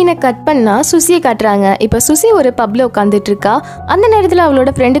அப்படியே சீனை கட் பண்ணா சுசியை காட்டுறாங்க. இப்ப சுசி ஒரு பப்ல உட்காந்துட்டு இருக்கா. அந்த நேரத்துல அவளோட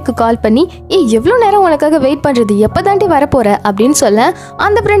ஃப்ரெண்டுக்கு கால் பண்ணி, எவ்வளோ நேரம் உனக்காக வெயிட் பண்றது, எப்பதாண்டி வரப்போற அப்படின்னு சொல்ல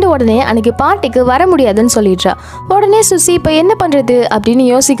அந்த ஃப்ரெண்டு உடனே அன்னைக்கு பார்ட்டிக்கு வர முடியாதுன்னு சொல்லிடுறா. உடனே சுசி இப்ப என்ன பண்றது அப்படின்னு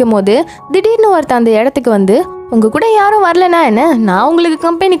யோசிக்கும் போது திடீர்னு ஒருத்த அந்த இடத்துக்கு வந்து, உங்க கூட யாரும் வரலனா என்ன, நான் உங்களுக்கு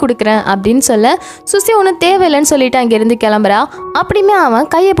கம்பெனி கொடுக்குறேன் அப்படின்னு சொல்ல சுசி ஒன்றும் தேவையில்லைன்னு சொல்லிட்டு அங்கிருந்து கிளம்புறா. அப்படியுமே அவன்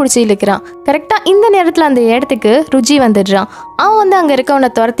கையை பிடிச்சி இழுக்கிறான். கரெக்டா இந்த நேரத்துல அந்த இடத்துக்கு ருஜி வந்துடுறான். அவன் வந்து அங்க இருக்க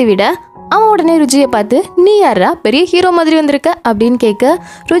அவனை துரத்தி விட அவன் உடனே ருஜியை பார்த்து, நீ யாரா, பெரிய ஹீரோ மாதிரி வந்திருக்க அப்படின்னு கேட்க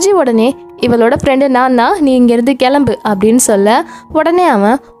ருஜி உடனே, இவளோட ஃப்ரெண்டு நான் தான், நீ இங்கேருந்து கிளம்பு அப்படின்னு சொல்ல உடனே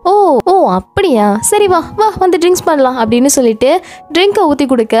அவன், ஓ ஓ அப்படியா, சரி வா வா வந்து ட்ரிங்க்ஸ் பண்ணலாம் அப்படின்னு சொல்லிட்டு ட்ரிங்கை ஊற்றி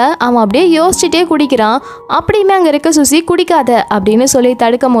கொடுக்க அவன் அப்படியே யோசிச்சுட்டே குடிக்கிறான். அப்படியுமே அங்கே இருக்க சுசி குடிக்காத அப்படின்னு சொல்லி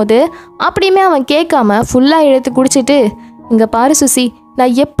தடுக்கும் போது அப்படியுமே அவன் கேட்காம ஃபுல்லாக எடுத்து குடிச்சிட்டு, இங்கே பாரு சுசி,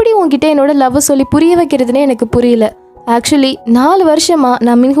 நான் எப்படி உன்கிட்ட என்னோட லவ் சொல்லி புரிய வைக்கிறதுனே எனக்கு புரியல. ஆக்சுவலி 4 வருஷமா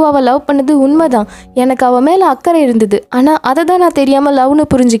நான் மின்ஹுவாவை லவ் பண்ணது உண்மைதான், எனக்கு அவன் மேலே அக்கறை இருந்தது, ஆனால் அதை தான் நான் தெரியாமல் லவ்னு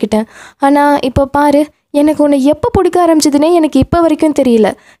புரிஞ்சுக்கிட்டேன். ஆனால் இப்போ பாரு, எனக்கு உன்னை எப்போ பிடிக்க ஆரம்பிச்சதுன்னே எனக்கு இப்போ வரைக்கும் தெரியல.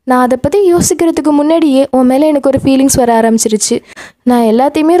 நான் அதை பற்றி யோசிக்கிறதுக்கு முன்னாடியே உன் மேலே எனக்கு ஒரு ஃபீலிங்ஸ் வர ஆரம்பிச்சிருச்சு. நான்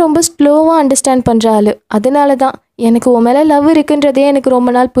எல்லாத்தையுமே ரொம்ப ஸ்லோவாக அண்டர்ஸ்டாண்ட் பண்ணுற ஆள், அதனால தான் எனக்கு உன் மேலே லவ் இருக்குன்றதே எனக்கு ரொம்ப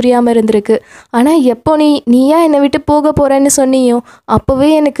நாள் புரியாமல் இருந்திருக்கு. ஆனால் எப்போ நீயா என்னை விட்டு போக போகிறேன்னு சொன்னியோ அப்போவே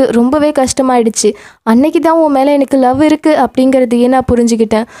எனக்கு ரொம்பவே கஷ்டமாயிடுச்சு. அன்னைக்கு தான் உன் மேலே எனக்கு லவ் இருக்குது அப்படிங்கிறதையே நான்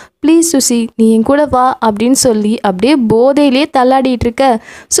புரிஞ்சுக்கிட்டேன். ப்ளீஸ் சுசி, நீ என் கூட வா அப்படின்னு சொல்லி அப்படியே போதையிலே தள்ளாடிட்டு இருக்க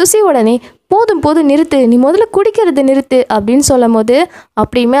சுசி உடனே, போதும் போதும் நிறுத்து, நீ முதல்ல குடிக்கிறது நிறுத்து அப்படின்னு சொல்லும் போது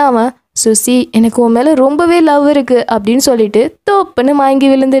அப்படியுமே அவன், சுசி எனக்கு உன் மேலே ரொம்பவே லவ் இருக்குது அப்படின்னு சொல்லிட்டு தோப்புன்னு வாங்கி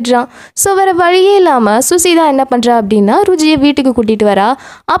விழுந்துடுறான். ஸோ வேறு வழியே இல்லாமல் சுசி தான் என்ன பண்ணுறா அப்படின்னா ருஜியை வீட்டுக்கு கூட்டிகிட்டு வரா.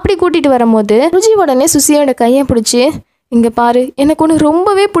 அப்படி கூட்டிகிட்டு வரும்போது ருஜி உடனே சுசியோட கையை பிடிச்சி, இங்கே பாரு, எனக்கு உனக்கு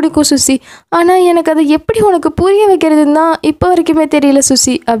ரொம்பவே பிடிக்கும் சுசி, ஆனால் எனக்கு அதை எப்படி உனக்கு புரிய வைக்கிறதுன்னு தான் இப்போ வரைக்குமே தெரியல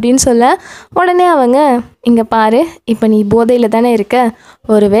சுசி அப்படின்னு சொல்ல உடனே அவங்க, இங்கே பாரு, இப்போ நீ போதையில் தானே இருக்க,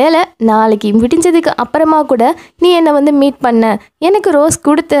 ஒருவேளை நாளைக்கு விடிஞ்சதுக்கு அப்புறமா கூட நீ என்னை வந்து மீட் பண்ண, எனக்கு ரோஸ்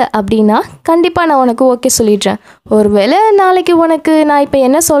கொடுத்த அப்படின்னா கண்டிப்பாக நான் உனக்கு ஓகே சொல்லிடுறேன். ஒருவேளை நாளைக்கு உனக்கு நான் இப்போ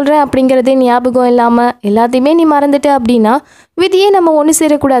என்ன சொல்கிறேன் அப்படிங்கிறதே ஞாபகம் இல்லாமல் எல்லாத்தையுமே நீ மறந்துட்ட அப்படின்னா விதியே நம்ம ஒன்று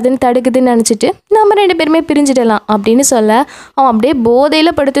சேரக்கூடாதுன்னு தடுக்குதுன்னு நினச்சிட்டு நம்ம 2 பேருமே பிரிஞ்சிடலாம் அப்படின்னு சொல்ல அவன் அப்படியே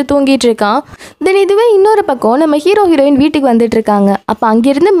போதையில் படுத்து தூங்கிட்டு இருக்கான். தென் இதுவே இன்னொரு பக்கம் நம்ம ஹீரோயின் வீட்டுக்கு வந்துட்டு இருக்காங்க. அப்போ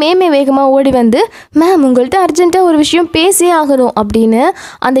அங்கேருந்து மேமே வேகமாக ஓடி வந்து, மேம் உங்கள்கிட்ட அர்ஜென்ட்டாக ஒரு விஷயம் பேசியே ஆகணும் அப்படின்னு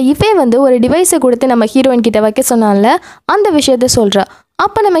அந்த இஃபே வந்து ஒரு டிவைஸை கொடுத்து நம்ம ஹீரோயின் கிட்ட வைக்க சொன்னால அந்த விஷயத்த சொல்கிறா.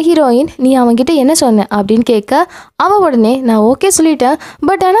 அப்போ நம்ம ஹீரோயின், நீ அவன்கிட்ட என்ன சொன்ன அப்படின்னு கேட்க அவள் உடனே, நான் ஓகே சொல்லிட்டேன்,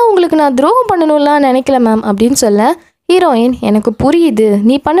 பட் ஆனால் உங்களுக்கு நான் துரோகம் பண்ணணும்லாம் நினைக்கல மேம் அப்படின்னு சொல்ல ஹீரோயின், எனக்கு புரியுது,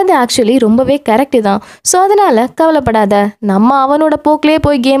 நீ பண்ணது ஆக்சுவலி ரொம்பவே கரெக்டு தான், ஸோ அதனால் கவலைப்படாத, நம்ம அவனோட போக்கிலே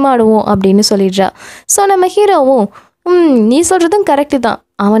போய் கேம் ஆடுவோம் அப்படின்னு சொல்லிடுறா. ஸோ நம்ம ஹீரோவும், நீ சொல்கிறதும் கரெக்டு தான்,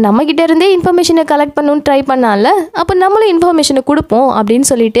 அவன் நம்மக்கிட்ட இருந்தே இன்ஃபர்மேஷனை கலெக்ட் பண்ணணும்னு ட்ரை பண்ணால, அப்போ நம்மளும் இன்ஃபர்மேஷனை கொடுப்போம் அப்படின்னு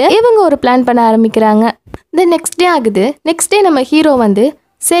சொல்லிட்டு இவங்க ஒரு பிளான் பண்ண ஆரம்பிக்கிறாங்க. தென் நெக்ஸ்ட் டே ஆகுது. நெக்ஸ்ட் டே நம்ம ஹீரோ வந்து,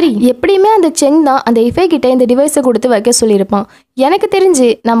 சரி எப்படியுமே அந்த செங் தான் அந்த இஃபே கிட்ட இந்த டிவைஸை கொடுத்து வைக்க சொல்லியிருப்பான். எனக்கு தெரிஞ்சு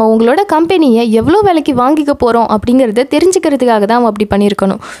நம்ம உங்களோட கம்பெனியை எவ்வளோ விலைக்கு வாங்கிக்க போகிறோம் அப்படிங்கிறத தெரிஞ்சுக்கிறதுக்காக தான் அவன் அப்படி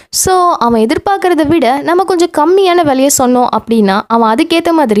பண்ணியிருக்கணும். ஸோ அவன் எதிர்பார்க்கறத விட நம்ம கொஞ்சம் கம்மியான விலையை சொன்னோம் அப்படின்னா அவன்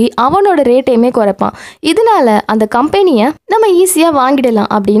அதுக்கேற்ற மாதிரி அவனோட ரேட்டையுமே குறைப்பான். இதனால அந்த கம்பெனியை நம்ம ஈஸியாக வாங்கிடலாம்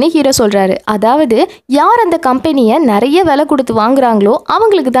அப்படின்னு ஹீரோ சொல்கிறாரு. அதாவது யார் அந்த கம்பெனியை நிறைய விலை கொடுத்து வாங்குறாங்களோ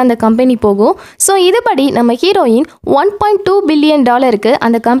அவங்களுக்கு தான் அந்த கம்பெனி போகும். ஸோ இதுபடி நம்ம ஹீரோயின் $1.2 பில்லியன்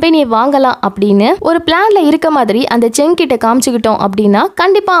அந்த கம்பெனியை வாங்கலாம் அப்படின்னு ஒரு பிளான்ல இருக்க மாதிரி அந்த செங் கிட்ட காமிச்சுக்கிட்டோம் அப்படின்னா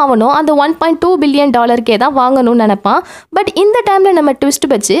கண்டிப்பா அவனும் அந்த $1.2 பில்லியன் தான் வாங்கணும்னு நினைப்பான். பட் இந்த டைம்ல நம்ம ட்விஸ்ட்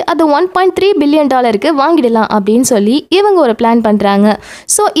வச்சு அது $1.3 பில்லியன் வாங்கிடலாம் அப்படின்னு சொல்லி இவங்க ஒரு பிளான் பண்றாங்க.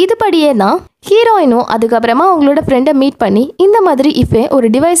 ஸோ இதுபடியே தான் ஹீரோயினும் அதுக்கப்புறமா அவங்களோட ஃப்ரெண்டை மீட் பண்ணி இந்த மாதிரி இஃபே ஒரு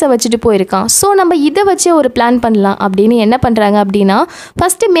டிவைஸை வச்சுட்டு போயிருக்கான், ஸோ நம்ம இதை வச்சே ஒரு பிளான் பண்ணலாம் அப்படின்னு என்ன பண்ணுறாங்க அப்படின்னா,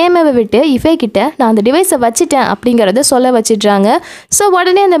 ஃபஸ்ட்டு மேமேவை விட்டு இஃபே கிட்ட நான் அந்த டிவைஸை வச்சுட்டேன் அப்படிங்கிறத சொல்ல வச்சிடுறாங்க. ஸோ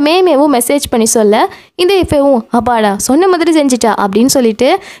உடனே அந்த மேமேவும் மெசேஜ் பண்ணி சொல்ல இந்த இஃபேவும் அப்பாடா சொன்ன மாதிரி செஞ்சிட்டா அப்படின்னு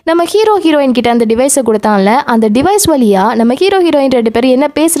சொல்லிட்டு நம்ம ஹீரோயின் கிட்ட அந்த டிவைஸை கொடுத்தான்ல, அந்த டிவைஸ் வழியாக நம்ம ஹீரோயின் 2 பேரும் என்ன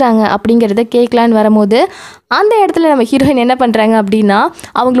பேசுகிறாங்க அப்படிங்கிறத கேட்கலான்னு வரும்போது அந்த இடத்துல நம்ம ஹீரோயின் என்ன பண்ணுறாங்க அப்படின்னா,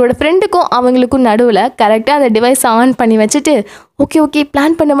 அவங்களோட ஃப்ரெண்டுக்கும் அவங்களுக்கும் நடுவில் கரெக்டாக அந்த டிவைஸை ஆன் பண்ணி வச்சுட்டு ஓகே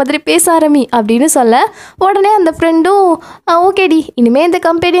பிளான் பண்ண மாதிரி பேச ஆரம்பி அப்படின்னு சொல்ல உடனே அந்த ஃப்ரெண்டும் ஓகேடி இனிமேல் இந்த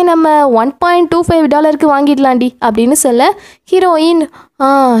கம்பெனியை நம்ம $1.25 வாங்கிடலாண்டி அப்படின்னு சொல்ல ஹீரோயின்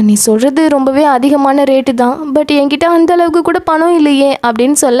நீ சொல்கிறது ரொம்பவே அதிகமான ரேட்டு தான், பட் என்கிட்ட அந்த அளவுக்கு கூட பணம் இல்லையே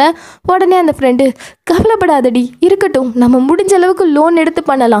அப்படின்னு சொல்ல உடனே அந்த ஃப்ரெண்டு கவலைப்படாதடி இருக்கட்டும், நம்ம முடிஞ்ச அளவுக்கு லோன் எடுத்து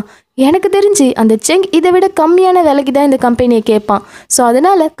பண்ணலாம், எனக்கு தெரிஞ்சு அந்த செங் இதை விட கம்மியான விலைக்கு தான் இந்த கம்பெனியை கேட்பான், ஸோ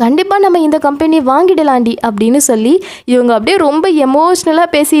அதனால் கண்டிப்பாக நம்ம இந்த கம்பெனியை வாங்கிடலாண்டி அப்படின்னு சொல்லி இவங்க அப்படியே ரொம்ப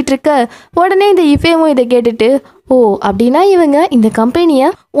எமோஷ்னலாக பேசிகிட்டு இருக்க உடனே இந்த இஃபேவும் இதை கேட்டுட்டு ஓ அப்படின்னா இவங்க இந்த கம்பெனியை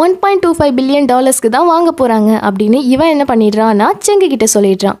 $1.25 பில்லியன் தான் வாங்க போகிறாங்க அப்படின்னு இவன் என்ன பண்ணிடுறான்னா செங்கு கிட்ட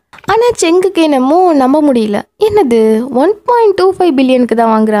சொல்லிடுறான். ஆனால் செங்குக்கு என்னமோ நம்ப முடியல, என்னது 1.25 பில்லியனுக்கு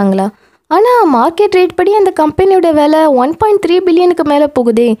தான் வாங்குறாங்களா, ஆனால் மார்க்கெட் ரேட் படி அந்த கம்பெனியோட விலை 1.3 பில்லியனுக்கு மேலே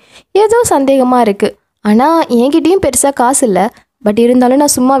போகுதே, ஏதோ சந்தேகமாக இருக்குது. ஆனால் என்கிட்டையும் பெருசாக காசு இல்லை, பட் இருந்தாலும்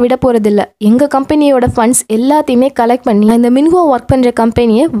நான் சும்மா விட போகிறதில்ல, எங்கள் கம்பெனியோட ஃபண்ட்ஸ் எல்லாத்தையுமே கலெக்ட் பண்ணி இந்த மின்ஹோ ஒர்க் பண்ணுற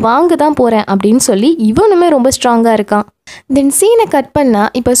கம்பெனியை வாங்க தான் போகிறேன் அப்படின்னு சொல்லி இவனுமே ரொம்ப ஸ்ட்ராங்காக இருக்கான். தென் சீனை கட்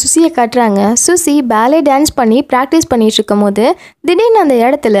பண்ணால் இப்போ சுசியை கட்டுறாங்க. சுசி பேலே டான்ஸ் பண்ணி ப்ராக்டிஸ் பண்ணிட்டு இருக்கும் போது திடீர்னு அந்த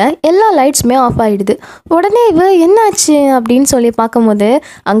இடத்துல எல்லா லைட்ஸுமே ஆஃப் ஆகிடுது. உடனே இவ என்னாச்சு அப்படின்னு சொல்லி பார்க்கும்போது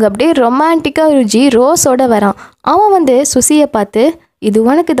அங்கே அப்படியே ரொமான்டிக்காக ருஜி ரோஸோட வரான். அவன் வந்து சுசியை பார்த்து இது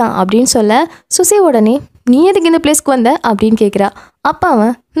உனக்கு தான் அப்படின்னு சொல்ல சுசி உடனே நீ எதுக்கு இந்த பிளேஸ்க்கு வந்த அப்படின்னு கேட்குறா. அப்பா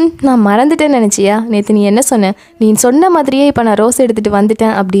அவன் நான் மறந்துட்டேன்னு நினச்சியா, நேற்று நீ என்ன சொன்ன, நீ சொன்ன மாதிரியே இப்போ நான் ரோஸ் எடுத்துகிட்டு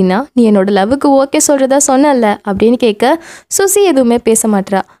வந்துட்டேன் அப்படின்னா நீ என்னோட லவ்வுக்கு ஓகே சொல்கிறதா சொன்னல அப்படின்னு கேட்க சுசி எதுவுமே பேச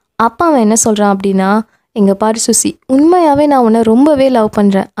மாட்றா. அப்பா அவன் என்ன சொல்கிறான் அப்படின்னா, எங்கள் பாரு சுசி, உண்மையாகவே நான் உன்னை ரொம்பவே லவ்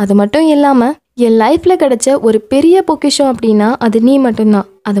பண்ணுறேன், அது மட்டும் இல்லாமல் என் லைஃப்பில் கிடைச்ச ஒரு பெரிய பொக்கிஷம் அப்படின்னா அது நீ மட்டும்தான்,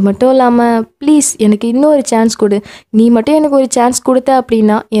 அது மட்டும் இல்லாமல் ப்ளீஸ் எனக்கு இன்னொரு சான்ஸ் கொடு, நீ மட்டும் எனக்கு ஒரு சான்ஸ் கொடுத்த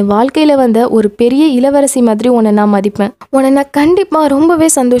அப்படின்னா என் வாழ்க்கையில் வந்த ஒரு பெரிய இளவரசி மாதிரி உன்னை நான் மதிப்பேன், உன்னை நான் கண்டிப்பாக ரொம்பவே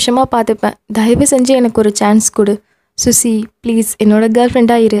சந்தோஷமாக பார்த்துப்பேன், தயவு செஞ்சு எனக்கு ஒரு சான்ஸ் கொடு சுசி, ப்ளீஸ் என்னோட கேர்ள்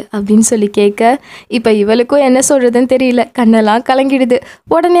ஃப்ரெண்டாக இரு அப்படின்னு சொல்லி கேட்க இப்போ இவளுக்கும் என்ன சொல்கிறதுன்னு தெரியல, கண்ணெல்லாம் கலங்கிடுது.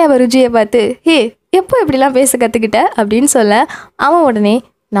 உடனே அவள் ருஜியை பார்த்து ஹே எப்போ இப்படிலாம் பேச கற்றுக்கிட்ட அப்படின்னு சொல்ல அவன் உடனே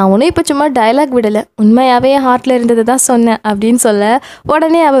நான் ஒன்றும் இப்போ சும்மா டயலாக் விடலை, உண்மையாகவே என் ஹார்ட்டில் இருந்ததை தான் சொன்னேன் அப்படின்னு சொல்ல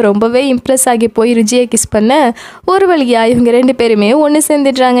உடனே அவள் ரொம்பவே இம்ப்ரெஸ் ஆகி போய் ருஜியை கிஸ் பண்ண ஒரு வழியாக இவங்க 2 பேருமே ஒன்று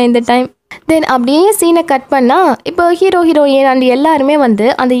சேர்ந்துடுறாங்க இந்த டைம். தென் அப்படியே சீனை கட் பண்ணால் இப்போ ஹீரோயின் அண்ட் எல்லாருமே வந்து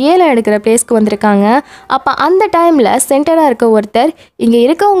அந்த ஏலம் எடுக்கிற பிளேஸ்க்கு வந்திருக்காங்க. அப்போ அந்த டைமில் சென்டராக இருக்க ஒருத்தர் இங்கே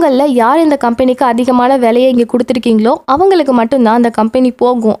இருக்கவங்களில் யார் இந்த கம்பெனிக்கு அதிகமான விலையை இங்கே கொடுத்துருக்கீங்களோ அவங்களுக்கு மட்டும்தான் அந்த கம்பெனி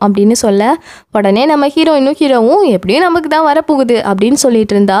போகும் அப்படின்னு சொல்ல உடனே நம்ம ஹீரோவும் எப்படியும் நமக்கு தான் வரப்போகுது அப்படின்னு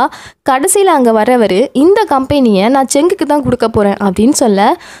சொல்லிட்டு இருந்தா கடைசியில் அங்கே வரவர் இந்த கம்பெனியை நான் செங்குக்கு தான் கொடுக்க போகிறேன் அப்படின்னு சொல்ல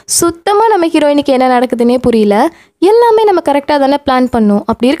சுத்தமாக நம்ம ஹீரோயினுக்கு என்ன நடக்குதுன்னே புரியல. எல்லாமே நம்ம கரெக்டாக தானே பிளான் பண்ணோம்,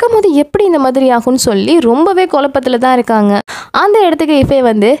 அப்படி இருக்கும் போது எப்படி இந்த மாதிரி ஆகும்னு சொல்லி ரொம்பவே குழப்பத்தில் தான் இருக்காங்க. அந்த இடத்துக்கு இஃபே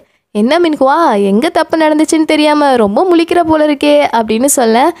வந்து என்ன மின்குவா எங்கே தப்பு நடந்துச்சுன்னு தெரியாமல் ரொம்ப முழிக்கிற போல இருக்கே அப்படின்னு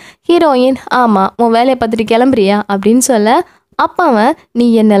சொல்ல ஹீரோயின் ஆமாம் உன் வேலையை பார்த்துட்டு கிளம்புறியா அப்படின்னு சொல்ல அப்பாவன் நீ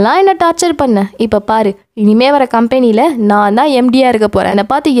என்னெல்லாம் என்ன டார்ச்சர் பண்ண, இப்போ பாரு இனிமே வர கம்பெனியில் நான் தான் எம்டியாக இருக்க போகிறேன், என்னை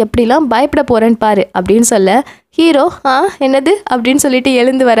பார்த்து எப்படிலாம் பயப்பட போகிறேன்னு பாரு அப்படின்னு சொல்ல ஹீரோ என்னது அப்படின்னு சொல்லிட்டு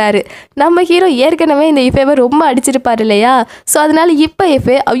எழுந்து வராரு. நம்ம ஹீரோ ஏற்கனவே இந்த இஃபேவை ரொம்ப அடிச்சிருப்பாரு இல்லையா, ஸோ அதனால இப்போ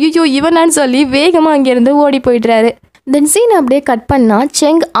இஃபே ஐயோ இவனான்னு சொல்லி வேகமாக அங்கேருந்து ஓடி போயிடுறாரு. தென் சீன் அப்படியே கட் பண்ணால்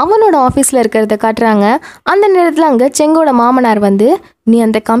செங் அவனோட ஆஃபீஸில் இருக்கிறத காட்டுறாங்க. அந்த நேரத்தில் அங்கே செங்கோட மாமனார் வந்து நீ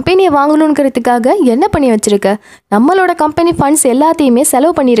அந்த கம்பெனியை வாங்கணுங்கிறதுக்காக என்ன பண்ணி வச்சுருக்க, நம்மளோட கம்பெனி ஃபண்ட்ஸ் எல்லாத்தையுமே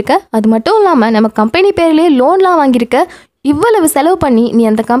செலவு பண்ணியிருக்க, அது மட்டும் இல்லாமல் நம்ம கம்பெனி பேர்லேயே லோன்லாம் வாங்கியிருக்க, இவ்வளவு செலவு பண்ணி நீ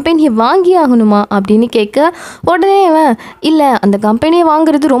அந்த கம்பெனியை வாங்கி ஆகணுமா அப்படின்னு கேட்க உடனே அவன் இல்லை அந்த கம்பெனியை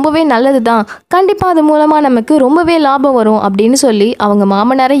வாங்குறது ரொம்பவே நல்லது தான், கண்டிப்பாக அது மூலமாக நமக்கு ரொம்பவே லாபம் வரும் அப்படின்னு சொல்லி அவங்க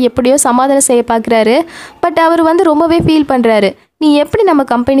மாமனாரை எப்படியோ சமாதானம் செய்ய பார்க்குறாரு. பட் அவர் வந்து ரொம்பவே ஃபீல் பண்ணுறாரு, நீ எப்படி நம்ம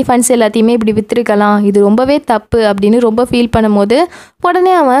கம்பெனி ஃபண்ட்ஸ் எல்லாத்தையுமே இப்படி விற்றுருக்கலாம், இது ரொம்பவே தப்பு அப்படின்னு ரொம்ப ஃபீல் பண்ணும்போது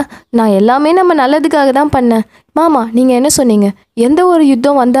உடனே அவன் நான் எல்லாமே நம்ம நல்லதுக்காக தான் பண்ணேன், மாமா நீங்கள் என்ன சொன்னீங்க, எந்த ஒரு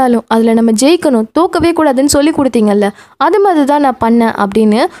யுத்தம் வந்தாலும் அதில் நம்ம ஜெயிக்கணும் தோக்கவே கூடாதுன்னு சொல்லி கொடுத்தீங்கல்ல, அது மாதிரி தான் நான் பண்ணேன்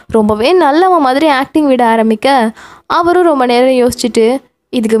அப்படின்னு ரொம்பவே நல்லவன் மாதிரி ஆக்டிங் விட ஆரம்பிக்க அவரும் ரொம்ப நேரம் யோசிச்சுட்டு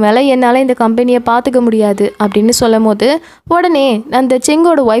இதுக்கு மேலே என்னால் இந்த கம்பெனியை பார்த்துக்க முடியாது அப்படின்னு சொல்லும் போது உடனே அந்த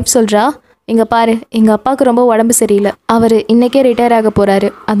செங்கோட ஒய்ஃப் சொல்கிறா இங்கே பாரு, எங்கள் அப்பாவுக்கு ரொம்ப உடம்பு சரியில்லை, அவர் இன்னைக்கே ரிட்டையர் ஆக போகிறாரு,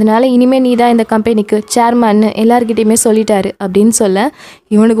 அதனால இனிமேல் நீ தான் இந்த கம்பெனிக்கு சேர்மன்னு எல்லார்கிட்டையுமே சொல்லிட்டாரு அப்படின்னு சொல்ல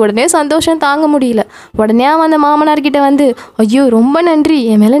இவனுக்கு உடனே சந்தோஷம் தாங்க முடியல. உடனே அவன் அந்த மாமனார்கிட்ட வந்து, ஐயோ ரொம்ப நன்றி,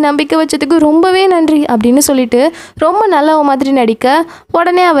 என் மேலே நம்பிக்கை வச்சதுக்கு ரொம்பவே நன்றி அப்படின்னு சொல்லிட்டு ரொம்ப நல்ல மாதிரி நடிக்க,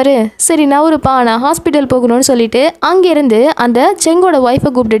 உடனே அவர் சரி நவருப்பா, நான் ஹாஸ்பிட்டல் போகணும்னு சொல்லிட்டு அங்கேருந்து அந்த செங்கோட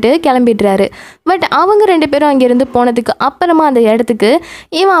ஒய்ஃபை கூப்பிட்டுட்டு கிளம்பிடுறாரு. பட் அவங்க 2 பேரும் அங்கேருந்து போனதுக்கு அப்புறமா அந்த இடத்துக்கு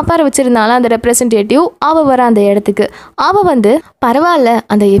இவன் அப்பாரை வச்சிருந்தாலும் அந்த ரெப்ரசன்டேட்டிவ் அவள் வர அந்த இடத்துக்கு அவள் வந்து, பரவாயில்ல,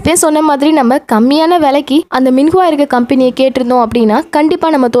 அந்த எஃப்ஏ சொன்ன மாதிரி நம்ம கம்மியான விலைக்கு அந்த மின்குவா இருக்க கம்பெனியை கேட்டிருந்தோம் அப்படின்னா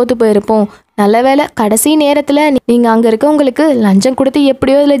கண்டிப்பாக நம்ம தோற்று போயிருப்போம், நல்ல வேலை கடைசி நேரத்தில் நீங்கள் அங்கே இருக்கவங்களுக்கு லஞ்சம் கொடுத்து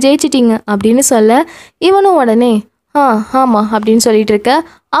எப்படியோ இதில் ஜெயிச்சிட்டீங்க அப்படின்னு சொல்ல இவனும் உடனே ஆமாம் அப்படின்னு சொல்லிட்டு இருக்க.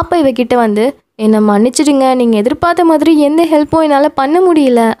 அப்போ இவகிட்ட வந்து, என்னை மன்னிச்சிடுங்க, நீங்கள் எதிர்பார்த்த மாதிரி எந்த ஹெல்ப்பும் என்னால் பண்ண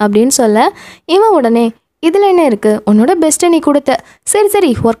முடியல அப்படின்னு சொல்ல இவன் உடனே, இதில் என்ன இருக்குது, உன்னோட பெஸ்ட்டை நீ கொடுத்த,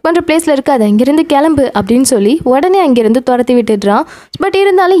 சரி ஒர்க் பண்ணுற பிளேஸில் இருக்காது, அங்கேருந்து கிளம்பு அப்படின்னு சொல்லி உடனே அங்கேருந்து துரத்தி விட்டுடுறான். பட்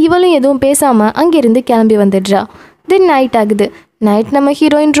இருந்தாலும் இவளும் எதுவும் பேசாமல் அங்கேருந்து கிளம்பி வந்துடுறா. தென் நைட் ஆகுது. நைட் நம்ம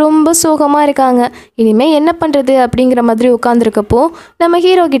ஹீரோயின் ரொம்ப சோகமாக இருக்காங்க. இனிமேல் என்ன பண்ணுறது அப்படிங்கிற மாதிரி உட்காந்துருக்கப்போ நம்ம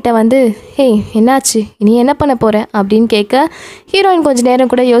ஹீரோ கிட்ட வந்து, ஹேய் என்னாச்சு, இனி என்ன பண்ண போகிற அப்படின்னு கேட்க, ஹீரோயின் கொஞ்சம்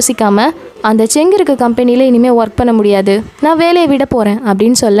நேரம் கூட யோசிக்காமல், அந்த செங்கு இருக்க கம்பெனியில் இனிமேல் ஒர்க் பண்ண முடியாது, நான் வேலையை விட போகிறேன்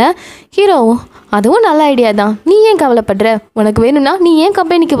அப்படின்னு சொல்ல, ஹீரோவும் அதுவும் நல்ல ஐடியா தான், நீ ஏன் கவலைப்படுற, உனக்கு வேணும்னா நீ ஏன்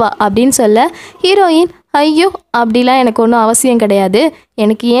கம்பெனிக்கு வா அப்படின்னு சொல்ல, ஹீரோயின் ஐயோ அப்படிலாம் எனக்கு ஒன்றும் அவசியம் கிடையாது,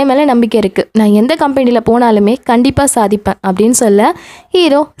 எனக்கு ஏன் மேலே நம்பிக்கை இருக்குது, நான் எந்த கம்பெனியில் போனாலுமே கண்டிப்பாக சாதிப்பேன் அப்படின்னு சொல்ல,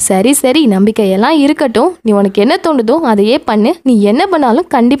 ஹீரோ சரி நம்பிக்கையெல்லாம் இருக்கட்டும், நீ உனக்கு என்ன தோணுதோ அதையே பண்ணு, நீ என்ன பண்ணாலும்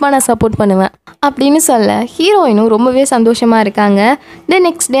கண்டிப்பாக நான் சப்போர்ட் பண்ணுவேன் அப்படின்னு சொல்ல ஹீரோயினும் ரொம்பவே சந்தோஷமாக இருக்காங்க. தென்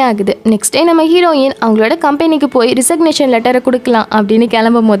நெக்ஸ்ட் டே ஆகுது. நெக்ஸ்ட் டே நம்ம ஹீரோயின் அவங்களோட கம்பெனிக்கு போய் ரிசக்னேஷன் லெட்டரை கொடுக்கலாம் அப்படின்னு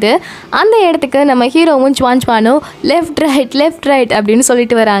கிளம்பும் போது அந்த இடத்துக்கு நம்ம ஹீரோவும் சுவான்ஸ்வானும் லெஃப்ட் ரைட் அப்படின்னு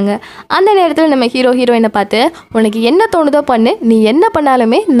சொல்லிட்டு வராங்க. அந்த நேரத்தில் நம்ம ஹீரோயினை பார்த்து, உனக்கு என்ன தோணுதோ பண்ணு, நீ என்ன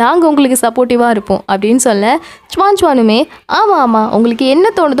பண்ணாலுமே நாங்கள் உங்களுக்கு சப்போர்ட்டிவாக இருப்போம் அப்படின்னு சொல்ல, சுவான்ஸ்வானுமே ஆமாம் உங்களுக்கு என்ன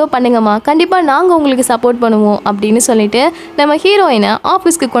தோணுதோ பண்ணுங்கம்மா, கண்டிப்பாக நாங்கள் உங்களுக்கு சப்போர்ட் பண்ணுவோம் அப்படின்னு சொல்லிட்டு நம்ம ஹீரோயினை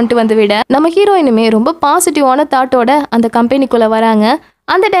ஆஃபீஸ்க்கு கொண்டு வந்து விட, நம்ம ஹீரோயினுமே ரொம்ப பாசிட்டிவான தாட்டோட அந்த கம்பெனிக்குள்ளே வராங்க.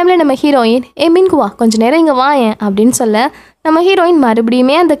 அந்த டைமில் நம்ம ஹீரோயின் மின்குவா கொஞ்சம் நேரம் இங்கே வாயேன் அப்படின்னு சொல்ல, நம்ம ஹீரோயின்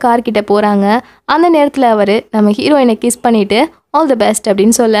மறுபடியுமே அந்த கார்கிட்ட போகிறாங்க. அந்த நேரத்தில் அவர் நம்ம ஹீரோயினை கிஸ் பண்ணிவிட்டு ஆல் தி பெஸ்ட்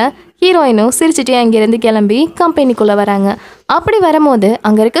அப்படின்னு சொல்ல, ஹீரோயினும் சிரிச்சுட்டே அங்கேருந்து கிளம்பி கம்பெனிக்குள்ளே வராங்க. அப்படி வரும்போது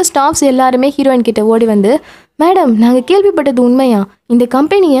அங்கே இருக்க ஸ்டாஃப்ஸ் எல்லாருமே ஹீரோயின் கிட்ட ஓடி வந்து, மேடம் நாங்கள் கேள்விப்பட்டது உண்மையா, இந்த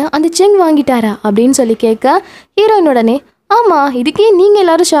கம்பெனியை அந்த செங் வாங்கிட்டாரா அப்படின்னு சொல்லி கேட்க, ஹீரோயின் உடனே ஆமாம் இதுக்கே நீங்கள்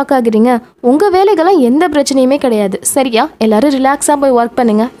எல்லோரும் ஷாக் ஆகுறீங்க, உங்கள் வேலைகள்லாம் எந்த பிரச்சனையுமே கிடையாது, சரியா எல்லோரும் ரிலாக்ஸாக போய் ஒர்க்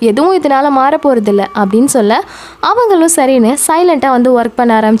பண்ணுங்கள், எதுவும் இதனால் மாற போகிறதில்ல அப்படின்னு சொல்ல, அவங்களும் சரின்னு சைலண்ட்டாக வந்து ஒர்க்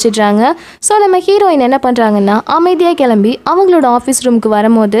பண்ண ஆரம்பிச்சிடுறாங்க. ஸோ நம்ம ஹீரோயின் என்ன பண்ணுறாங்கன்னா அமைதியாக கிளம்பி அவங்களோட ஆஃபீஸ் ரூமுக்கு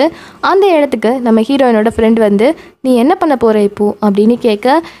வரும்போது அந்த இடத்துக்கு நம்ம ஹீரோயினோட ஃப்ரெண்ட் வந்து, நீ என்ன பண்ண போகிற இப்போது அப்படின்னு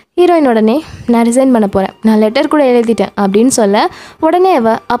கேட்க, ஹீரோயின் உடனே நான் ரிசைன் பண்ண போகிறேன், நான் லெட்டர் கூட எழுதிட்டேன் அப்படின்னு சொல்ல, உடனே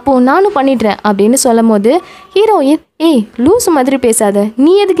அப்போது நானும் பண்ணிடுறேன் அப்படின்னு சொல்லும் போது ஹீரோயின் லூஸ் மாதிரி பேசாத,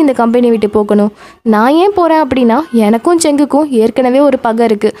 நீ எதுக்கு இந்த கம்பெனி விட்டு போகணும், நான் ஏன் போகிறேன் அப்படின்னா எனக்கும் செங்குக்கும் ஏற்கனவே ஒரு பகை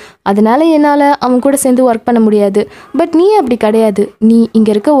இருக்குது, அதனால என்னால் அவங்க கூட சேர்ந்து ஒர்க் பண்ண முடியாது, பட் நீ அப்படி கிடையாது, நீ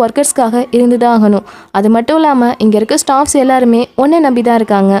இங்கே இருக்க ஒர்க்கர்ஸ்க்காக இருந்து தான் ஆகணும், அது மட்டும் இல்லாமல் இங்கே இருக்க ஸ்டாஃப்ஸ் எல்லாருமே உன்னை நம்பி தான்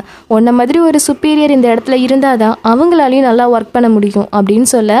இருக்காங்க, உன்னை மாதிரி ஒரு சுப்பீரியர் இந்த இடத்துல இருந்தால் தான் அவங்களாலையும் நல்லா ஒர்க் பண்ண முடியும் அப்படின்னு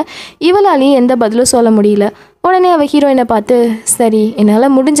சொல்ல, இவளாலையும் எந்த பதிலும் சொல்ல முடியல. உடனே அவள் ஹீரோயினை பார்த்து, சரி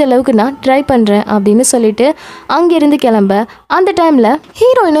என்னால் முடிஞ்ச அளவுக்கு நான் ட்ரை பண்ணுறேன் அப்படின்னு சொல்லிட்டு அங்கேருந்து கிளம்ப, அந்த டைமில்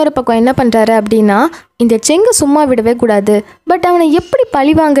ஹீரோ இன்னொரு பக்கம் என்ன பண்ணுறாரு அப்படின்னா, இந்த செங்கை சும்மா விடவே கூடாது, பட் அவனை எப்படி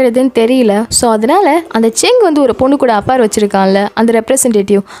பழி வாங்குறதுன்னு தெரியல, ஸோ அதனால் அந்த செங்கு வந்து ஒரு பொண்ணு கூட அப்பார் வச்சுருக்கான்ல அந்த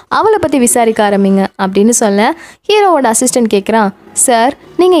ரெப்ரசன்டேட்டிவ், அவளை பற்றி விசாரிக்க ஆரம்பிங்க அப்படின்னு சொல்ல, ஹீரோவோட அசிஸ்டன்ட் கேட்குறான், சார்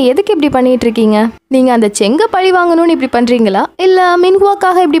நீங்கள் எதுக்கு இப்படி பண்ணிகிட்டு இருக்கீங்க, நீங்கள் அந்த செங்கை பழி வாங்கணும்னு இப்படி பண்ணுறீங்களா இல்லை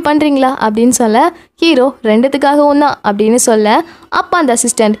மின்குவாக்காக இப்படி பண்ணுறீங்களா அப்படின்னு சொல்ல, ஹீரோ ரெண்டுத்துக்காகவும் தான் அப்படின்னு சொல்ல, அப்போ அந்த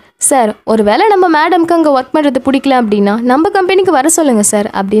அசிஸ்டண்ட், சார் ஒரு வேளை நம்ம மேடம்க்கு அங்கே ஒர்க் பண்ணுறது பிடிக்கல அப்படின்னா நம்ம கம்பெனிக்கு வர சொல்லுங்கள் சார்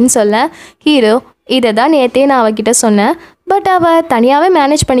அப்படின்னு சொல்ல, ஹீரோ இதை தான் நேற்றே நான் அவகிட்ட சொன்னேன், பட் அவள் தனியாகவே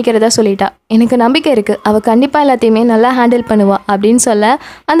மேனேஜ் பண்ணிக்கிறதா சொல்லிட்டா, எனக்கு நம்பிக்கை இருக்குது அவள் கண்டிப்பாக எல்லாத்தையுமே நல்லா ஹேண்டில் பண்ணுவா அப்படின்னு சொல்ல,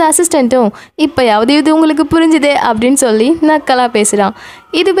 அந்த அசிஸ்டண்ட்டும் இப்போயாவது இது உங்களுக்கு புரிஞ்சுதே அப்படின்னு சொல்லி நக்கலாக பேசுகிறான்.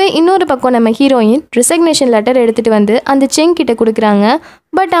 இதுவே இன்னொரு பக்கம் நம்ம ஹீரோயின் ரிசக்னேஷன் லெட்டர் எடுத்துகிட்டு வந்து அந்த செங் கிட்ட கொடுக்குறாங்க.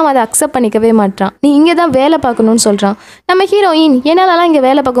 பட் அவன் அதை அக்செப்ட் பண்ணிக்கவே மாட்டான். நீ இங்கே தான் வேலை பார்க்கணுன்னு சொல்கிறான். நம்ம ஹீரோயின் என்னாலலாம் இங்கே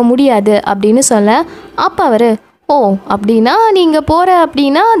வேலை பார்க்க முடியாது அப்படின்னு சொல்ல, அப்போ அவர் ஓ அப்படின்னா நீங்கள் போகிற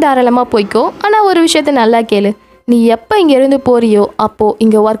அப்படின்னா தாராளமாக போய்க்கோ, ஆனால் ஒரு விஷயத்த நல்லா கேளு, நீ எப்போ இங்கேருந்து போறியோ அப்போது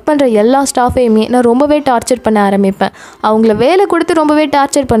இங்கே ஒர்க் பண்ணுற எல்லா ஸ்டாஃபையுமே நான் ரொம்பவே டார்ச்சர் பண்ண ஆரம்பிப்பேன். அவங்கள வேலை கொடுத்து ரொம்பவே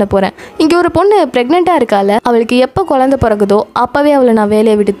டார்ச்சர் பண்ண போகிறேன். இங்கே ஒரு பொண்ணு ப்ரெக்னெண்ட்டாக இருக்கால, அவளுக்கு எப்போ குழந்தை பிறகுதோ அப்போவே அவளை நான்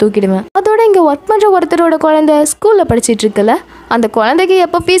வேலையை விட்டு தூக்கிடுவேன். அதோட இங்கே ஒர்க் பண்ணுற ஒருத்தரோட குழந்தை ஸ்கூலில் படிச்சிட்டு இருக்குல்ல, அந்த குழந்தைக்கு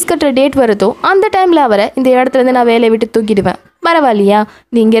எப்போ ஃபீஸ் கட்டுற டேட் வருதோ அந்த டைமில் அவரை இந்த இடத்துலேருந்து நான் வேலையை விட்டு தூக்கிடுவேன். பரவாயில்லையா,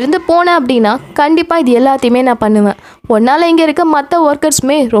 நீ இங்கேருந்து போன அப்படின்னா கண்டிப்பாக இது எல்லாத்தையுமே நான் பண்ணுவேன். ஒன்னால் இங்கே இருக்க மற்ற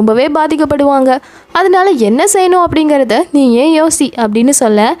ஒர்க்கர்ஸுமே ரொம்பவே பாதிக்கப்படுவாங்க. அதனால என்ன செய்யணும் அப்படிங்கிறத நீ ஏன் யோசி அப்படின்னு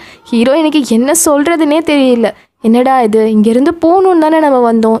சொல்ல, ஹீரோயினுக்கு என்ன சொல்கிறதுனே தெரியல. என்னடா இது, இங்கேருந்து போகணுன்னு தானே நம்ம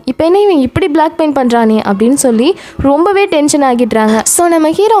வந்தோம், இப்போ என்ன இவன் இப்படி பிளாக் பெயின் பண்ணுறானே அப்படின்னு சொல்லி ரொம்பவே டென்ஷன் ஆகிடுறாங்க. ஸோ நம்ம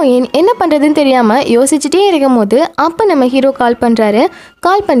ஹீரோயின் என்ன பண்ணுறதுன்னு தெரியாமல் யோசிச்சுட்டே இருக்கும் போது அப்போ நம்ம ஹீரோ கால் பண்ணுறாரு.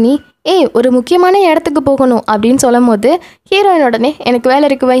 கால் பண்ணி ஒரு முக்கியமான இடத்துக்கு போகணும் அப்படின்னு சொல்லும் போது ஹீரோயின் உடனே எனக்கு வேலை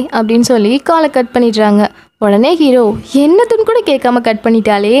இருக்கு வை அப்படின்னு சொல்லி காலை கட் பண்ணிடுறாங்க. உடனே ஹீரோ என்னதுன்னு கூட கேட்காம கட்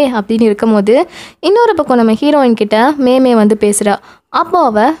பண்ணிட்டாலே அப்படின்னு இருக்கும் போது இன்னொரு பக்கம் நம்ம ஹீரோயின் கிட்ட மேமே வந்து பேசுகிறா. அப்போ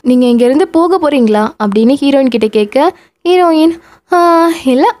நீங்கள் இங்கேருந்து போக போகிறீங்களா அப்படின்னு ஹீரோயின் கிட்ட கேட்க, ஹீரோயின்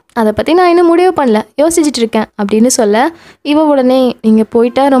இல்லை அதை பற்றி நான் இன்னும் முடிவு பண்ணல, யோசிச்சுட்டு இருக்கேன் அப்படின்னு சொல்ல, இவ உடனே நீங்கள்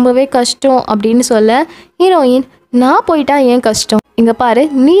போயிட்டா ரொம்பவே கஷ்டம் அப்படின்னு சொல்ல, ஹீரோயின் நான் போயிட்டா ஏன் கஷ்டம், இங்கே பாரு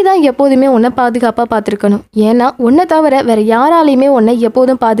நீ தான் எப்போதுமே உன்னை பாதுகாப்பாக பார்த்துருக்கணும். ஏன்னா உன்னை தவிர வேறு யாராலையுமே உன்னை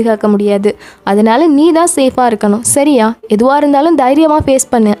எப்போதும் பாதுகாக்க முடியாது. அதனால நீ தான் சேஃபாக இருக்கணும், சரியா? எதுவாக இருந்தாலும் தைரியமாக ஃபேஸ்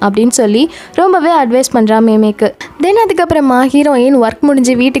பண்ணு அப்படின்னு சொல்லி ரொம்பவே அட்வைஸ் பண்ணுறா மேமேக்கு. தென் அதுக்கப்புறமா ஹீரோயின் ஒர்க்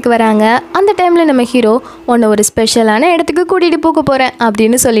முடிஞ்சு வீட்டுக்கு வராங்க. அந்த டைமில் நம்ம ஹீரோ உன்னை ஒரு ஸ்பெஷலான இடத்துக்கு கூட்டிகிட்டு போக போகிறேன்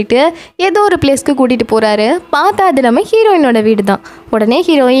அப்படின்னு சொல்லிட்டு ஏதோ ஒரு பிளேஸ்க்கு கூட்டிகிட்டு போகிறாரு. பார்த்தா அது நம்ம ஹீரோயினோட வீடு தான். உடனே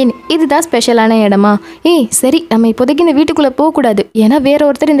ஹீரோயின் இதுதான் ஸ்பெஷலான இடமா, சரி நம்ம இப்போதைக்கு இந்த வீட்டுக்குள்ளே போகக்கூடாது, ஏன்னா வேற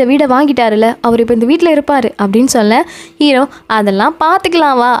ஒருத்தர் இந்த வீடை வாங்கிட்டாருல, அவர் இப்போ இந்த வீட்டில் இருப்பார் அப்படின்னு சொல்ல, ஹீரோ அதெல்லாம்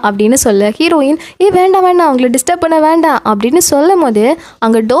பார்த்துக்கலாம் வா அப்படின்னு சொல்ல, ஹீரோயின் வேண்டாம் வேண்டாம் அவங்கள டிஸ்டர்ப் பண்ண வேண்டாம் அப்படின்னு சொல்லும் போது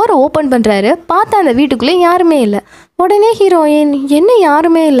அங்கே டோரை ஓப்பன் பண்ணுறாரு. பார்த்தா அந்த வீட்டுக்குள்ளே யாருமே இல்லை. உடனே ஹீரோயின் என்ன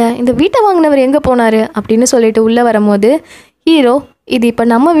யாருமே இல்லை, இந்த வீட்டை வாங்கினவர் எங்கே போனார் அப்படின்னு சொல்லிட்டு உள்ளே வரும்போது ஹீரோ இது இப்போ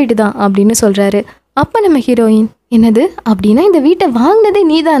நம்ம வீடு தான் அப்படின்னு சொல்கிறாரு. அப்போ நம்ம ஹீரோயின் என்னது அப்படின்னா இந்த வீட்டை வாங்கினதே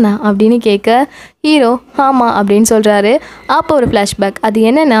நீதானா அப்படின்னு கேட்க, ஹீரோ ஆமாம் அப்படின்னு சொல்கிறாரு. அப்போ ஒரு ஃப்ளாஷ்பேக். அது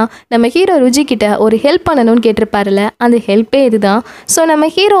என்னென்னா நம்ம ஹீரோ ருஜிக்கிட்ட ஒரு ஹெல்ப் பண்ணணும்னு கேட்டிருப்பாருல, அந்த ஹெல்ப்பே இதுதான். ஸோ நம்ம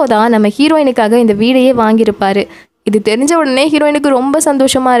ஹீரோ தான் நம்ம ஹீரோயினுக்காக இந்த வீடையே வாங்கியிருப்பார். இது தெரிஞ்ச உடனே ஹீரோயினுக்கு ரொம்ப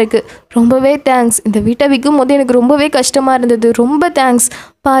சந்தோஷமாக இருக்குது. ரொம்பவே தேங்க்ஸ், இந்த வீட்டை விற்கும் போது எனக்கு ரொம்பவே கஷ்டமாக இருந்தது, ரொம்ப தேங்க்ஸ்,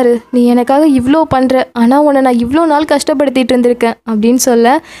 பாரு நீ எனக்காக இவ்வளோ பண்ணுற, ஆனால் உன்னை நான் இவ்வளோ நாள் கஷ்டப்படுத்திட்டு இருந்திருக்கேன் அப்படின்னு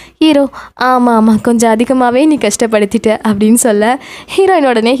சொல்ல, ஹீரோ ஆமாம் கொஞ்சம் அதிகமாகவே நீ கஷ்டப்படுத்திட்ட அப்படின்னு சொல்ல,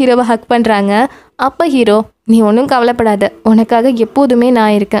 ஹீரோயின் உடனே ஹீரோவை ஹக் பண்ணுறாங்க. அப்போ ஹீரோ நீ ஒன்றும் கவலைப்படாத, உனக்காக எப்போதுமே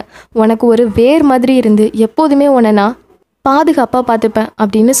நான் இருக்கேன், உனக்கு ஒரு வேர் மாதிரி இருந்து எப்போதுமே உன்னை நான் பாதுகாப்பாக பார்த்துப்பேன்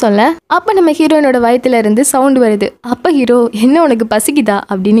அப்படின்னு சொல்ல, அப்போ நம்ம ஹீரோயினோட வயிற்றுல இருந்து சவுண்டு வருது. அப்போ ஹீரோ என்ன உனக்கு பசிக்குதா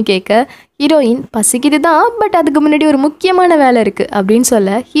அப்படின்னு கேட்க, ஹீரோயின் பசிக்குது தான், பட் அதுக்கு முன்னாடி ஒரு முக்கியமான வேலை இருக்குது அப்படின்னு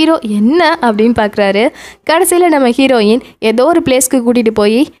சொல்ல, ஹீரோ என்ன அப்படின்னு பார்க்குறாரு. கடைசியில் நம்ம ஹீரோயின் ஏதோ ஒரு பிளேஸ்க்கு கூட்டிகிட்டு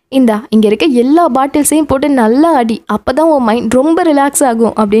போய் இந்தா இங்கே இருக்க எல்லா பாட்டில்ஸையும் போட்டு நல்லா அடி, அப்போ தான் உன் மைண்ட் ரொம்ப ரிலாக்ஸ்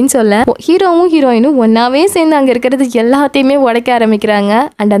ஆகும் அப்படின்னு சொல்ல, ஹீரோவும் ஹீரோயினும் ஒன்றாவே சேர்ந்து அங்கே இருக்கிறது எல்லாத்தையுமே உடைக்க ஆரம்பிக்கிறாங்க.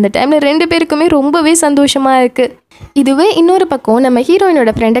 அண்ட் அந்த டைமில் ரெண்டு பேருக்குமே ரொம்பவே சந்தோஷமாக இருக்குது. இதுவே இன்னொரு பக்கம் நம்ம ஹீரோயினோட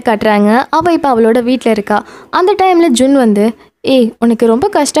ஃப்ரெண்டை காட்டுறாங்க. அவள் இப்போ அவளோட வீட்டில் இருக்கா. அந்த டைமில் ஜுன் வந்து உனக்கு ரொம்ப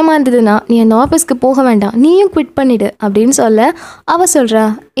கஷ்டமாக இருந்ததுன்னா நீ அந்த ஆஃபீஸ்க்கு போக வேண்டாம், நீயும் குவிட் பண்ணிவிடு அப்படின்னு சொல்ல, அவள் சொல்கிறா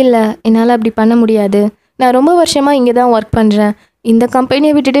இல்லை என்னால் அப்படி பண்ண முடியாது, நான் ரொம்ப வருஷமாக இங்கே தான் ஒர்க் பண்ணுறேன், இந்த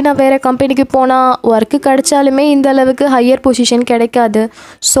கம்பெனியை விட்டுட்டு நான் வேறு கம்பெனிக்கு போனால் ஒர்க்கு கிடைச்சாலுமே இந்த அளவுக்கு ஹையர் பொசிஷன் கிடைக்காது,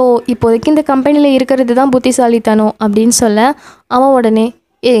 ஸோ இப்போதைக்கு இந்த கம்பெனியில் இருக்கிறது தான் புத்திசாலித்தனம் அப்படின்னு சொல்ல, அவன் உடனே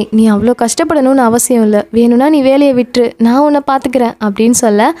நீ அவ்வளோ கஷ்டப்படணும்னு அவசியம் இல்லை, வேணும்னா நீ வேலையை விட்டுரு, நான் உன்னை பார்த்துக்கிறேன் அப்படின்னு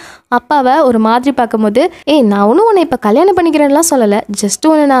சொல்ல, அப்பாவை ஒரு மாதிரி பார்க்கும்போது நான் ஒன்றும் உன்னை இப்போ கல்யாணம் பண்ணிக்கிறேன்லாம் சொல்லலை, ஜஸ்ட்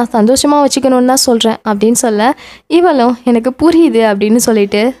உன்னை நான் சந்தோஷமாக வச்சுக்கணுன்னு தான் சொல்கிறேன் அப்படின்னு சொல்ல, இவளும் எனக்கு புரியுது அப்படின்னு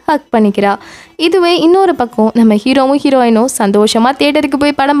சொல்லிட்டு ஹக் பண்ணிக்கிறா. இதுவே இன்னொரு பக்கம் நம்ம ஹீரோவும் ஹீரோயினும் சந்தோஷமாக தியேட்டருக்கு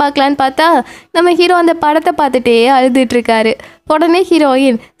போய் படம் பார்க்கலான்னு பார்த்தா நம்ம ஹீரோ அந்த படத்தை பார்த்துட்டே அழுதுட்டுருக்காரு. உடனே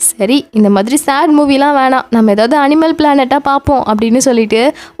ஹீரோயின் சரி இந்த மாதிரி சேட் மூவிலாம் வேணாம், நம்ம ஏதாவது அனிமல் பிளானட்டாக பார்ப்போம் அப்படின்னு சொல்லிட்டு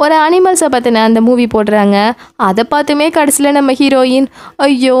ஒரு அனிமல்ஸை பற்றின அந்த மூவி போடுறாங்க. அதை பார்த்துமே கடைசியில் நம்ம ஹீரோயின்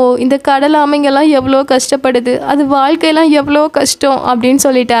ஐயோ இந்த கடல் ஆமைங்கெல்லாம் எவ்வளோ கஷ்டப்படுது, அது வாழ்க்கையெல்லாம் எவ்வளோ கஷ்டம் அப்படின்னு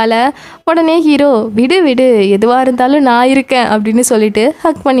சொல்லிட்டால. உடனே ஹீரோ விடு விடு எதுவாக இருந்தாலும் நான் இருக்கேன் அப்படின்னு சொல்லிட்டு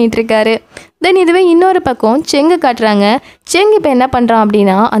ஹக் பண்ணிகிட்ருக்காரு. தென் இதுவே இன்னொரு பக்கம் செங்கு காட்டுறாங்க. செங்கு இப்போ என்ன பண்ணுறான்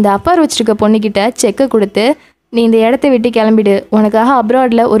அப்படின்னா அந்த அப்பார் வச்சுருக்க பொண்ணுக்கிட்ட செக்கை கொடுத்து நீ இந்த இடத்த விட்டு கிளம்பிடு, உனக்காக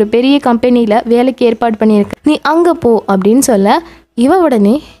அப்ராடில் ஒரு பெரிய கம்பெனியில் வேலைக்கு ஏற்பாடு பண்ணியிருக்கு, நீ அங்கே போ அப்படின்னு சொல்ல, இவ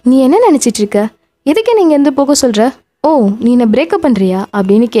உடனே நீ என்ன நினச்சிட்ருக்க, எதுக்கு நீங்கள் எந்த போக சொல்கிற, நீ என்ன பிரேக்கப் பண்ணுறியா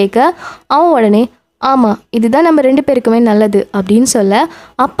அப்படின்னு கேட்க, அவன் உடனே ஆமாம் இதுதான் நம்ம 2 பேருக்குமே நல்லது அப்படின்னு சொல்ல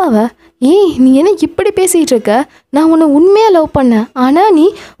அப்பாவை ஏய் நீ என்ன இப்படி பேசிகிட்டு இருக்க, நான் உன்னை உண்மையாக லவ் பண்ணேன், ஆனால் நீ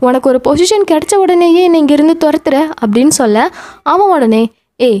உனக்கு ஒரு பொசிஷன் கிடைச்ச உடனேயே என்னை இங்கேருந்து துரத்துற அப்படின்னு சொல்ல அவன் உடனே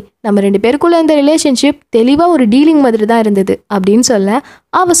ஏய் நம்ம 2 பேருக்குள்ளே இந்த ரிலேஷன்ஷிப் தெளிவாக ஒரு டீலிங் மாதிரி தான் இருந்தது அப்படின்னு சொல்ல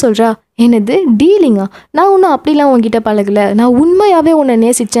அவள் சொல்கிறா என்னது டீலிங்கா, நான் ஒன்றும் அப்படிலாம் உன்கிட்ட பழகலை, நான் உண்மையாகவே உன்னை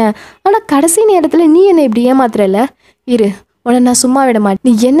நேசித்தேன், ஆனால் கடைசி நேரத்தில் நீ என்னை இப்படி ஏமாத்துறல, இரு உன்னை நான் சும்மா விட மாட்டேன்,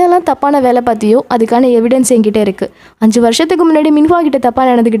 நீ என்னெல்லாம் தப்பான வேலை பார்த்தியோ அதுக்கான எவிடன்ஸ் என்கிட்ட இருக்குது, 5 வருஷத்துக்கு முன்னாடி மின்வா கிட்ட தப்பாக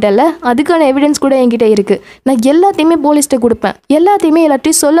நடந்துக்கிட்டல அதுக்கான எவிடன்ஸ் கூட என்கிட்ட இருக்குது, நான் எல்லாத்தையுமே போலீஸ்கிட்ட கொடுப்பேன், எல்லாத்தையுமே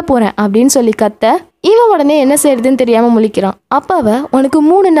எல்லாத்தையும் சொல்ல போகிறேன் அப்படின்னு சொல்லி கத்த இவன் உடனே என்ன செய்யறதுன்னு தெரியாமல் முழிக்கிறான். அப்பாவை உனக்கு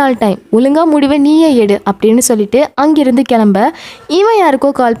 3 நாள் டைம், ஒழுங்கா முடிவை நீயே எடு அப்படின்னு சொல்லிட்டு அங்கிருந்து கிளம்ப இவன் யாருக்கோ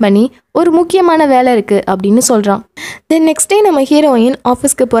கால் பண்ணி ஒரு முக்கியமான வேலை இருக்குது அப்படின்னு சொல்கிறான். தென் நெக்ஸ்ட் டே நம்ம ஹீரோயின்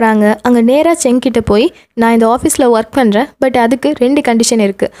ஆஃபீஸ்க்கு போகிறாங்க. அங்கே நேராக செங்கிட்ட போய் நான் இந்த ஆஃபீஸில் ஒர்க் பண்ணுறேன், பட் அதுக்கு 2 கண்டிஷன்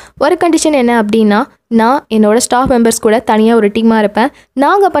இருக்குது. ஒரு கண்டிஷன் என்ன அப்படின்னா நான் என்னோட ஸ்டாஃப் மெம்பர்ஸ் கூட தனியாக ஒரு டீமாக இருப்பேன்,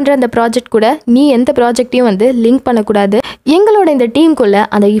 நாங்கள் பண்ணுற அந்த ப்ராஜெக்ட் கூட நீ எந்த ப்ராஜெக்டையும் லிங்க் பண்ணக்கூடாது, எங்களோட இந்த டீமுக்குள்ளே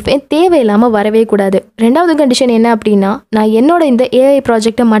அந்த இஃபெக்ட் தேவையில்லாமல் வரவே கூடாது. 2வது கண்டிஷன் என்ன அப்படின்னா நான் என்னோட இந்த ஏஐ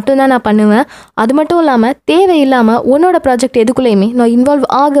ப்ராஜெக்டை மட்டும்தான் நான் பண்ணுவேன், அது மட்டும் இல்லாமல் தேவையில்லாமல் உன்னோட ப்ராஜெக்ட் எதுக்குள்ளேயுமே நான்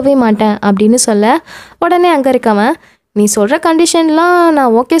இன்வால்வ் ஆகவே மாட்டேன் அப்படின்னு சொல்ல உடனே அங்கே இருக்கவன் நீ சொல்கிற கண்டிஷன்லாம்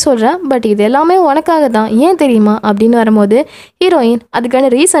நான் ஓகே சொல்கிறேன், பட் இது எல்லாமே உனக்காக தான், ஏன் தெரியுமா அப்படின்னு வரும்போது ஹீரோயின் அதுக்கான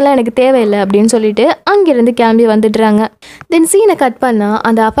ரீசன்லாம் எனக்கு தேவையில்லை அப்படின்னு சொல்லிட்டு அங்கேருந்து கிளம்பி வந்துடுறாங்க. தென் சீனை கட் பண்ணால்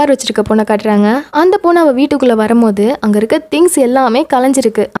அந்த அஃபேர் வச்சுருக்க பொண்ணை கட்டுறாங்க. அந்த பொண்ணு அவள் வீட்டுக்குள்ளே வரும்போது அங்கே இருக்க திங்ஸ் எல்லாமே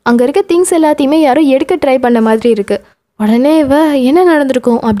கலைஞ்சிருக்கு, அங்கே இருக்க திங்ஸ் எல்லாத்தையுமே யாரும் எடுக்க ட்ரை பண்ண மாதிரி இருக்குது. உடனே இவ என்ன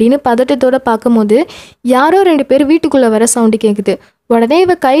நடந்திருக்கும் அப்படின்னு பதட்டத்தோடு பார்க்கும்போது யாரோ 2 பேர் வீட்டுக்குள்ளே வர சவுண்டு கேட்குது. உடனே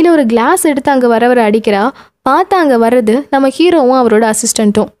இவ கையில் ஒரு கிளாஸ் எடுத்து அங்கே வரவரை அடிக்கிறா. பார்த்தா அங்கே வர்றது நம்ம ஹீரோவும் அவரோட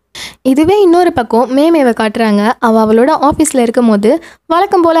அசிஸ்டண்ட்டும். இதுவே இன்னொரு பக்கம் மேமேவை காட்டுறாங்க. அவளோட ஆஃபீஸில் இருக்கும் போது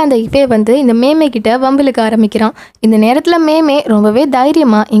வழக்கம் போல் அந்த இஃபே இந்த மேமே கிட்ட வம்பிலுக்கு ஆரம்பிக்கிறான். இந்த நேரத்தில் மேமே ரொம்பவே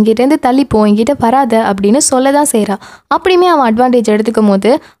தைரியமாக எங்கிட்டேருந்து தள்ளிப்போ, எங்கிட்ட வராத அப்படின்னு சொல்ல தான் செய்கிறா. அப்படியுமே அவன் அட்வான்டேஜ் எடுத்துக்கும்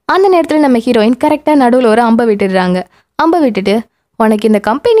போது அந்த நேரத்தில் நம்ம ஹீரோயின் கரெக்டாக நடுவில் ஒரு அம்பை விட்டுடுறாங்க. அம்பை விட்டுட்டு உனக்கு இந்த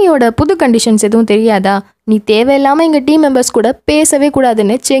கம்பெனியோட புது கண்டிஷன்ஸ் எதுவும் தெரியாதா, நீ தேவையில்லாமல் எங்கள் டீம் மெம்பர்ஸ் கூட பேசவே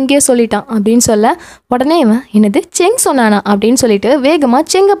கூடாதுன்னு செங்கே சொல்லிட்டான் அப்படின்னு சொல்ல உடனே இவன் என்னது செங் சொன்னானா அப்படின்னு சொல்லிட்டு வேகமாக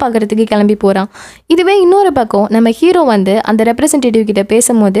செங்கை பார்க்குறதுக்கு கிளம்பி போகிறான். இதுவே இன்னொரு பக்கம் நம்ம ஹீரோ அந்த ரெப்ரசன்டேட்டிவ் கிட்ட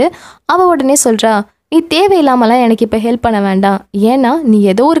பேசும்போது அவள் உடனே சொல்கிறா நீ தேவையில்லாமலாம் எனக்கு இப்போ ஹெல்ப் பண்ண வேண்டாம், ஏன்னா நீ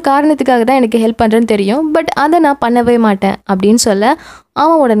ஏதோ ஒரு காரணத்துக்காக தான் எனக்கு ஹெல்ப் பண்ணுறேன்னு தெரியும், பட் அதை நான் பண்ணவே மாட்டேன் அப்படின்னு சொல்ல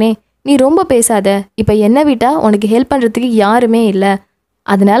அவன் உடனே நீ ரொம்ப பேசாத, இப்போ என்ன விட்டா உனக்கு ஹெல்ப் பண்ணுறதுக்கு யாருமே இல்லை,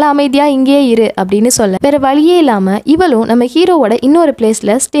 அதனால அமைதியாக இங்கேயே இரு அப்படின்னு சொல்ல வேறு வழியே இல்லாமல் இவளும் நம்ம ஹீரோவோட இன்னொரு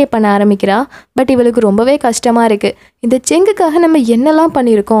பிளேஸில் ஸ்டே பண்ண ஆரம்பிக்கிறா. பட் இவளுக்கு ரொம்பவே கஷ்டமாக இருக்குது. இந்த செங்குக்காக நம்ம என்னெல்லாம்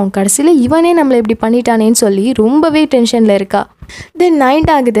பண்ணியிருக்கோம், கடைசியில் இவனே நம்மளை இப்படி பண்ணிட்டானேன்னு சொல்லி ரொம்பவே டென்ஷனில் இருக்கா. தென்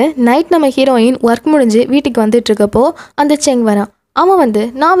நைட் ஆகுது. நைட் நம்ம ஹீரோயின் ஒர்க் முடிஞ்சு வீட்டுக்கு வந்துட்டுருக்கப்போ அந்த செங் வரான். அவன்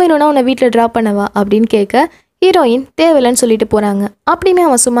நான் வேணும்னா உன்னை வீட்டில் ட்ராப் பண்ணவா அப்படின்னு கேட்க ஹீரோயின் தேவையில்லைன்னு சொல்லிட்டு போகிறாங்க. அப்படியுமே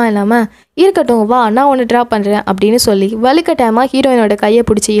அவன் சும்மா இல்லாமல் இருக்கட்டும் வா நான் ஒன்று ட்ராப் பண்ணுறேன் அப்படின்னு சொல்லி வலுக்கட்டாயமாக ஹீரோயினோட கையை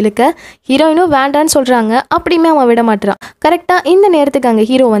பிடிச்சி இழுக்க ஹீரோயினும் வேண்டான்னு சொல்கிறாங்க. அப்படியுமே அவன் விட மாட்டான். கரெக்டாக இந்த நேரத்துக்கு அங்கே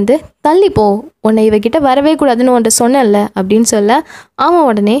ஹீரோ தள்ளிப்போ, உன்னை இவகிட்ட வரவே கூடாதுன்னு உன்ட்ட சொன்னல அப்படின்னு சொல்ல அவன்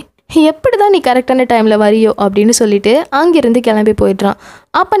உடனே எப்படி தான் நீ கரெக்டான டைமில் வரியோ அப்படின்னு சொல்லிட்டு அங்கேருந்து கிளம்பி போயிடுறான்.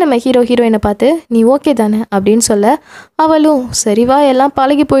 அப்போ நம்ம ஹீரோயினை பார்த்து நீ ஓகே தானே அப்படின்னு சொல்ல அவளும் சரிவா எல்லாம்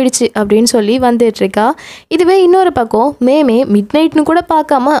பழகி போயிடுச்சு அப்படின்னு சொல்லி வந்துட்டுருக்கா. இதுவே இன்னொரு பக்கம் மேமே மிட் நைட்னு கூட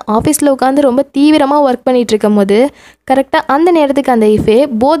பார்க்காம ஆஃபீஸில் உட்காந்து ரொம்ப தீவிரமாக ஒர்க் பண்ணிகிட்டு இருக்கும் போது கரெக்டாக அந்த நேரத்துக்கு அந்த இஃபே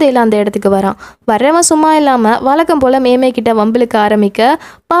போதையில் அந்த இடத்துக்கு வரான். வரவன் சும்மா இல்லாமல் வழக்கம் போல் மேமே கிட்ட வம்பிலுக்கு ஆரம்பிக்க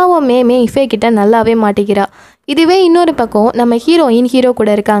பாவம் மேமே இஃபே கிட்ட நல்லாவே மாட்டிக்கிறா. இதுவே இன்னொரு பக்கம் நம்ம ஹீரோயின் ஹீரோ கூட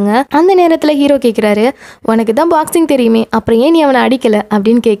இருக்காங்க. அந்த நேரத்தில் ஹீரோ கேட்குறாரு உனக்கு தான் பாக்ஸிங் தெரியுமே, அப்புறம் ஏன் நீ அவனை அடிக்கலை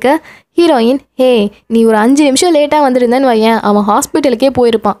அப்படின்னு கேட்க ஹீரோயின் ஹே நீ ஒரு 5 நிமிஷம் லேட்டாக வந்திருந்தேன்னு வையன் அவன் ஹாஸ்பிட்டலுக்கே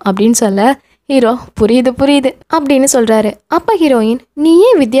போயிருப்பான் அப்படின்னு சொல்ல ஹீரோ புரியுது அப்படின்னு சொல்கிறாரு. அப்போ ஹீரோயின் நீ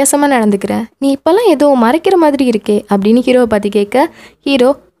ஏன் வித்தியாசமாக நடந்துக்கிற, நீ இப்போல்லாம் ஏதோ மறைக்கிற மாதிரி இருக்கே அப்படின்னு ஹீரோவை பார்த்து கேட்க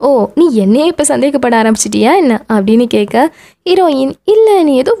ஹீரோ ஓ நீ என்னையே இப்போ சந்தேகப்பட ஆரம்பிச்சிட்டியா என்ன அப்படின்னு கேட்க ஹீரோயின் இல்லை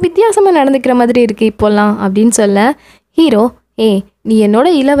நீ ஏதோ வித்தியாசமாக நடந்துக்கிற மாதிரி இருக்கு இப்போல்லாம் அப்படின்னு சொல்ல ஹீரோ நீ என்னோட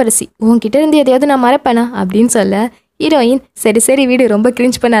இளவரசி, உன்கிட்ட இருந்து எதையாவது நான் மறைப்பேனா அப்படின்னு சொல்ல ஹீரோயின் சரி வீடு ரொம்ப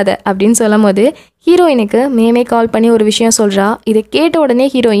கிரிஞ்ச் பண்ணாத அப்படின்னு சொல்லும் போது ஹீரோயினுக்கு மேமே கால் பண்ணி ஒரு விஷயம் சொல்கிறா. இதை கேட்ட உடனே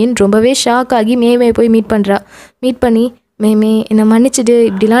ஹீரோயின் ரொம்பவே ஷாக் ஆகி மேமே போய் மீட் பண்ணுறா. மீட் பண்ணி மேமே என்னை மன்னிச்சிடு,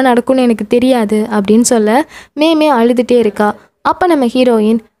 இப்படிலாம் நடக்கும்னு எனக்கு தெரியாது அப்படின்னு சொல்ல மேமே அழுதுகிட்டே இருக்கா. அப்போ நம்ம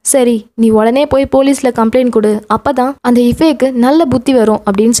ஹீரோயின் சரி நீ உடனே போய் போலீஸில் கம்ப்ளைண்ட் கொடு, அப்போ தான் அந்த இஃபேக்கு நல்ல புத்தி வரும்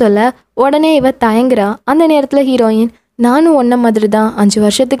அப்படின்னு சொல்ல உடனே இவ தயங்குறா. அந்த நேரத்தில் ஹீரோயின் நானும் ஒன்றை மாதிரி தான் 5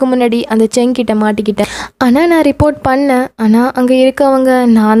 வருஷத்துக்கு முன்னாடி அந்த செங்கிட்ட மாட்டிக்கிட்டேன். ஆனால் நான் ரிப்போர்ட் பண்ணேன். ஆனால் அங்கே இருக்கவங்க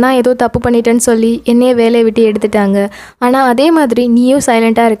நான் தான் ஏதோ தப்பு பண்ணிட்டேன்னு சொல்லி என்னையே வேலையை விட்டு எடுத்துட்டாங்க. ஆனால் அதே மாதிரி நீயும்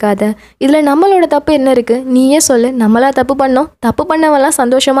சைலண்ட்டாக இருக்காத. இதில் நம்மளோட தப்பு என்ன இருக்குது? நீயே சொல்லு. நம்மளா தப்பு பண்ணோம்? தப்பு பண்ணவெல்லாம்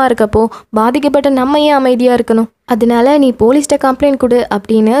சந்தோஷமாக இருக்கப்போ பாதிக்கப்பட்ட நம்ம ஏன் அமைதியாக இருக்கணும்? அதனால நீ போலீஸ்கிட்ட கம்ப்ளைண்ட் கொடு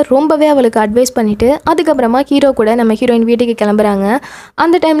அப்படின்னு ரொம்பவே அவளுக்கு அட்வைஸ் பண்ணிவிட்டு அதுக்கப்புறமா ஹீரோ கூட நம்ம ஹீரோயின் வீட்டுக்கு கிளம்புறாங்க.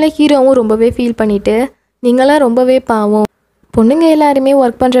 அந்த டைமில் ஹீரோவும் ரொம்பவே ஃபீல் பண்ணிவிட்டு, நீங்களாம் ரொம்பவே பாவம், பொண்ணுங்க எல்லாருமே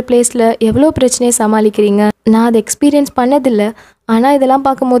ஒர்க் பண்ணுற பிளேஸில் எவ்வளோ பிரச்சனையை சமாளிக்கிறீங்க. நான் அதை எக்ஸ்பீரியன்ஸ் பண்ணதில்லை, ஆனால் இதெல்லாம்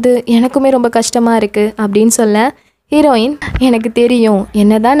பார்க்கும்போது எனக்குமே ரொம்ப கஷ்டமாக இருக்குது அப்படின்னு சொல்ல, ஹீரோயின் எனக்கு தெரியும்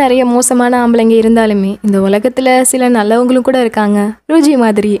என்னதான் நிறைய மோசமான ஆம்பளைங்க இருந்தாலுமே இந்த உலகத்தில் சில நல்லவங்களும் கூட இருக்காங்க, ருஜி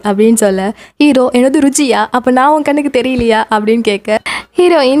மாதிரி அப்படின்னு சொல்ல, ஹீரோ எனது ருச்சியா, அப்போ நான் உன் கண்ணுக்கு தெரியலையா அப்படின்னு கேட்க,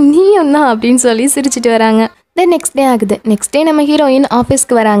 ஹீரோயின் நீயும் தான் அப்படின்னு சொல்லி சிரிச்சிட்டு வராங்க. தென் நெக்ஸ்ட் டே ஆகுது. நெக்ஸ்ட் டே நம்ம ஹீரோயின்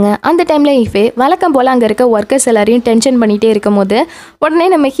ஆஃபீஸ்க்கு வராங்க. அந்த டைமில் இஃபே வழக்கம் போல் அங்கே இருக்க ஒர்க்கர்ஸ் எல்லாரையும் டென்ஷன் பண்ணிகிட்டே இருக்கும் போது உடனே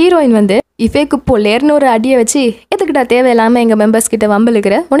நம்ம ஹீரோயின் வந்து இஃபேக்கு பொல்லேர்னு ஒரு அடியை வச்சு, எதுக்கிட்ட தேவையில்லாமல் எங்கள் மெம்பர்ஸ் கிட்ட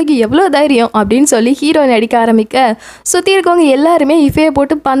வம்பிழுக்கிற, உனக்கு எவ்வளோ தைரியம் அப்படின்னு சொல்லி ஹீரோயின் அடிக்க ஆரம்பிக்க சுற்றி இருக்கவங்க எல்லாருமே இஃபேயை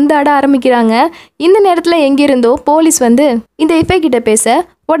போட்டு பந்தாட ஆரம்பிக்கிறாங்க. இந்த நேரத்தில் எங்கிருந்தோ போலீஸ் வந்து இந்த இஃபே கிட்ட பேச,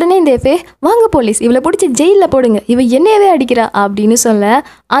 உடனே இந்த இஃபே வாங்க போலீஸ் இவளை பிடிச்சி ஜெயிலில் போடுங்க, இவ என்னையவே அடிக்கிறா அப்படின்னு சொல்ல,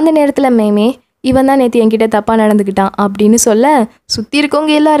 அந்த நேரத்தில் மேமே இவன் தான் நேற்று என்கிட்ட தப்பாக நடந்துக்கிட்டான் அப்படின்னு சொல்ல சுற்றி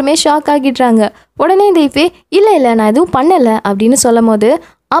இருக்கவங்க எல்லாருமே ஷாக் ஆகிடுறாங்க. உடனே இந்த இஃபே இல்லை நான் எதுவும் பண்ணலை அப்படின்னு சொல்லும் போது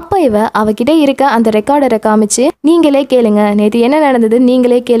அப்போ அவகிட்ட இருக்க அந்த ரெக்கார்டரை காமிச்சு, நீங்களே கேளுங்க நேற்று என்ன நடந்தது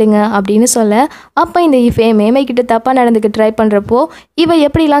நீங்களே கேளுங்க அப்படின்னு சொல்ல, அப்போ இந்த இஃபே மேமை கிட்ட தப்பாக நடந்துக்க ட்ரை பண்ணுறப்போ இவ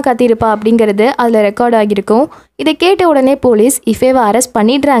எப்படிலாம் கத்திருப்பா அப்படிங்கிறது அதில் ரெக்கார்ட் ஆகியிருக்கும். இதை கேட்ட உடனே போலீஸ் இஃபேவை அரெஸ்ட்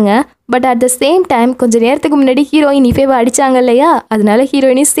பண்ணிடுறாங்க. But at the same time கொஞ்சம் நேரத்துக்கு முன்னாடி ஹீரோயின் இஃபேவை அடித்தாங்க இல்லையா, அதனால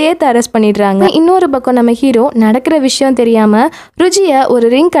ஹீரோயினையும் சேர்த்து அரெஸ்ட் பண்ணிடுறாங்க. இன்னொரு பக்கம் நம்ம ஹீரோ நடக்கிற விஷயம் தெரியாமல் ருஜியை ஒரு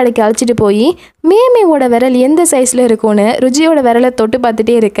ரிங் கடைக்கு அழைச்சிட்டு போய் மேமையோட விரல் எந்த சைஸில் இருக்கும்னு ருஜியோட விரலை தொட்டு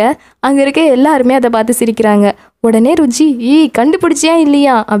பார்த்துட்டே இருக்க அங்கே இருக்க எல்லாருமே அதை பார்த்து சிரிக்கிறாங்க. உடனே ருஜி கண்டுபிடிச்சியா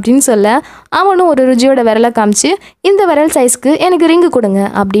இல்லையா அப்படின்னு சொல்ல, அவனும் ஒரு ருஜியோட விரலை காமிச்சு இந்த விரல் சைஸ்க்கு எனக்கு ரிங்கு கொடுங்க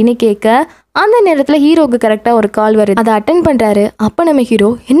அப்படின்னு கேட்க, அந்த நேரத்தில் ஹீரோவுக்கு கரெக்டாக ஒரு கால் வருது. அதை அட்டன் பண்ணுறாரு. அப்போ நம்ம ஹீரோ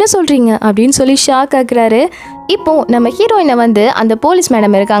என்ன சொல்கிறீங்க அப்படின்னு சொல்லி ஷாக் ஆக்குறாரு. இப்போ நம்ம ஹீரோயினை வந்து அந்த போலீஸ்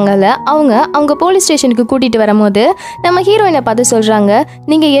மேடம் இருக்காங்கல்ல, அவங்க போலீஸ் ஸ்டேஷனுக்கு கூட்டிகிட்டு வரும்போது நம்ம ஹீரோயினை பார்த்து சொல்கிறாங்க,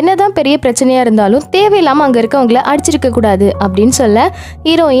 நீங்கள் என்னதான் பெரிய பிரச்சனையாக இருந்தாலும் தேவையில்லாமல் அங்கே இருக்கவங்கள அடிச்சிருக்க கூடாது அப்படின்னு சொல்ல,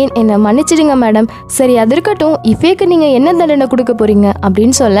 ஹீரோயின் என்னை மன்னிச்சிடுங்க மேடம், சரி அது இருக்கட்டும், இஃபேக்கு நீங்கள் என்ன தண்டனை கொடுக்க போகிறீங்க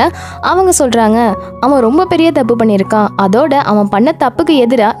அப்படின்னு சொல்ல, அவங்க சொல்கிறாங்க அவன் ரொம்ப பெரிய தப்பு பண்ணியிருக்கான், அதோட அவன் பண்ண தப்புக்கு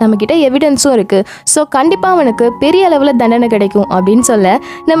எதிராக நம்மக்கிட்ட எவிடன்ஸும் இருக்குது, ஸோ கண்டிப்பாக அவனுக்கு பெரிய அளவில் தண்டனை கிடைக்கும் அப்படின்னு சொல்ல,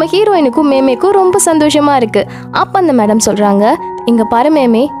 நம்ம ஹீரோயினுக்கும் மேமேக்கும் ரொம்ப சந்தோஷமாக இருக்குது. அப்போ அந்த மேடம் சொல்கிறாங்க, இங்கே பாரு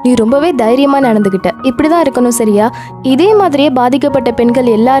மேமே, நீ ரொம்பவே தைரியமாக நடந்துக்கிட்ட, இப்படி தான் இருக்கணும் சரியா, இதே மாதிரியே பாதிக்கப்பட்ட பெண்கள்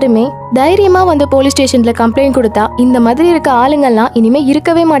எல்லாருமே தைரியமாக வந்து போலீஸ் ஸ்டேஷனில் கம்ப்ளைண்ட் கொடுத்தா இந்த மாதிரி இருக்க ஆளுங்கள்லாம் இனிமேல்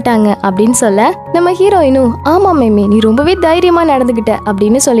இருக்கவே மாட்டாங்க அப்படின்னு சொல்ல, நம்ம ஹீரோயினும் ஆமாம் மேமே நீ ரொம்பவே தைரியமாக நடந்துக்கிட்ட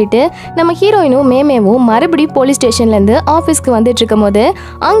அப்படின்னு சொல்லிட்டு நம்ம ஹீரோயினும் மேமேவும் மறுபடியும் போலீஸ் ஸ்டேஷன்லேருந்து ஆஃபீஸ்க்கு வந்துட்டு இருக்கும் போது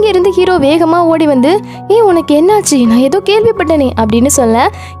அங்கேருந்து ஹீரோ வேகமாக ஓடி வந்து, உனக்கு என்னாச்சு, நான் ஏதோ கேள்விப்பட்டனே அப்படின்னு சொல்ல,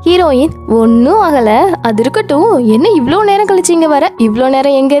 ஹீரோயின் ஒன்றும் ஆகலை, அது இருக்கட்டும், என்ன இவ்வளோ நேரம் கழிச்சிங்க வர, இவ்வளோ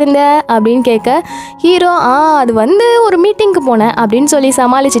நேரம் எங்கே இருந்த அப்படின்னு கேட்க, ஹீரோ அது வந்து ஒரு மீட்டிங்க்கு போனேன் அப்படின்னு சொல்லி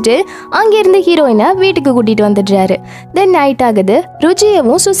சமாளிச்சுட்டு அங்கேருந்து ஹீரோயினை வீட்டுக்கு கூட்டிகிட்டு வந்துடுறாரு. தென் நைட் ஆகுது.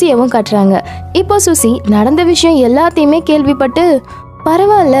 ருச்சியவும் சுசியவும் காட்டுறாங்க. இப்போ சுசி நடந்த விஷயம் எல்லாத்தையுமே கேள்விப்பட்டு,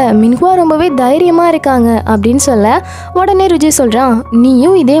 பரவாயில்ல மின்குவா ரொம்பவே தைரியமா இருக்காங்க அப்படின்னு சொல்ல, உடனே ருஜி சொல்றான்,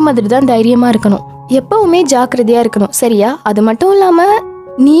 நீயும் இதே மாதிரி தான் தைரியமா இருக்கணும், எப்பவுமே ஜாக்கிரதையா இருக்கணும் சரியா, அது மட்டும் இல்லாம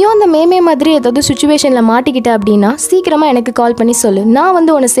நீயும் அந்த மேமே மாதிரி ஏதாவது சுச்சுவேஷனில் மாட்டிக்கிட்ட அப்படின்னா சீக்கிரமாக எனக்கு கால் பண்ணி சொல்லு, நான்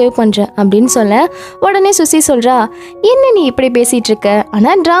வந்து உன்னை சேவ் பண்ணுறேன் அப்படின்னு சொல்ல, உடனே சுசி சொல்கிறா, என்ன நீ இப்படி பேசிகிட்டு இருக்க,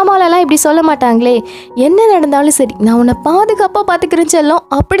 ஆனால் ட்ராமாலலாம் இப்படி சொல்ல மாட்டாங்களே, என்ன நடந்தாலும் சரி நான் உன்னை பாதுகாப்பாக பார்த்துக்கிறேன்னு செல்லும்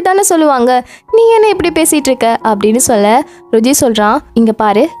அப்படி தானே சொல்லுவாங்க, நீ என்ன இப்படி பேசிகிட்டு இருக்க அப்படின்னு சொல்ல, ருஜி சொல்கிறான், இங்கே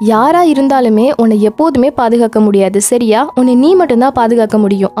பாரு, யாராக இருந்தாலுமே உன்னை எப்போதுமே பாதுகாக்க முடியாது சரியா, உன்னை நீ மட்டும்தான் பாதுகாக்க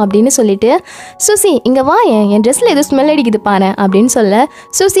முடியும் அப்படின்னு சொல்லிட்டு, சுசி இங்கே வா, என் ட்ரெஸ்ஸில் எதுவும் ஸ்மெல் அடிக்குது பாரு அப்படின்னு சொல்ல,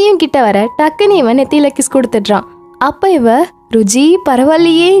 சுசியும் கிட்ட வர டக்குன்னு இவன் நெத்தியில கிஸ் கொடுத்துட்றான். அப்போ இவ ருஜி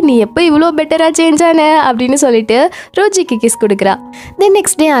பரவாயில்லையே, நீ எப்போ இவ்வளோ பெட்டராக சேஞ்ச் ஆன அப்படின்னு சொல்லிட்டு ருஜிக்கு கிஸ் கொடுக்குறா. தென்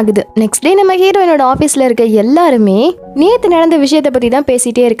நெக்ஸ்ட் டே ஆகுது. நெக்ஸ்ட் டே நம்ம ஹீரோயினோட ஆஃபீஸில் இருக்க எல்லாருமே நேற்று நடந்த விஷயத்தை பற்றி தான்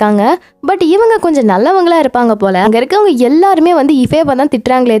பேசிகிட்டே இருக்காங்க. பட் இவங்க கொஞ்சம் நல்லவங்களா இருப்பாங்க போல. அங்கே இருக்கவங்க எல்லாருமே வந்து இஃபேவை தான்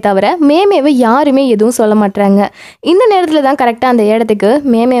திட்டுறாங்களே தவிர மேமேவை யாருமே எதுவும் சொல்ல மாட்டாங்க. இந்த நேரத்தில் தான் கரெக்டாக அந்த இடத்துக்கு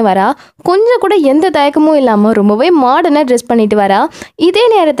மேமே வரா. கொஞ்சம் கூட எந்த தயக்கமும் இல்லாமல் ரொம்பவே மாடர்னாக ட்ரெஸ் பண்ணிட்டு வரா. இதே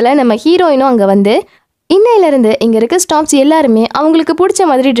நேரத்தில் நம்ம ஹீரோயினும் அங்கே வந்து இன்னையிலிருந்து இங்க இருக்க ஸ்டாஃப்ஸ் எல்லாருமே அவங்களுக்கு பிடிச்ச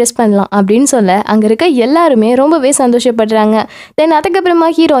மாதிரி ட்ரெஸ் பண்ணலாம் அப்படின்னு சொல்ல அங்க இருக்க எல்லாருமே ரொம்பவே சந்தோஷப்படுறாங்க. தென் அதுக்கப்புறமா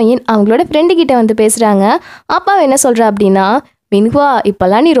ஹீரோயின் அவங்களோட ஃப்ரெண்டு கிட்ட வந்து பேசுறாங்க. அப்பா என்ன சொல்றா அப்படின்னா, மின்ஹுவா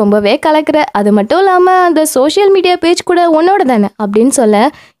இப்பெல்லாம் நீ ரொம்பவே கலக்குற, அது மட்டும் இல்லாம அந்த சோஷியல் மீடியா பேஜ் கூட உன்னோட தானே அப்படின்னு சொல்ல,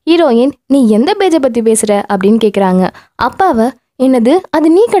 ஹீரோயின் நீ எந்த பேஜை பத்தி பேசுற அப்படின்னு கேக்குறாங்க. அப்பாவை என்னது அது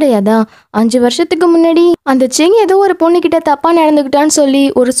நீ கிடையாதா? 5 வருஷத்துக்கு முன்னாடி அந்த செங் ஏதோ ஒரு பொண்ணுகிட்ட தப்பா நடந்துக்கிட்டான்னு சொல்லி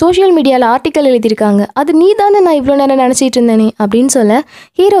ஒரு சோஷியல் மீடியால ஆர்டிக்கல் எழுதியிருக்காங்க, அது நீ தானே நான் இவ்வளோ நேரம் நினச்சிட்டு இருந்தேனே அப்படின்னு சொல்ல,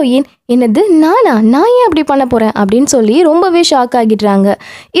 ஹீரோயின் என்னது நான் ஏன் அப்படி பண்ண போறேன் அப்படின்னு சொல்லி ரொம்பவே ஷாக் ஆகிடுறாங்க.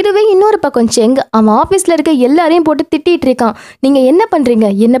 இதுவே இன்னொரு பக்கம் செங் அவன் ஆஃபீஸில் இருக்க எல்லாரையும் போட்டு திட்டிட்டு இருக்கான். நீங்க என்ன பண்றீங்க,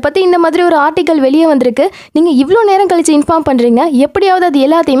 என்னை பத்தி இந்த மாதிரி ஒரு ஆர்டிக்கல் வெளியே வந்திருக்கு, நீங்க இவ்வளோ நேரம் கழிச்சு இன்ஃபார்ம் பண்றீங்க, எப்படியாவது அது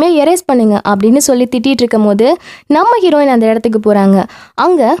எல்லாத்தையுமே எரேஸ் பண்ணுங்க அப்படின்னு சொல்லி திட்டிட்டு இருக்கும் போது நம்ம ஹீரோயின் அந்த இடத்துக்கு போறாங்க.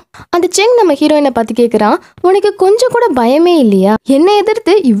 அங்க அந்த செங் நம்ம ஹீரோயினை பார்த்து கேட்குறான், உனக்கு கொஞ்சம் கூட பயமே இல்லையா, என்னை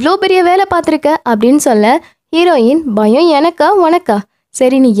எதிர்த்து இவ்வளோ பெரிய வேலை பார்த்துருக்க அப்படின்னு சொல்ல, ஹீரோயின் பயம் எனக்கா உனக்கா,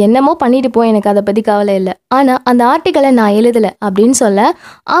 சரி நீ என்னமோ பண்ணிட்டு போ, எனக்கு அதை பற்றி கவலை இல்லை, ஆனால் அந்த ஆர்டிக்கலை நான் எழுதலை அப்படின்னு சொல்ல,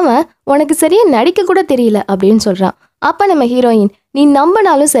 அவன் உனக்கு சரியா நடிக்க கூட தெரியல அப்படின்னு சொல்கிறான். அப்போ நம்ம ஹீரோயின் நீ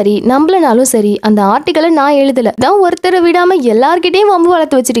நம்பினாலும் சரி நம்பலனாலும் சரி அந்த ஆர்டிக்கலை நான் எழுதலை தான், ஒருத்தரை விடாமல் எல்லார்கிட்டையும் வம்பு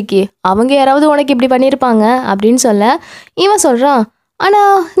வளர்த்து வச்சிருக்கே, அவங்க யாராவது உனக்கு இப்படி பண்ணியிருப்பாங்க அப்படின்னு சொல்ல, இவன் சொல்கிறான்,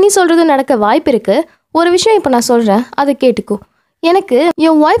 ஆனால் நீ சொல்கிறது நடக்க வாய்ப்பு இருக்குது, ஒரு விஷயம் இப்போ நான் சொல்கிறேன் அதை கேட்டுக்கோ, எனக்கு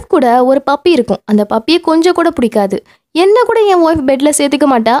என் ஒய்ஃப் கூட ஒரு பப்பி இருக்கும், அந்த பப்பியை கொஞ்சம் கூட பிடிக்காது, என்ன கூட என் ஒய்ஃப் பெட்டில் சேர்த்துக்க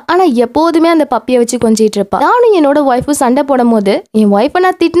மாட்டா, ஆனால் எப்போதுமே அந்த பப்பியை வச்சு கொஞ்சிட்டு இருப்பா, நானும் என்னோட ஒய்ஃபும் சண்டை போடும் போது என் ஒய்ஃபை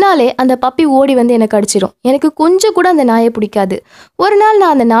நான் திட்டினாலே அந்த பப்பி ஓடி வந்து எனக்கு அடிச்சிடும், எனக்கு கொஞ்சம் கூட அந்த நாயை பிடிக்காது. ஒரு நாள்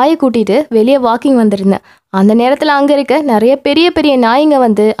நான் அந்த நாயை கூட்டிட்டு வெளியே வாக்கிங் வந்திருந்தேன், அந்த நேரத்தில் அங்கே இருக்க நிறைய பெரிய பெரிய நாய்ங்க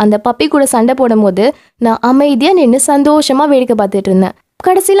வந்து அந்த பப்பி கூட சண்டை போடும் போது நான் அமைதியாக நின்று சந்தோஷமாக வேடிக்கை பார்த்துட்டு இருந்தேன்.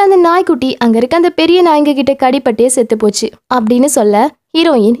 கடைசியில் அந்த நாய்க்குட்டி அங்கே இருக்க அந்த பெரிய நாய்ங்க கிட்ட கடிப்பட்டே செத்து போச்சு அப்படின்னு சொல்ல,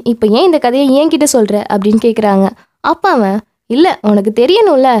 ஹீரோயின் இப்போ ஏன் இந்த கதையை ஏன் கிட்ட சொல்கிற அப்படின்னு கேட்குறாங்க. அப்பா அவன் இல்லை உனக்கு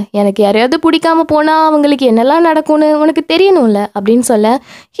தெரியணும்ல, எனக்கு யாரையாவது பிடிக்காம போனால் அவங்களுக்கு என்னெல்லாம் நடக்கும்னு உனக்கு தெரியணும்ல அப்படின்னு சொல்ல,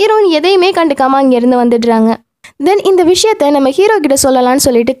 ஹீரோயின் எதையுமே கண்டுக்காமல் அங்கேருந்து வந்துடுறாங்க. தென் இந்த விஷயத்த நம்ம ஹீரோ கிட்ட சொல்லலாம்னு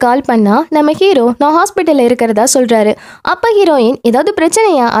சொல்லிட்டு கால் பண்ணா நம்ம ஹீரோ நான் ஹாஸ்பிட்டலில் இருக்கிறதா சொல்கிறாரு. அப்போ ஹீரோயின் ஏதாவது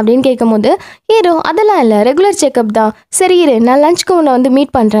பிரச்சனையா அப்படின்னு கேட்கும்போது ஹீரோ அதெல்லாம் இல்லை, ரெகுலர் செக்அப் தான், சரி இரு நான் லஞ்சுக்கு உன்னை வந்து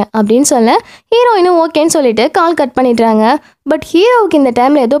மீட் பண்ணுறேன் அப்படின்னு சொல்ல, ஹீரோயினும் ஓகேன்னு சொல்லிட்டு கால் கட் பண்ணிடுறாங்க. பட் ஹீரோவுக்கு இந்த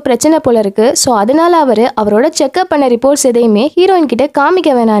டைமில் ஏதோ பிரச்சனை போல இருக்குது. ஸோ அதனால அவரோட செக்அப் பண்ண ரிப்போர்ட்ஸ் எதையுமே ஹீரோயின் கிட்ட காமிக்க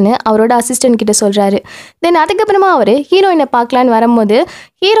வேணான்னு அவரோட அசிஸ்டன்ட் கிட்ட சொல்கிறாரு. தென் அதுக்கப்புறமா அவர் ஹீரோயினை பார்க்கலான்னு வரும்போது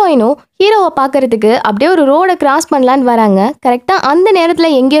ஹீரோயினும் ஹீரோவை பார்க்கறதுக்கு அப்படியே ஒரு ரோடை கிராஸ் பண்ணலான்னு வராங்க. கரெக்டாக அந்த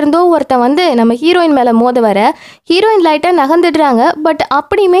நேரத்தில் எங்கேருந்தோ ஒருத்தன் வந்து நம்ம ஹீரோயின் மேலே மோத வர ஹீரோயின் லைட்டாக நகர்ந்துடுறாங்க. பட்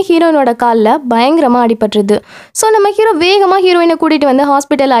அப்படியுமே ஹீரோயினோட காலில் பயங்கரமாக அடிபட்டுருது. ஸோ நம்ம ஹீரோ வேகமாக ஹீரோயினை கூட்டிகிட்டு வந்து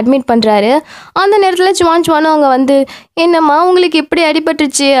ஹாஸ்பிட்டலில் அட்மிட் பண்ணுறாரு. அந்த நேரத்தில் சுவானும் அங்கே வந்து என்னம்மா உங்களுக்கு இப்படி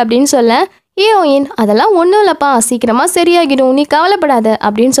அடிபட்டுருச்சு அப்படின்னு சொல்ல, ஹீரோயின் அதெல்லாம் ஒன்றும் இல்லைப்பா சீக்கிரமாக சரியாகிடும் நீ கவலைப்படாத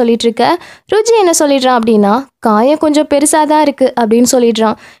அப்படின்னு சொல்லிட்டு இருக்க. ருஜி என்ன சொல்லிடுறான் அப்படின்னா, காயம் கொஞ்சம் பெருசாக தான் இருக்குது அப்படின்னு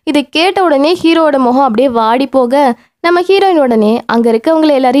சொல்லிடுறான். இதை கேட்ட உடனே ஹீரோவோட முகம் அப்படியே வாடி போக நம்ம ஹீரோயின் உடனே அங்கே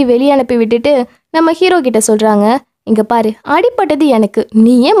இருக்கவங்களை எல்லாரையும் வெளியே அனுப்பி விட்டுட்டு நம்ம ஹீரோ கிட்ட சொல்கிறாங்க, இங்கே பாரு அடிப்பட்டது எனக்கு,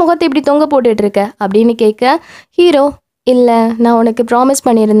 நீ ஏன் முகத்தை இப்படி தொங்க போட்டுட்டு இருக்க அப்படின்னு கேட்க, ஹீரோ இல்லை நான் உனக்கு ப்ராமிஸ்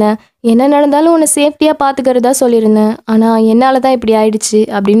பண்ணியிருந்தேன், என்ன நடந்தாலும் உன்னை சேஃப்டியாக பார்த்துக்கிறதா சொல்லியிருந்தேன், ஆனால் என்னால் தான் இப்படி ஆயிடுச்சு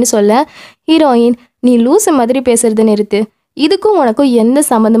அப்படின்னு சொல்ல, ஹீரோயின் நீ லூசு மாதிரி பேசுறது நிறுத்து, இதுக்கும் உனக்கும் எந்த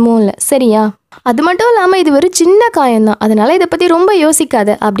சம்மந்தமும் இல்லை சரியா, அது மட்டும் இல்லாமல் இது ஒரு சின்ன காயம்தான், அதனால இதை பற்றி ரொம்ப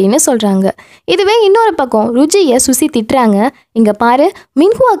யோசிக்காத அப்படின்னு சொல்கிறாங்க. இதுவே இன்னொரு பக்கம் ருஜியை சுசி திட்டுறாங்க, இங்கே பாரு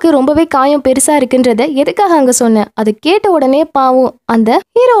மின்ஹுவாக்கு ரொம்பவே காயம் பெருசாக இருக்குன்றத எதுக்காக அங்கே சொன்னேன், அதை கேட்ட உடனே பாவம் அந்த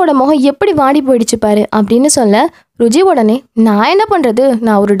ஹீரோவோட முகம் எப்படி வாடி போயிடுச்சு பாரு அப்படின்னு சொல்ல, ருஜி உடனே நான் என்ன பண்ணுறது,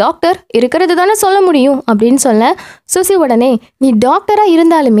 நான் ஒரு டாக்டர் இருக்கிறது தானே சொல்ல முடியும் அப்படின்னு சொல்ல, சுசி உடனே நீ டாக்டராக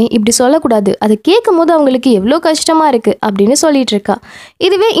இருந்தாலுமே இப்படி சொல்லக்கூடாது, அதை கேட்கும் போது அவங்களுக்கு எவ்வளோ கஷ்டமாக இருக்குது அப்படின்னு சொல்லிட்டு இருக்கா.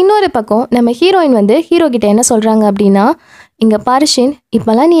 இதுவே இன்னொரு பக்கம் நம்ம ஹீரோயின் வந்து ஹீரோ கிட்ட என்ன சொல்கிறாங்க அப்படின்னா, இங்கே பாரிஷின்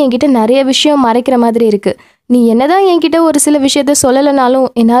இப்போல்லாம் நீ என்கிட்ட நிறைய விஷயம் மறைக்கிற மாதிரி இருக்குது, நீ என்னதான் என்கிட்ட ஒரு சில விஷயத்த சொல்லலைனாலும்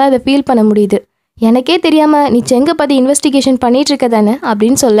என்னால் அதை ஃபீல் பண்ண முடியுது, எனக்கே தெரியாமல் நீ செங்கை பற்றி இன்வெஸ்டிகேஷன் பண்ணிட்டு இருக்க தானே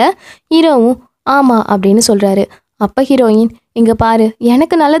அப்படின்னு சொல்ல, ஹீரோவும் ஆமாம் அப்படின்னு சொல்கிறாரு. அப்போ ஹீரோயின் இங்கே பாரு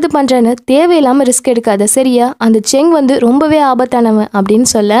எனக்கு நல்லது பண்ணுறேன்னு தேவையில்லாமல் ரிஸ்க் எடுக்காத சரியா, அந்த செங் வந்து ரொம்பவே ஆபத்தானவன் அப்படின்னு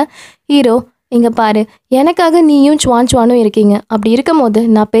சொல்ல, ஹீரோ இங்கே பாரு எனக்காக நீயும் சுவானும் இருக்கீங்க, அப்படி இருக்கும் போது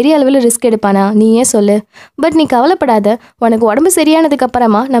நான் பெரிய அளவில் ரிஸ்க் எடுப்பானா நீ ஏன் சொல்லு, பட் நீ கவலைப்படாத, உனக்கு உடம்பு சரியானதுக்கு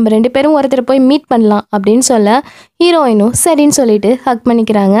அப்புறமா நம்ம 2 பேரும் ஒருத்தர் போய் மீட் பண்ணலாம் அப்படின்னு சொல்ல, ஹீரோயினும் சரின்னு சொல்லிட்டு ஹக்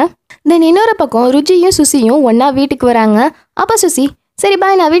பண்ணிக்கிறாங்க. தென் இன்னொரு பக்கம் ருஜியும் சுசியும் ஒன்றா வீட்டுக்கு வராங்க. அப்போ சுசி சரி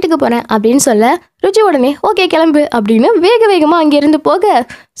பாய் நான் வீட்டுக்கு போகிறேன் அப்படின்னு சொல்ல, ருஜி உடனே ஓகே கிளம்பு அப்படின்னு வேகமாக அங்கேருந்து போக,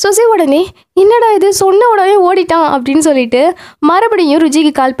 சுசி உடனே என்னடா இது சொன்ன உடனே ஓடிட்டான் அப்படின்னு சொல்லிட்டு மறுபடியும்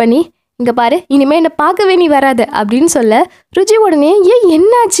ருஜிக்கு கால் பண்ணி, இங்க பாரு, இனிமே என்ன பார்க்கவே நீ வராத அப்படின்னு சொல்ல ருஜி உடனே ஏன்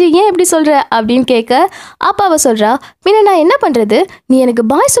என்னாச்சு, ஏன் இப்படி சொல்ற அப்படின்னு கேட்க அப்பா அவ சொல்றா, பின்ன நான் என்ன பண்றது, நீ எனக்கு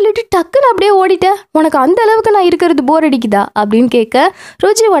பாய் சொல்லிட்டு டக்குன்னு அப்படியே ஓடிட்ட, உனக்கு அந்த அளவுக்கு நான் இருக்கிறது போர் அடிக்குதா அப்படின்னு கேட்க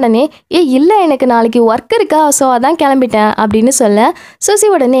ருஜி உடனே இல்லை எனக்கு நாளைக்கு ஒர்க் இருக்கா, ஸோ அதான் கிளம்பிட்டேன் அப்படின்னு சொல்ல சுசி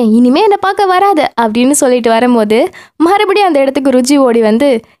உடனே இனிமே என்னை பார்க்க வராத அப்படின்னு சொல்லிட்டு வரும்போது மறுபடியும் அந்த இடத்துக்கு ருஜி ஓடி வந்து,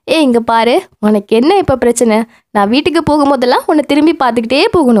 இங்க பாரு, உனக்கு என்ன இப்போ பிரச்சனை, நான் வீட்டுக்கு போகும்போதெல்லாம் உன்னை திரும்பி பார்த்துக்கிட்டே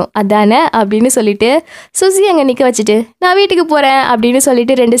போகணும் அதானே அப்படின்னு சொல்லிட்டு சுசி அங்கே நிற்க வச்சுட்டு நான் வீட்டுக்கு போகிறேன் அப்படின்னு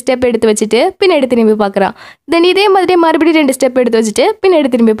சொல்லிட்டு 2 ஸ்டெப் எடுத்து வச்சுட்டு பின்னாடி திரும்பி பார்க்குறான். தென் இதே மாதிரி மறுபடியும் 2 ஸ்டெப் எடுத்து வச்சுட்டு பின்னாடி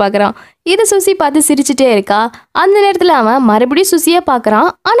திரும்பி பார்க்குறான். இது சுசி பார்த்து சிரிச்சுட்டே இருக்கா. அந்த நேரத்தில் அவன் மறுபடியும் சுசியை பார்க்குறான்.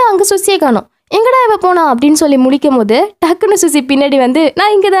 ஆனால் அங்கே சுசியை காணோம். எங்கடா இவ போனா அப்படின்னு சொல்லி முடிக்கும் போது டக்குன்னு சுசி பின்னாடி வந்து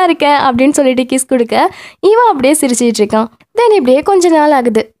நான் இங்கே தான் இருக்கேன் அப்படின்னு சொல்லிட்டு கிஸ் கொடுக்க இவன் அப்படியே சிரிச்சிட்டு இருக்கான். தென் இப்படியே கொஞ்ச நாள்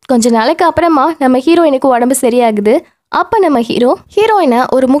ஆகுது. கொஞ்ச நாளைக்கு அப்புறமா நம்ம ஹீரோயினுக்கு உடம்பு சரியாகுது. அப்போ நம்ம ஹீரோயினை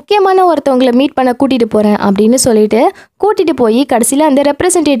ஒரு முக்கியமான ஒருத்தவங்களை மீட் பண்ண கூட்டிகிட்டு போகிறேன் அப்படின்னு சொல்லிட்டு கூட்டிகிட்டு போய் கடைசியில் அந்த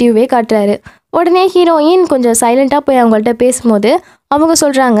ரெப்ரசன்டேட்டிவே காட்டுறாரு. உடனே ஹீரோயின் கொஞ்சம் சைலண்ட்டாக போய் அவங்கள்ட்ட பேசும்போது அவங்க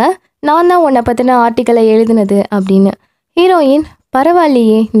சொல்கிறாங்க, நான் தான் உன்னை பற்றின ஆர்டிக்கலை எழுதுனது அப்படின்னு. ஹீரோயின்,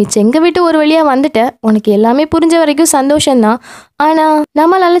 பரவாயில்லையே, நீ செங்க விட்டு ஒரு வழியாக வந்துட்ட, உனக்கு எல்லாமே புரிஞ்ச வரைக்கும் சந்தோஷம்தான். ஆனால்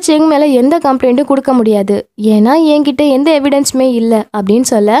நம்மளால செங் மேலே எந்த கம்ப்ளைண்ட்டும் கொடுக்க முடியாது, ஏன்னா என்கிட்ட எந்த எவிடன்ஸுமே இல்லை அப்படின்னு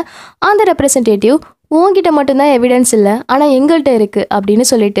சொல்ல அந்த ரெப்ரசன்டேட்டிவ், உன்கிட்ட மட்டும்தான் எவிடன்ஸ் இல்லை, ஆனால் எங்கள்கிட்ட இருக்குது அப்படின்னு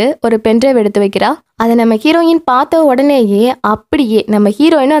சொல்லிட்டு ஒரு பென்ட்ரைவ் எடுத்து வைக்கிறா. அதை நம்ம ஹீரோயின் பார்த்த உடனேயே அப்படியே நம்ம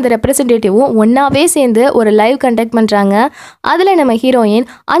ஹீரோயினும் அந்த ரெப்ரசன்டேட்டிவும் ஒன்றாவே சேர்ந்து ஒரு லைவ் கண்டக்ட் பண்ணுறாங்க. அதில் நம்ம ஹீரோயின்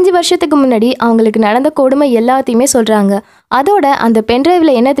 5 வருஷத்துக்கு முன்னாடி அவங்களுக்கு நடந்த கொடுமை எல்லாத்தையுமே சொல்கிறாங்க. அதோட அந்த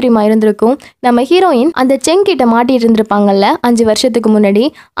பென்ட்ரைவில் என்ன தெரியுமா இருந்திருக்கும், நம்ம ஹீரோயின் அந்த செங் கிட்ட மாட்டிட்டு இருந்திருப்பாங்கல்ல 5 வருஷத்துக்கு முன்னாடி.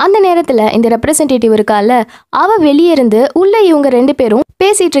 அந்த நேரத்தில் இந்த ரெப்ரசன்டேட்டிவ் இருக்கால, அவள் வெளியே இருந்து உள்ளே இவங்க 2 பேரும்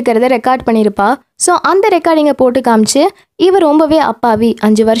பேசிகிட்டு இருக்கிறத ரெக்கார்ட் பண்ணியிருப்பா. ஸோ அந்த ரெக்கார்டிங்கை போட்டு காமிச்சு இவ ரொம்பவே அப்பாவி,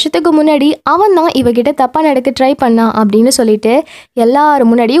 5 வருஷத்துக்கு முன்னாடி அவன் தான் இவகிட்ட தப்பாக நடக்க ட்ரை பண்ணான் அப்படின்னு சொல்லிட்டு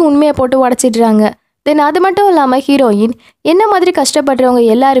எல்லாரும் முன்னாடியும் உண்மையை போட்டு உடச்சிடுறாங்க. தென் அது மட்டும் இல்லாமல் ஹீரோயின், என்ன மாதிரி கஷ்டப்படுறவங்க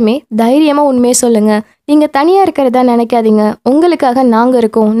எல்லாருமே தைரியமாக உண்மையை சொல்லுங்கள், நீங்கள் தனியாக இருக்கிறதா நினைக்காதீங்க, உங்களுக்காக நாங்கள்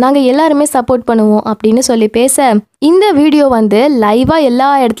இருக்கோம், நாங்கள் எல்லாருமே சப்போர்ட் பண்ணுவோம் அப்படின்னு சொல்லி பேச இந்த வீடியோ வந்து லைவாக எல்லா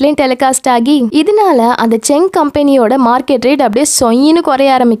இடத்துலையும் டெலிகாஸ்ட் ஆகி இதனால அந்த செங் கம்பெனியோட மார்க்கெட் ரேட் அப்படியே சொயின்னு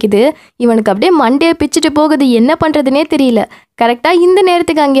குறைய ஆரம்பிக்குது. இவனுக்கு அப்படியே மண்டே பிச்சுட்டு போகுது, என்ன பண்ணுறதுனே தெரியல. கரெக்டாக இந்த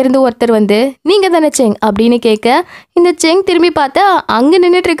நேரத்துக்கு அங்கேருந்து ஒருத்தர் வந்து நீங்கள் தானே செங் அப்படின்னு கேட்க இந்த செங் திரும்பி பார்த்தா அங்கே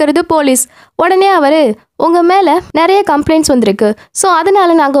நின்றுட்டு இருக்கிறது போலீஸ். உடனே அவர், உங்கள் மேலே நிறைய கம்ப்ளைண்ட்ஸ் வந்திருக்கு, ஸோ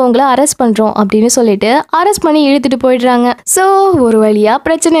அதனால நாங்கள் உங்களை அரெஸ்ட் பண்ணுறோம் அப்படின்னு சொல்லிட்டு அரெஸ்ட் பண்ணி இழுத்துட்டு போயிடுறாங்க. ஸோ ஒரு வழியாக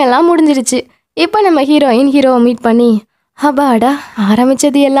பிரச்சனையெல்லாம் முடிஞ்சிருச்சு. இப்போ நம்ம ஹீரோவை மீட் பண்ணி, அப்பாடா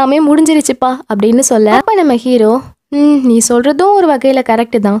ஆரம்பித்தது எல்லாமே முடிஞ்சிருச்சுப்பா அப்படின்னு சொல்ல, அப்போ நம்ம ஹீரோ, நீ சொல்கிறதும் ஒரு வகையில்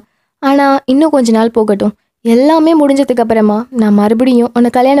கரெக்டு தான், ஆனால் இன்னும் கொஞ்ச நாள் போகட்டும், எல்லாமே முடிஞ்சதுக்கு அப்புறமா நான் மறுபடியும் உன்னை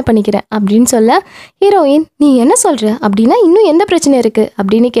கல்யாணம் பண்ணிக்கிறேன் அப்படின்னு சொல்ல ஹீரோயின், நீ என்ன சொல்கிற, அப்படின்னா இன்னும் எந்த பிரச்சனை இருக்குது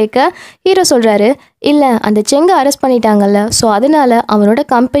அப்படின்னு கேட்க ஹீரோ சொல்கிறாரு, இல்லை அந்த செங்கை அரெஸ்ட் பண்ணிட்டாங்கல்ல, ஸோ அதனால அவனோட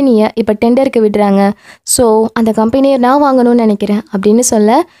கம்பெனியை இப்போ டெண்டருக்கு விடுறாங்க, ஸோ அந்த கம்பெனியை நான் வாங்கணும்னு நினைக்கிறேன் அப்படின்னு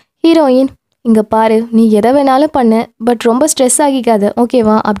சொல்ல ஹீரோயின், இங்கே பாரு, நீ எதை வேணாலும் பண்ணு, பட் ரொம்ப ஸ்ட்ரெஸ் ஆகிக்காது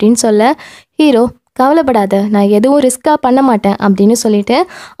ஓகேவா அப்படின்னு சொல்ல ஹீரோ, கவலைப்படாத, நான் எதுவும் ரிஸ்க்காக பண்ண மாட்டேன் அப்படின்னு சொல்லிட்டு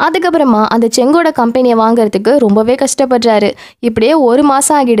அதுக்கப்புறமா அந்த செங்கோட கம்பெனியை வாங்குறதுக்கு ரொம்பவே கஷ்டப்படுறாரு. இப்படியே 1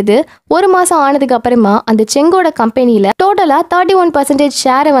 மாதம் ஆகிடுது. 1 மாதம் ஆனதுக்கு அப்புறமா அந்த செங்கோட கம்பெனியில் டோட்டலாக 31%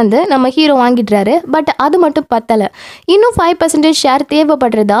 ஷேரை வந்து நம்ம ஹீரோ வாங்கிடுறாரு. பட் அது மட்டும் பத்தலை, இன்னும் 5% ஷேர்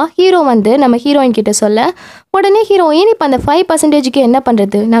தேவைப்படுறதா ஹீரோ வந்து நம்ம ஹீரோயின் கிட்ட சொல்ல உடனே ஹீரோயின், இப்போ அந்த 5%க்கு என்ன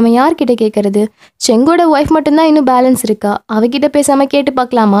பண்ணுறது, நம்ம யார்கிட்ட கேட்கறது, செங்கோட ஒய்ஃப் மட்டும்தான் இன்னும் பேலன்ஸ் இருக்கா, அவகிட்ட பேசாமல் கேட்டு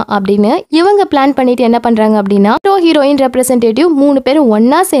பார்க்கலாமா அப்படின்னு இவங்க பிளான் பண்ணிட்டு என்ன பண்ணுறாங்க அப்படின்னா ஹீரோயின் ரெப்ரசன்டேட்டிவ் 3 பேரும்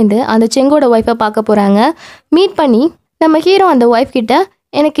ஒன்றா சேர்ந்து அந்த செங்கோட ஒய்ஃபை பார்க்க போகிறாங்க. மீட் பண்ணி நம்ம ஹீரோ அந்த ஒய்ஃப் கிட்ட,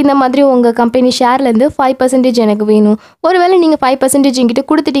 எனக்கு இந்த மாதிரி உங்கள் கம்பெனி ஷேர்லேருந்து 5% எனக்கு வேணும், ஒருவேளை நீங்கள் 5% என்கிட்ட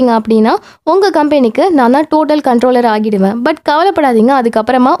கொடுத்துட்டீங்க அப்படின்னா உங்கள் கம்பெனிக்கு நான் தான் டோட்டல் கண்ட்ரோலர் ஆகிடுவேன், பட் கவலைப்படாதீங்க,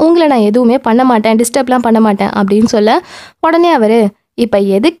 அதுக்கப்புறமா உங்களை நான் எதுவுமே பண்ண மாட்டேன், டிஸ்டர்ப்லாம் பண்ண மாட்டேன் அப்படின்னு சொல்ல உடனே அவர், இப்போ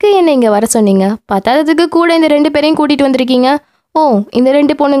எதுக்கு என்னை இங்கே வர சொன்னீங்க, பத்தாததுக்கு கூட இந்த 2 பேரையும் கூட்டிகிட்டு வந்திருக்கீங்க, இந்த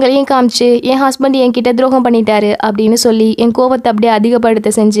 2 பொண்ணுங்களையும் காமிச்சு என் ஹஸ்பண்ட் என்கிட்ட துரோகம் பண்ணிட்டாரு அப்படின்னு சொல்லி என் கோபத்தை அப்படியே அதிகப்படுத்த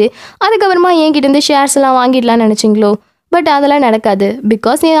செஞ்சு அதுக்கப்புறமா என்கிட்ட இருந்து ஷேர்ஸ் எல்லாம் வாங்கிடலான்னு நினச்சிங்களோ, பட் அதெல்லாம் நடக்காது,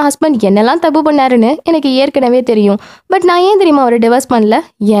 பிகாஸ் என் ஹஸ்பண்ட் என்னெல்லாம் தப்பு பண்ணாருன்னு எனக்கு ஏற்கனவே தெரியும், பட் நான் ஏன் தெரியுமா அவரை டிவோர்ஸ் பண்ணல,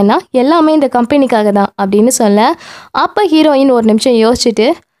 ஏன்னா எல்லாமே இந்த கம்பெனிக்காக தான் அப்படின்னு சொல்ல அப்போ ஹீரோயின் ஒரு நிமிஷம் யோசிச்சுட்டு,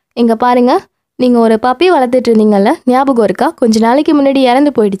 இங்கே பாருங்க, நீங்கள் ஒரு பப்பி வளர்த்துட்டு இருந்தீங்கல்ல, ஞாபகம் இருக்கா, கொஞ்ச நாளைக்கு முன்னாடி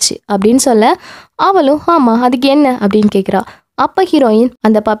இறந்து போயிடுச்சு அப்படின்னு சொல்ல அவளும், ஆமாம் அதுக்கு என்ன அப்படின்னு கேட்குறா. அப்போ ஹீரோயின்,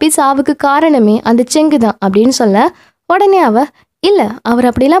 அந்த பப்பி சாவுக்கு காரணமே அந்த செங்கு தான் அப்படின்னு சொல்ல உடனே அவ, இல்லை அவர்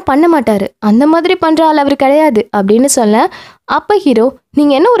அப்படிலாம் பண்ண மாட்டார், அந்த மாதிரி பண்ணுற ஆள் அவர் கிடையாது அப்படின்னு சொல்ல, அப்போ ஹீரோ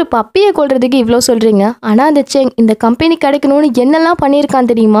நீங்கள் என்ன ஒரு பப்பியை கொள்றதுக்கு இவ்வளோ சொல்கிறீங்க, ஆனால் அந்த செங் இந்த கம்பெனி கிடைக்கணும்னு என்னெல்லாம் பண்ணியிருக்கான்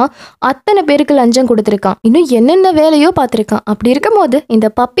தெரியுமா, அத்தனை பேருக்கு லஞ்சம் கொடுத்துருக்கான், இன்னும் என்னென்ன வேலையோ பார்த்துருக்கான், அப்படி இருக்கும் போது இந்த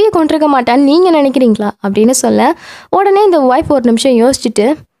பப்பியை கொண்டிருக்க மாட்டான்னு நீங்கள் நினைக்கிறீங்களா அப்படின்னு சொல்ல, உடனே இந்த ஒய்ஃப் ஒரு நிமிஷம் யோசிச்சுட்டு,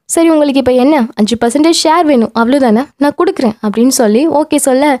 சரி உங்களுக்கு இப்போ என்ன 5% ஷேர் வேணும் அவ்வளோதானே, நான் கொடுக்குறேன் அப்படின்னு சொல்லி ஓகே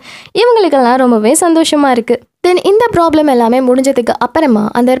சொல்ல, இவங்களுக்கெல்லாம் ரொம்பவே சந்தோஷமாக இருக்குது. தென் இந்த ப்ராப்ளம் எல்லாமே முடிஞ்சதுக்கு அப்புறமா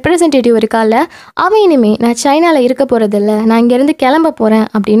அந்த ரெப்ரசன்டேட்டிவ் இருக்கால, அவன் இனிமே நான் சைனாவில் இருக்க போகிறதில்ல, நான் இங்கேருந்து கிளம்ப போகிறேன்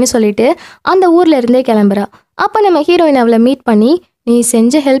அப்படின்னு சொல்லிட்டு அந்த ஊரில் இருந்தே கிளம்புறா. அப்போ நம்ம ஹீரோயின் அவளை மீட் பண்ணி, நீ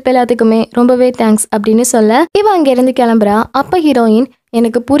செஞ்ச ஹெல்ப் எல்லாத்துக்குமே ரொம்பவே தேங்க்ஸ் அப்படின்னு சொல்ல, இவன் அங்கேருந்து கிளம்புறா. அப்போ ஹீரோயின்,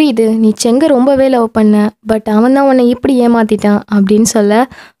 எனக்கு புரியுது நீ செங்க ரொம்பவே லவ் பண்ண, பட் அவன் தான் உன்னை இப்படி ஏமாத்திட்டான் அப்படின்னு சொல்ல,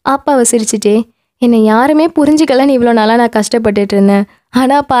 அப்போ அவ சிரிச்சிட்டே, என்னை யாருமே புரிஞ்சுக்கலன்னு இவ்வளோ நாளாக நான் கஷ்டப்பட்டுட்டு இருந்தேன்,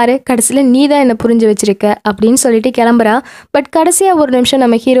 ஆனால் பாரு கடைசியில் நீ தான் என்னை புரிஞ்சு வச்சிருக்க அப்படின்னு சொல்லிட்டு கிளம்புறா. பட் கடைசியாக ஒரு நிமிஷம்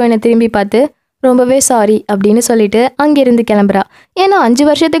நம்ம ஹீரோயினை திரும்பி பார்த்து ரொம்பவே சாரி அப்படின்னு சொல்லிட்டு அங்கிருந்து கிளம்புறா. ஏன்னா 5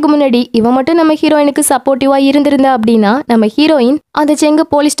 வருஷத்துக்கு முன்னாடி இவன் மட்டும் நம்ம ஹீரோயினுக்கு சப்போர்ட்டிவாக இருந்திருந்தா அப்படின்னா நம்ம ஹீரோயின் அந்த செங்கை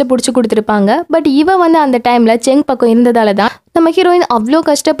போலீஸ்ட்ட பிடிச்சி கொடுத்துருப்பாங்க. பட் இவன் வந்து அந்த டைமில் செங் பக்கம் இருந்ததால தான் நம்ம ஹீரோயின் அவ்வளோ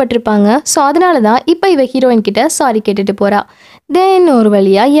கஷ்டப்பட்டிருப்பாங்க. ஸோ அதனால தான் இப்போ இவ ஹீரோயின் கிட்ட சாரி கேட்டுட்டு போறா. தென் ஒரு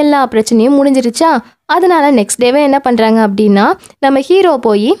வழியாக எல்லா பிரச்சனையும் முடிஞ்சிருச்சா. அதனால நெக்ஸ்ட் டேவே என்ன பண்ணுறாங்க அப்படின்னா, நம்ம ஹீரோ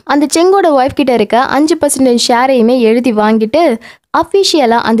போய் அந்த செங்கோட ஒய்ஃப் கிட்ட இருக்க 5% ஷேரையுமே எழுதி வாங்கிட்டு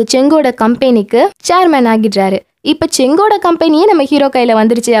அஃபிஷியலாக அந்த செங்கோட கம்பெனிக்கு சேர்மேன் ஆகிடுறாரு. இப்போ செங்கோட கம்பெனியே நம்ம ஹீரோ கையில்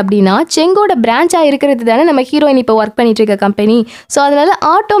வந்துருச்சு அப்படின்னா செங்கோட பிரான்ச்சாக இருக்கிறது தானே நம்ம ஹீரோயின் இப்போ ஒர்க் பண்ணிட்டு இருக்க கம்பெனி. ஸோ அதனால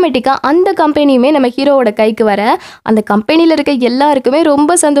ஆட்டோமேட்டிக்காக அந்த கம்பெனியுமே நம்ம ஹீரோவோட கைக்கு வர அந்த கம்பெனியில் இருக்க எல்லாருக்குமே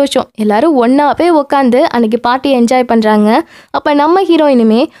ரொம்ப சந்தோஷம். எல்லாரும் ஒன்றாவே உட்காந்து அன்னைக்கு பார்ட்டியை என்ஜாய் பண்ணுறாங்க. அப்போ நம்ம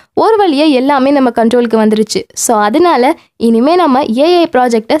ஹீரோயினுமே ஒரு வழியாக எல்லாமே நம்ம கண்ட்ரோலுக்கு வந்துருச்சு. ஸோ அதனால இனிமேல் நம்ம ஏஐ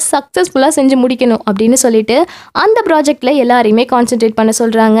ப்ராஜெக்டை சக்ஸஸ்ஃபுல்லாக செஞ்சு முடிக்கணும் அப்படின்னு சொல்லிட்டு அந்த ப்ராஜெக்டில் எல்லாரையுமே கான்சென்ட்ரேட் பண்ண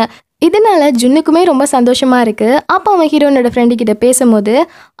சொல்கிறாங்க. இதனால ஜுன்னுக்குமே ரொம்ப சந்தோஷமாக இருக்குது. அப்போ அவன் ஹீரோனோட ஃப்ரெண்டு கிட்ட பேசும்போது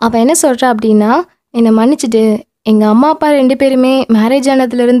அவன் என்ன சொல்கிறா அப்படின்னா, என்னை மன்னிச்சிட்டு, எங்கள் அம்மா அப்பா 2 பேருமே மேரேஜ்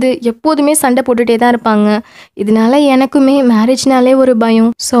ஆனதுலேருந்து எப்போதுமே சண்டை போட்டுகிட்டே தான் இருப்பாங்க. இதனால எனக்குமே மேரேஜ்னாலே ஒரு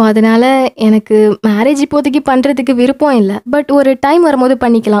பயம். ஸோ அதனால் எனக்கு மேரேஜ் இப்போதைக்கு பண்ணுறதுக்கு விருப்பம் இல்லை, பட் ஒரு டைம் வரும்போது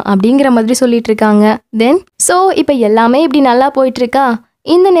பண்ணிக்கலாம் அப்படிங்கிற மாதிரி சொல்லிட்டு இருக்காங்க. தென் ஸோ இப்போ எல்லாமே இப்படி நல்லா போயிட்டுருக்கா.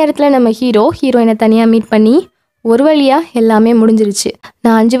 இந்த நேரத்தில் நம்ம ஹீரோயினை தனியாக மீட் பண்ணி ஒரு வழியாக எல்லாமே முடிஞ்சிருச்சு.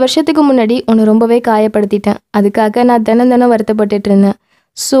 நான் 5 வருஷத்துக்கு முன்னாடி உன்னை ரொம்பவே காயப்படுத்திட்டேன், அதுக்காக நான் தினம் வருத்தப்பட்டுட்டு இருந்தேன்.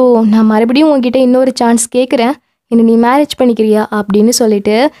 ஸோ நான் மறுபடியும் உன்கிட்ட இன்னொரு சான்ஸ் கேட்குறேன், என்னை நீ மேரேஜ் பண்ணிக்கிறியா அப்படின்னு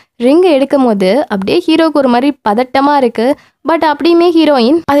சொல்லிட்டு ரிங்கை எடுக்கும் போது அப்படியே ஹீரோவுக்கு ஒரு மாதிரி பதட்டமாக இருக்குது. பட் அப்படியுமே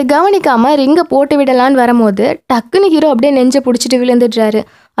ஹீரோயின் அதை கவனிக்காமல் ரிங்கை போட்டு விடலான்னு வரும்போது டக்குன்னு ஹீரோ அப்படியே நெஞ்சை பிடிச்சிட்டு விழுந்துடுறாரு.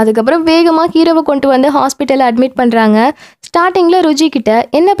 அதுக்கப்புறம் வேகமாக ஹீரோவை கொண்டு வந்து ஹாஸ்பிட்டலில் அட்மிட் பண்ணுறாங்க. ஸ்டார்டிங்கில் ருஜி கிட்ட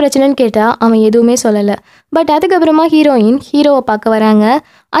என்ன பிரச்சனைன்னு கேட்டால் அவன் எதுவுமே சொல்லலை. பட் அதுக்கப்புறமா ஹீரோவை பார்க்க வராங்க.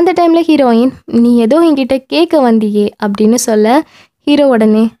 அந்த டைமில் ஹீரோயின், நீ ஏதோ என்கிட்ட கேட்க வந்தியே அப்படின்னு சொல்ல, ஹீரோ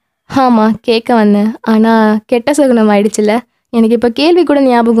உடனே, ஆமாம் கேட்க வந்தேன், ஆனால் கெட்ட சகுனம் ஆயிடுச்சுல, எனக்கு இப்போ கேள்வி கூட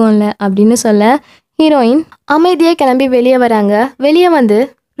ஞாபகம் இல்லை அப்படின்னு சொல்ல, ஹீரோயின் அமைதியாக கிளம்பி வெளியே வராங்க. வெளியே வந்து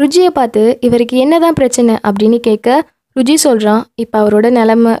ருஜியை பார்த்து இவருக்கு என்னதான் பிரச்சனை அப்படின்னு கேட்க, ருஜி சொல்கிறான், இப்போ அவரோட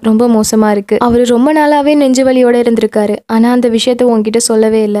நிலைமை ரொம்ப மோசமாக இருக்குது, அவர் ரொம்ப நாளாகவே நெஞ்சு வலியோடு இருந்திருக்காரு, ஆனால் அந்த விஷயத்த உங்ககிட்ட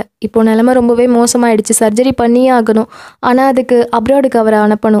சொல்லவே இல்லை, இப்போ நிலைமை ரொம்பவே மோசமாகிடுச்சு, சர்ஜரி பண்ணியே ஆகணும், ஆனால் அதுக்கு அப்ராடுக்கு அவரை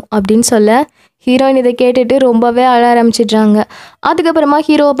அனுப்பணும் அப்படின்னு சொல்ல, ஹீரோயின் இதை கேட்டுட்டு ரொம்பவே அழ ஆரம்பிச்சிடுறாங்க. அதுக்கப்புறமா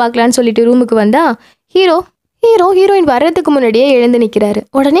ஹீரோவை பார்க்கலான்னு சொல்லிட்டு ரூமுக்கு வந்தா ஹீரோயின் வர்றதுக்கு முன்னாடியே எழுந்து நிற்கிறாரு.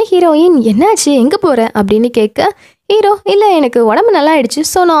 உடனே ஹீரோயின், என்னாச்சு எங்கே போகிற அப்படின்னு கேட்க, ஹீரோ, இல்லை எனக்கு உடம்பு நல்லா ஆயிடுச்சு,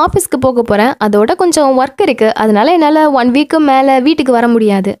 ஸோ நான் ஆஃபீஸ்க்கு போக போகிறேன், அதோட கொஞ்சம் ஒர்க் இருக்குது, அதனால என்னால் 1 வீக்கு மேலே வீட்டுக்கு வர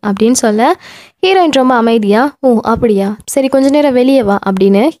முடியாது அப்படின்னு சொல்ல, ஹீரோயின் ரொம்ப அமைதியாக, ஓ அப்படியா, சரி கொஞ்ச நேரம் வெளியே வா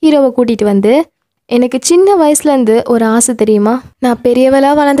அப்படின்னு ஹீரோவை கூட்டிகிட்டு வந்து, எனக்கு சின்ன வயசுலேருந்து ஒரு ஆசை தெரியுமா, நான்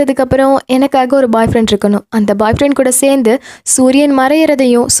பெரியவளாக வளர்ந்ததுக்கப்புறம் எனக்காக ஒரு பாய் ஃப்ரெண்ட் இருக்கணும், அந்த பாய் ஃப்ரெண்ட் கூட சேர்ந்து சூரியன்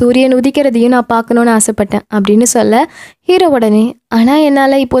மறையிறதையும் சூரியன் உதிக்கிறதையும் நான் பார்க்கணுன்னு ஆசைப்பட்டேன் அப்படின்னு சொல்ல, ஹீரோ உடனே, ஆனால்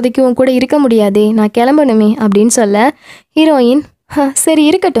என்னால் இப்போதைக்கு உன் கூட இருக்க முடியாதே, நான் கிளம்பணுமே அப்படின்னு சொல்ல, ஹீரோயின், சரி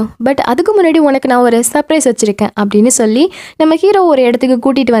இருக்கட்டும், பட் அதுக்கு முன்னாடி உனக்கு நான் ஒரு சர்ப்ரைஸ் வச்சுருக்கேன் அப்படின்னு சொல்லி நம்ம ஹீரோ ஒரு இடத்துக்கு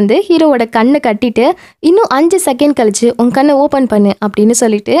கூட்டிகிட்டு வந்து ஹீரோவோட கண்ணை கட்டிட்டு, இன்னும் 5 செகண்ட் கழிச்சு உன் கண்ணை ஓப்பன் பண்ணு அப்படின்னு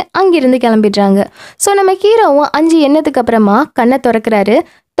சொல்லிட்டு அங்கிருந்து கிளம்பிடுறாங்க. ஸோ நம்ம ஹீரோவும் 5 எண்ணத்துக்கு அப்புறமா கண்ணை திறக்கிறாரு.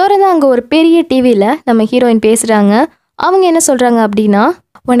 திறந்து அங்கே ஒரு பெரிய டிவியில் நம்ம ஹீரோயின் பேசுகிறாங்க. அவங்க என்ன சொல்கிறாங்க அப்படின்னா,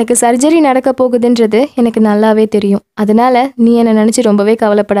 உனக்கு சர்ஜரி நடக்க போகுதுன்றது எனக்கு நல்லாவே தெரியும், அதனால நீ என்னை நினச்சி ரொம்பவே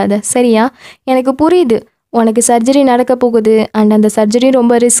கவலைப்படாத சரியா, எனக்கு புரியுது உனக்கு சர்ஜரி நடக்க போகுது அண்ட் அந்த சர்ஜரி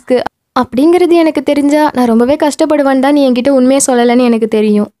ரொம்ப ரிஸ்க்கு அப்படிங்கிறது எனக்கு தெரிஞ்சா நான் ரொம்பவே கஷ்டப்படுவேன் தான் நீ என்கிட்ட உண்மையை சொல்லலைன்னு எனக்கு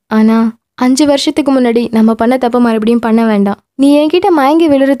தெரியும், ஆனால் 5 வருஷத்துக்கு முன்னாடி நம்ம பண்ண தப்ப மறுபடியும் பண்ண வேண்டாம். நீ என்கிட்ட மயங்கி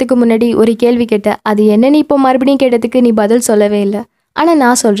விழுறதுக்கு முன்னாடி ஒரு கேள்வி கேட்ட. அது என்னன்னு இப்போ மறுபடியும் கேட்டதுக்கு நீ பதில் சொல்லவே இல்லை. ஆனா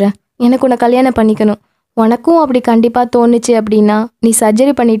நான் சொல்றேன், எனக்கு உன்னை கல்யாணம் பண்ணிக்கணும். உனக்கும் அப்படி கண்டிப்பா தோணுச்சு அப்படின்னா நீ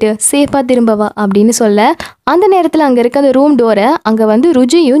சர்ஜரி பண்ணிட்டு சேஃபா திரும்பவா அப்படின்னு சொல்ல, அந்த நேரத்துல அங்க இருக்க அந்த ரூம் டோரை அங்க வந்து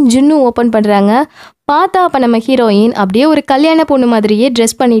ருஜியும் ஜின்னும் ஓபன் பண்றாங்க. பார்த்தா அப்ப நம்ம ஹீரோயின் அப்படியே ஒரு கல்யாண பொண்ணு மாதிரியே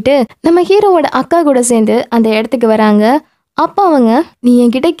ட்ரெஸ் பண்ணிட்டு நம்ம ஹீரோவோட அக்கா கூட சேர்ந்து அந்த இடத்துக்கு வராங்க. அப்ப அவங்க, நீ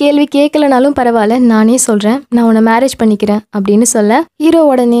என்கிட்ட கேள்வி கேட்கலனாலும் பரவாயில்ல, நானே சொல்றேன், நான் உன்னை மேரேஜ் பண்ணிக்கிறேன் அப்படின்னு சொல்ல, ஹீரோ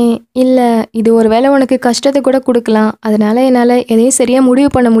உடனே, இல்ல இது ஒரு வேளை உனக்கு கஷ்டத்தை கூட கொடுக்கலாம், அதனால என்னால எதையும் சரியா முடிவு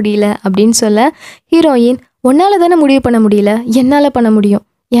பண்ண முடியல அப்படின்னு சொல்ல, ஹீரோயின், உன்னால தானே முடிவு பண்ண முடியல, என்னால பண்ண முடியும்,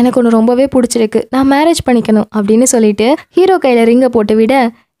 எனக்கு ஒன்று ரொம்பவே பிடிச்சிருக்கு, நான் மேரேஜ் பண்ணிக்கணும் அப்படின்னு சொல்லிட்டு ஹீரோ கையில ரிங்க போட்டு விட,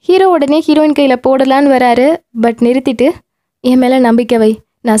 ஹீரோ உடனே ஹீரோயின் கையில போடலான்னு வராரு. பட் நிறுத்திட்டு, என் மேல நம்பிக்கை வை,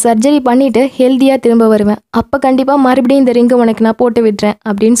 நான் சர்ஜரி பண்ணிட்டு ஹெல்த்தியாக திரும்ப வருவேன், அப்போ கண்டிப்பாக மறுபடியும் இந்த ரிங்கை உனக்கு நான் போட்டு விடுறேன்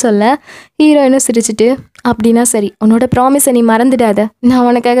அப்படின்னு சொல்ல, ஹீரோயினும் சிரிச்சிட்டு, அப்படின்னா சரி, உன்னோட ப்ராமிஸை நீ மறந்துடாத, நான்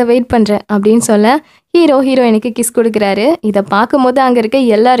உனக்காக வெயிட் பண்ணுறேன் அப்படின்னு சொல்ல, ஹீரோயினுக்கு கிஸ் கொடுக்குறாரு. இதை பார்க்கும்போது அங்கே இருக்க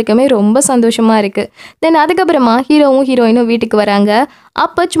எல்லாருக்குமே ரொம்ப சந்தோஷமாக இருக்குது. தென் அதுக்கப்புறமா ஹீரோவும் ஹீரோயினும் வீட்டுக்கு வராங்க.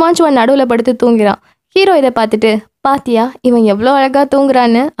 அப்போ சுவான் நடுவில் படுத்து தூங்குறான். ஹீரோ இதை பார்த்துட்டு, பாத்தியா இவன் எவ்வளோ அழகாக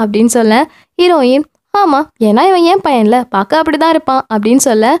தூங்குறான்னு அப்படின்னு சொல்ல, ஹீரோயின், ஆமாம், ஏன்னா இவன் ஏன் பையன்ல, பார்க்க அப்படிதான் இருப்பான் அப்படின்னு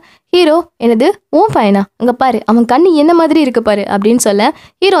சொல்ல, ஹீரோ, என்னது உன் பையனா, அங்கே பாரு அவன் கண்ணு என்ன மாதிரி இருக்கு பாரு அப்படின்னு சொல்ல,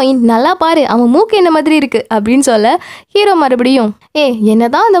 ஹீரோயின், நல்லா பாரு அவன் மூக்கு என்ன மாதிரி இருக்கு அப்படின்னு சொல்ல, ஹீரோ மறுபடியும்,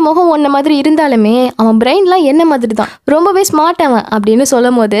 என்னதான் அந்த முகம் ஒன்ன மாதிரி இருந்தாலுமே அவன் பிரெயின்லாம் என்ன மாதிரி தான், ரொம்பவே ஸ்மார்ட் அவன் அப்படின்னு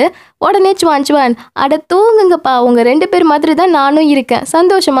சொல்லும் போது, உடனே சுவான், அட தூங்குங்கப்பா, உங்க 2 பேர் மாதிரி தான் நானும் இருக்கேன்,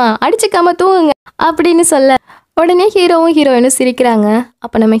 சந்தோஷமா அடிச்சுக்காம தூங்குங்க அப்படின்னு சொல்ல, உடனே ஹீரோவும் ஹீரோயினும் சிரிக்கிறாங்க.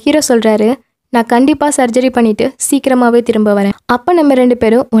 அப்போ நம்ம ஹீரோ சொல்றாரு, நான் கண்டிப்பாக சர்ஜரி பண்ணிட்டு சீக்கிரமாகவே திரும்ப வரேன், அப்போ நம்ம 2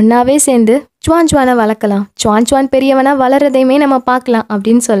 பேரும் ஒன்றாவே சேர்ந்து சுவானை வளர்க்கலாம், சுவான் பெரியவனா வளர்றதையுமே நம்ம பார்க்கலாம்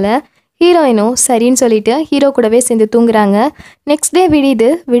அப்படின்னு சொல்ல, ஹீரோயினும் சரின்னு சொல்லிட்டு ஹீரோ கூடவே சேர்ந்து தூங்குறாங்க. நெக்ஸ்ட் டே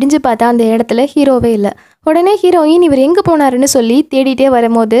விடிஞ்சு பார்த்தா அந்த இடத்துல ஹீரோவே இல்லை. உடனே ஹீரோயின் இவர் எங்கே போனாருன்னு சொல்லி தேடிட்டே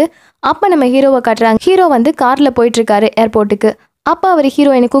வரும்போது அப்போ நம்ம ஹீரோவை காட்டுறாங்க. ஹீரோ வந்து காரில் போயிட்டுருக்காரு ஏர்போர்ட்டுக்கு. அப்போ அவர்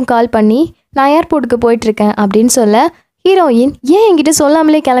ஹீரோயினுக்கும் கால் பண்ணி, நான் ஏர்போர்ட்டுக்கு போயிட்டுருக்கேன் அப்படின்னு சொல்ல, ஹீரோயின், ஏன் என்கிட்ட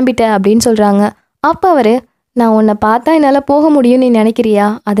சொல்லாமலே கிளம்பிட்ட அப்படின்னு சொல்கிறாங்க. அப்போ அவர், நான் உன்னை பார்த்தா என்னால் போக முடியும்னு நீ நினைக்கிறியா,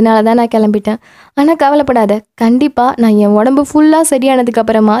 அதனால தான் நான் கிளம்பிட்டேன், ஆனால் கவலைப்படாத, கண்டிப்பாக நான் என் உடம்பு ஃபுல்லாக சரியானதுக்கு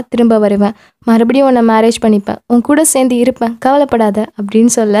அப்புறமா திரும்ப வருவேன், மறுபடியும் உன்னை மேரேஜ் பண்ணிப்பேன், உன் கூட சேர்ந்து இருப்பேன், கவலைப்படாத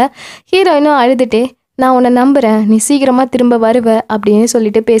அப்படின்னு சொல்ல, ஹீரோயினும் அழுதுட்டே, நான் உன்னை நம்புகிறேன், நீ சீக்கிரமாக திரும்ப வருவ அப்படின்னு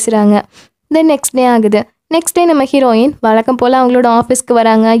சொல்லிட்டு பேசுகிறாங்க. தென் நெக்ஸ்ட் டே ஆகுது. நெக்ஸ்ட் டே நம்ம ஹீரோயின் வழக்கம் போல் அவங்களோட ஆஃபீஸ்க்கு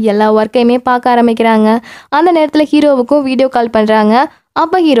வராங்க. எல்லா ஒர்க்கையுமே பார்க்க ஆரம்பிக்கிறாங்க. அந்த நேரத்தில் ஹீரோவுக்கும் வீடியோ கால் பண்ணுறாங்க.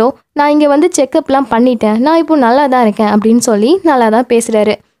 அப்போ ஹீரோ, நான் இங்கே வந்து செக்கப்லாம் பண்ணிட்டேன், நான் இப்போ நல்லா தான் இருக்கேன் அப்படின்னு சொல்லி நல்லா தான்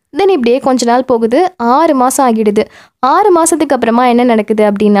பேசுகிறாரு. தென் இப்படியே கொஞ்ச நாள் போகுது. 6 மாதம் ஆகிடுது. 6 மாதத்துக்கு அப்புறமா என்ன நடக்குது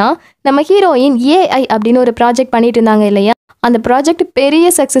அப்படின்னா, நம்ம ஹீரோயின் ஏஐ அப்படின்னு ஒரு ப்ராஜெக்ட் பண்ணிட்டு இருந்தாங்க இல்லையா, அந்த ப்ராஜெக்ட் பெரிய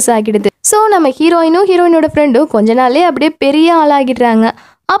சக்ஸஸ் ஆகிடுது. ஸோ நம்ம ஹீரோயினும் ஹீரோயினோட ஃப்ரெண்டும் கொஞ்ச நாளே அப்படியே பெரிய ஆளாகிடுறாங்க.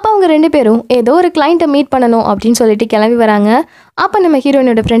 அப்போ அவங்க 2 பேரும் ஏதோ ஒரு கிளைண்ட்டை மீட் பண்ணணும் அப்படின்னு சொல்லிட்டு கிளம்பி வராங்க. அப்போ நம்ம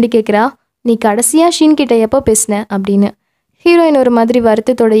ஹீரோயினோட ஃப்ரெண்டு கேட்குறா, நீ கடைசியாக ஷீன் கிட்ட எப்போ பேசின அப்படின்னு. ஹீரோயின் ஒரு மாதிரி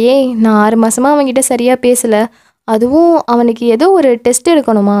வருத்தத்தோடையே, நான் 6 மாதமாக அவன்கிட்ட சரியாக பேசலை, அதுவும் அவனுக்கு ஏதோ ஒரு டெஸ்ட்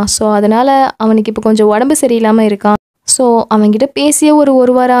எடுக்கணுமா, ஸோ அதனால் அவனுக்கு இப்போ கொஞ்சம் உடம்பு சரியில்லாமல் இருக்கான், ஸோ அவன்கிட்ட பேசிய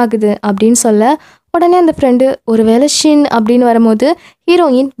ஒரு வாரம் ஆகுது அப்படின்னு சொல்ல, உடனே அந்த ஃப்ரெண்டு, ஒரு வேளை ஷின் அப்படின்னு வரும்போது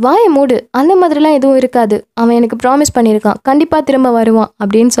ஹீரோயின், வாயை மூடு, அந்த மாதிரிலாம் எதுவும் இருக்காது, அவன் எனக்கு ப்ராமிஸ் பண்ணியிருக்கான், கண்டிப்பாக திரும்ப வருவான்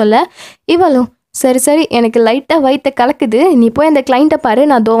அப்படின்னு சொல்ல, இவளும் சரி எனக்கு லைட்டாக வயிற்ற கலக்குது, நீ போய் அந்த கிளைண்ட்டை பாரு,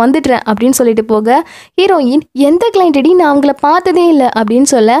 நான் தோ வந்துடுறேன் அப்படின்னு சொல்லிட்டு போக, ஹீரோயின், எந்த கிளைண்ட்டடி, நான் அவங்கள பார்த்ததே இல்லை அப்படின்னு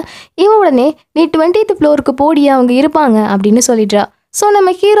சொல்ல, இவன் உடனே நீ 20th ஃப்ளோருக்கு போடியா, அவங்க இருப்பாங்க அப்படின்னு சொல்லிடுறா. ஸோ நம்ம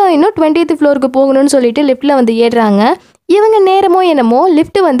ஹீரோயினும் 20th ஃப்ளோருக்கு போகணும்னு சொல்லிட்டு லிஃப்ட்டில் வந்து ஏறுறாங்க. இவங்க நேரமோ என்னமோ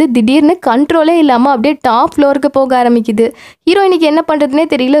லிஃப்ட் வந்து திடீர்னு கண்ட்ரோலே இல்லாமல் அப்படியே டாப் ஃப்ளோருக்கு போக ஆரம்பிக்குது. ஹீரோயினுக்கு என்ன பண்ணுறதுனே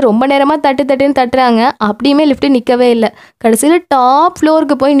தெரியல, ரொம்ப நேரமாக தட்டுன்னு தட்டுறாங்க, அப்படியுமே லிஃப்ட் நிற்கவே இல்லை. கடைசியில் டாப்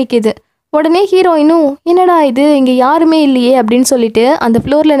ஃப்ளோருக்கு போய் நிற்கிது. உடனே ஹீரோயினும், என்னடா இது, இங்கே யாருமே இல்லையே அப்படின்னு சொல்லிட்டு அந்த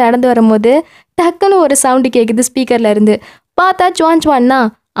ஃப்ளோரில் நடந்து வரும்போது டக்குன்னு ஒரு சவுண்டு கேட்குது ஸ்பீக்கரில் இருந்து. பார்த்தா சுவான்னா,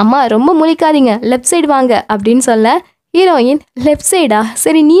 அம்மா ரொம்ப முழிக்காதீங்க, லெஃப்ட் சைடு வாங்க அப்படின்னு சொல்ல, ஹீரோயின், லெஃப்ட் சைடா,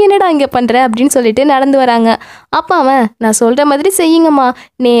 சரி நீ என்னடா இங்கே பண்ணுற அப்படின்னு சொல்லிட்டு நடந்து வராங்க. அப்போ அவன், நான் சொல்கிற மாதிரி செய்யுங்கம்மா,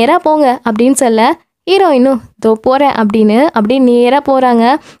 நேராக போங்க அப்படின்னு சொல்ல, ஹீரோயினும் தோ போகிறேன் அப்படின்னு அப்படியே நேராக போகிறாங்க.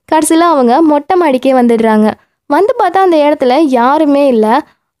 கடைசியில் அவங்க மொட்டை மாடிக்கே வந்துடுறாங்க. வந்து பார்த்தா அந்த இடத்துல யாருமே இல்லை.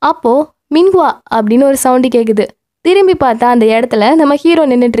 அப்போது மின்ஹுவா அப்படின்னு ஒரு சவுண்டு கேட்குது. திரும்பி பார்த்தா அந்த இடத்துல நம்ம ஹீரோ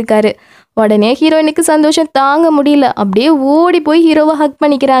நின்றுட்டுருக்காரு. உடனே ஹீரோயினுக்கு சந்தோஷம் தாங்க முடியல, அப்படியே ஓடி போய் ஹீரோவை ஹக்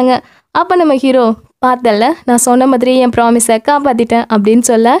பண்ணிக்கிறாங்க. அப்போ நம்ம ஹீரோ, பார்த்தல நான் சொன்ன மாதிரி என் ப்ராமிஸை காப்பாற்றிட்டேன் அப்படின்னு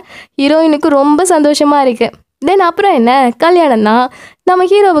சொல்ல, ஹீரோயினுக்கு ரொம்ப சந்தோஷமாக இருக்குது. தென் அப்புறம் என்ன, கல்யாணம் தான். நம்ம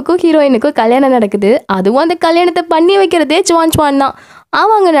ஹீரோவுக்கும் ஹீரோயினுக்கும் கல்யாணம் நடக்குது. அதுவும் அந்த கல்யாணத்தை பண்ணி வைக்கிறதே சுவான் சுவான் தான்.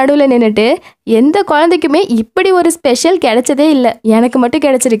 அவங்க நடுவில் நின்றுட்டு எந்த குழந்தைக்குமே இப்படி ஒரு ஸ்பெஷல் கிடைச்சதே இல்லை, எனக்கு மட்டும்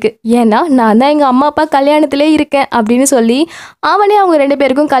கிடைச்சிருக்கு, ஏன்னா நான் தான் எங்கள் அம்மா அப்பா கல்யாணத்திலே இருக்கேன் அப்படின்னு சொல்லி அவனே அவங்க 2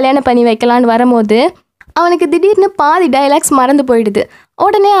 பேருக்கும் கல்யாணம் பண்ணி வைக்கலான்னு வரும்போது அவனுக்கு திடீர்னு பாதி டைலாக்ஸ் மறந்து போயிடுது.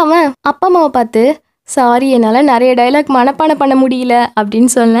 உடனே அவன் அப்பா அம்மாவை பார்த்து, சாரி என்னால் நிறைய டைலாக் மனப்பாடம் பண்ண முடியல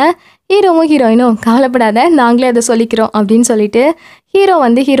அப்படின்னு சொல்ல, ஹீரோவும் ஹீரோயினும் கவலைப்படாத நாங்களே அதை சொல்லிக்கிறோம் அப்படின்னு சொல்லிட்டு ஹீரோ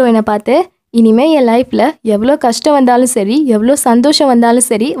வந்து ஹீரோயினை பார்த்து, இனிமேல் என் லைஃப்பில் எவ்வளோ கஷ்டம் வந்தாலும் சரி, எவ்வளோ சந்தோஷம் வந்தாலும்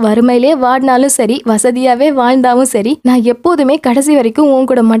சரி, வறுமையிலே வாடினாலும் சரி, வசதியாகவே வாழ்ந்தாலும் சரி, நான் எப்போதுமே கடைசி வரைக்கும் உன்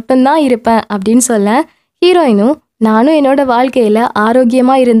கூட மட்டும்தான் இருப்பேன் அப்படின்னு சொல்ல, ஹீரோயினும் நானும் என்னோட வாழ்க்கையில்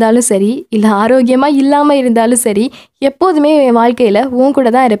ஆரோக்கியமாக இருந்தாலும் சரி, இல்லை ஆரோக்கியமாக இல்லாமல் இருந்தாலும் சரி, எப்போதுமே என் வாழ்க்கையில் உன் கூட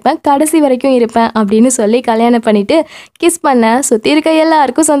தான் இருப்பேன், கடைசி வரைக்கும் இருப்பேன் அப்படின்னு சொல்லி கல்யாணம் பண்ணிவிட்டு கிஸ் பண்ண சுற்றி இருக்க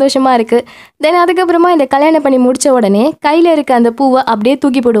எல்லாருக்கும் சந்தோஷமாக இருக்குது. தென் அதுக்கப்புறமா இந்த கல்யாணம் பண்ணி முடித்த உடனே கையில் இருக்க அந்த பூவை அப்படியே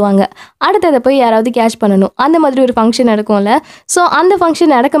தூக்கி போடுவாங்க. அடுத்ததை போய் யாராவது கேட்ச் பண்ணணும், அந்த மாதிரி ஒரு ஃபங்க்ஷன் நடக்கும்ல. ஸோ அந்த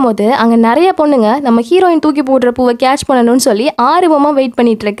ஃபங்க்ஷன் நடக்கும் போது அங்கே நிறைய பொண்ணுங்க நம்ம ஹீரோயின் தூக்கி போடுற பூவை கேட்ச் பண்ணணும்னு சொல்லி ஆர்வமாக வெயிட்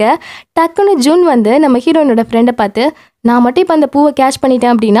பண்ணிகிட்ருக்க. டக்குன்னு ஜூன் வந்து நம்ம ஹீரோயினோட ஃப்ரெண்டை பார்த்து, நான் மட்டும் இப்போ அந்த பூவை கேட்ச்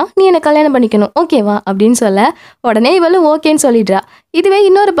பண்ணிட்டேன் அப்படின்னா நீ என்னை கல்யாணம் பண்ணிக்கணும், ஓகேவா அப்படின்னு சொல்ல, உடனே இவளும் ஓகேன்னு சொல்லிடுறா. இதுவே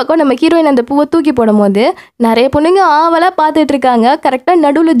இன்னொரு பக்கம் நம்ம ஹீரோயின் அந்த பூவை தூக்கி போடும் போது நிறைய பொண்ணுங்க ஆவலாக பார்த்துட்டு இருக்காங்க. கரெக்டாக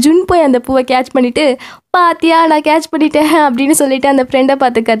நடுவில் ஜுன் போய் அந்த பூவை கேட்ச் பண்ணிட்டு, பாத்தியா நான் கேட்ச் பண்ணிட்டேன் அப்படின்னு சொல்லிட்டு அந்த ஃப்ரெண்டை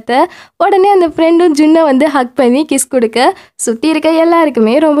பார்த்து கத்த, உடனே அந்த ஃப்ரெண்டும் ஜுன்னை வந்து ஹக் பண்ணி கிஸ் கொடுக்க சுற்றி இருக்க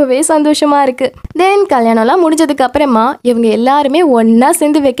எல்லாருக்குமே ரொம்பவே சந்தோஷமாக இருக்குது. தென் கல்யாணம்லாம் முடிஞ்சதுக்கு அப்புறமா இவங்க எல்லாருமே ஒன்றா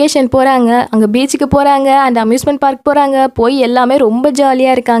சேர்ந்து வெக்கேஷன் போகிறாங்க. அங்கே பீச்சுக்கு போகிறாங்க, அந்த அம்யூஸ்மெண்ட் பார்க் போகிறாங்க. போய் எல்லாமே ரொம்ப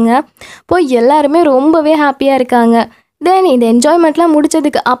ஜாலியாக இருக்காங்க. போய் எல்லாருமே ரொம்பவே ஹாப்பியாக இருக்காங்க. தென் இந்த என்ஜாய்மெண்ட்லாம்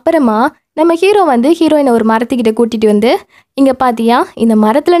முடிச்சதுக்கு அப்புறமா நம்ம ஹீரோ வந்து ஹீரோயினை ஒரு மரத்துக்கிட்ட கூட்டிகிட்டு வந்து, இங்கே பார்த்தியா இந்த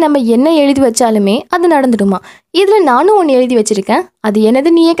மரத்தில் நம்ம என்ன எழுதி வச்சாலுமே அது நடந்துடுமா, இதில் நானும் ஒன்று எழுதி வச்சுருக்கேன், அது என்னது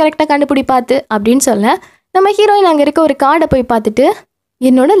நீயே கரெக்டாக கண்டுபிடி பார்த்து அப்படின்னு சொல்ல, நம்ம ஹீரோயின் அங்கே இருக்க ஒரு கார்டை போய் பார்த்துட்டு,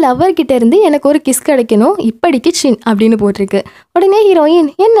 என்னோட லவ்வர்கிட்ட இருந்து எனக்கு ஒரு கிஸ் கிடைக்கணும், இப்படிக்கு சின் அப்படின்னு போட்டிருக்கு. உடனே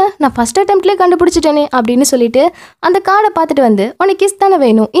ஹீரோயின், என்ன நான் ஃபர்ஸ்ட் அட்டெம்ப்ட்லேயே கண்டுபிடிச்சிட்டேனே அப்படின்னு சொல்லிட்டு அந்த கார்டை பார்த்துட்டு வந்து, உனக்கு கிஸ் தானே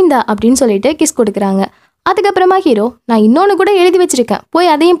வேணும் இந்தா அப்படின்னு சொல்லிட்டு கிஸ் கொடுக்குறாங்க. அதுக்கப்புறமா ஹீரோ, நான் இன்னொன்று கூட எழுதி வச்சிருக்கேன் போய்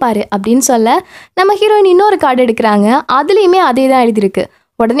அதையும் பாரு அப்படின்னு சொல்ல, நம்ம ஹீரோயின் இன்னொரு கார்டு எடுக்கிறாங்க. அதுலேயுமே அதே தான் எழுதியிருக்கு.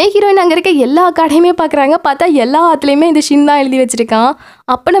 உடனே ஹீரோயின் அங்கே இருக்க எல்லா கார்டையுமே பார்க்குறாங்க. பார்த்தா எல்லாத்துலேயுமே இந்த ஷின் தான் எழுதி வச்சிருக்கான்.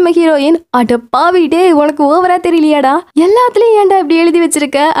 அப்போ நம்ம ஹீரோயின், அடப்பாவிடே உனக்கு ஓவராக தெரியலையாடா, எல்லாத்துலேயும் ஏன்டா இப்படி எழுதி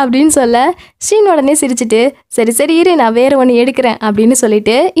வச்சிருக்க அப்படின்னு சொல்ல, ஷின் உடனே சிரிச்சிட்டு, சரி சரி இரு நான் வேறு ஒன்று எடுக்கிறேன் அப்படின்னு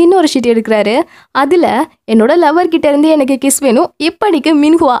சொல்லிட்டு இன்னொரு ஷீட் எடுக்கிறாரு. அதில் என்னோட லவ்வர்கிட்ட இருந்து எனக்கு கிஸ் வேணும், இப்படிக்கு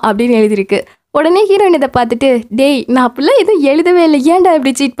மின்ஹுவா அப்படின்னு எழுதியிருக்கு. உடனே ஹீரோயின் இதை பார்த்துட்டு, டேய் நான் அப்படிலாம் எதுவும் எழுதவே இல்லை, ஏன்டா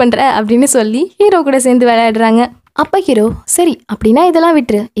இப்படி சீட் பண்ணுற அப்படின்னு சொல்லி ஹீரோ கூட சேர்ந்து விளையாடுறாங்க. அப்போ ஹீரோ, சரி அப்படின்னா இதெல்லாம்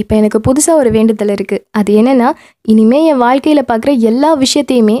விட்டுரு, இப்போ எனக்கு புதுசாக ஒரு வேண்டுதல் இருக்குது. அது என்னென்னா, இனிமேல் என் வாழ்க்கையில் பார்க்குற எல்லா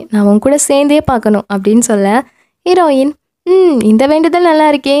விஷயத்தையுமே நான் உன் கூட சேர்ந்தே பார்க்கணும் அப்படின்னு சொல்ல, ஹீரோயின், இந்த வேண்டுதல் நல்லா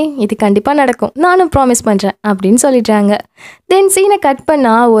இருக்கே, இது கண்டிப்பாக நடக்கும், நானும் ப்ராமிஸ் பண்ணுறேன் அப்படின்னு சொல்லிடுறாங்க. தென் சீனை கட்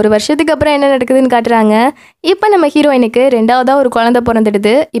பண்ணால் 1 வருஷத்துக்கு அப்புறம் என்ன நடக்குதுன்னு காட்டுறாங்க. இப்போ நம்ம ஹீரோயினுக்கு 2வதாக ஒரு குழந்தை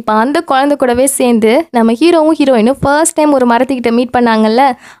பிறந்துடுது. இப்போ அந்த குழந்தை கூடவே சேர்ந்து நம்ம ஹீரோவும் ஹீரோயினும் ஃபர்ஸ்ட் டைம் ஒரு மரத்துக்கிட்ட மீட் பண்ணாங்கல்ல,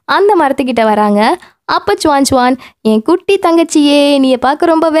 அந்த மரத்துக்கிட்ட வராங்க. அப்போ சுவான் சுவான், என் குட்டி தங்கச்சியே நீயை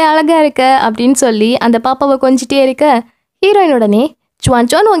பார்க்க ரொம்பவே அழகாக இருக்க அப்படின்னு சொல்லி அந்த பாப்பாவை கொஞ்சிட்டே இருக்க, ஹீரோயின் உடனே, சுவான்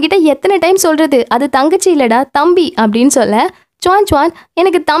சுவான் உங்ககிட்ட எத்தனை டைம் சொல்கிறது, அது தங்கச்சி இல்லைடா தம்பி அப்படின்னு சொல்ல, சுவான் சுவான்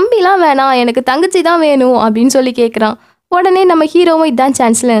எனக்கு தம்பிலாம் வேணாம், எனக்கு தங்கச்சி தான் வேணும் அப்படின்னு சொல்லி கேட்குறான். உடனே நம்ம ஹீரோவும் இதான்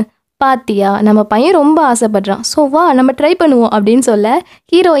சான்ஸ்ல, பாத்தியா நம்ம பையன் ரொம்ப ஆசைப்படுறான், ஸோ வா நம்ம ட்ரை பண்ணுவோம் அப்படின்னு சொல்ல,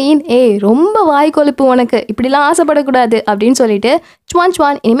 ஹீரோயின், ரொம்ப வாய் கொழுப்பு உனக்கு, இப்படிலாம் ஆசைப்படக்கூடாது அப்படின்னு சொல்லிட்டு, சுவான்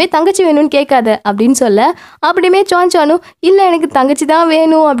சுவான் இனிமேல் தங்கச்சி வேணும்னு கேட்காத அப்படின்னு சொல்ல, அப்படியுமே சுவான் சுவானும் இல்லை எனக்கு தங்கச்சி தான்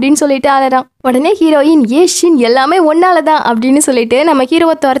வேணும் அப்படின்னு சொல்லிட்டு அழறான். உடனே ஹீரோயின், ஷின் எல்லாமே ஒன்னால தான் அப்படின்னு சொல்லிட்டு நம்ம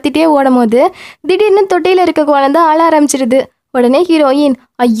ஹீரோவை துரத்திட்டே ஓடும் போது திடீர்னு தொட்டியில் இருக்க குழந்தை அழ ஆரம்பிச்சிருது. உடனே ஹீரோயின்,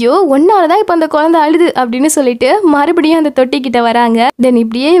 ஐயோ ஒன்னால தான் இப்போ அந்த குழந்தை அழுது அப்படின்னு சொல்லிட்டு மறுபடியும் அந்த தொட்டிக்கிட்ட வராங்க. தென்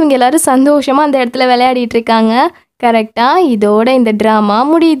இப்படியே இவங்க எல்லாரும் சந்தோஷமாக அந்த இடத்துல விளையாடிட்டு இருக்காங்க. கரெக்டாக இதோட இந்த ட்ராமா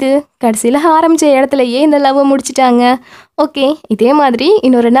முடியுது. கடைசியில் ஆரம்பித்த இடத்துலையே இந்த லவ்வை முடிச்சிட்டாங்க. ஓகே, இதே மாதிரி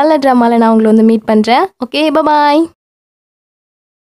இன்னொரு நல்ல ட்ராமாவில் நான் உங்களை வந்து மீட் பண்ணுறேன். ஓகே, பாய்.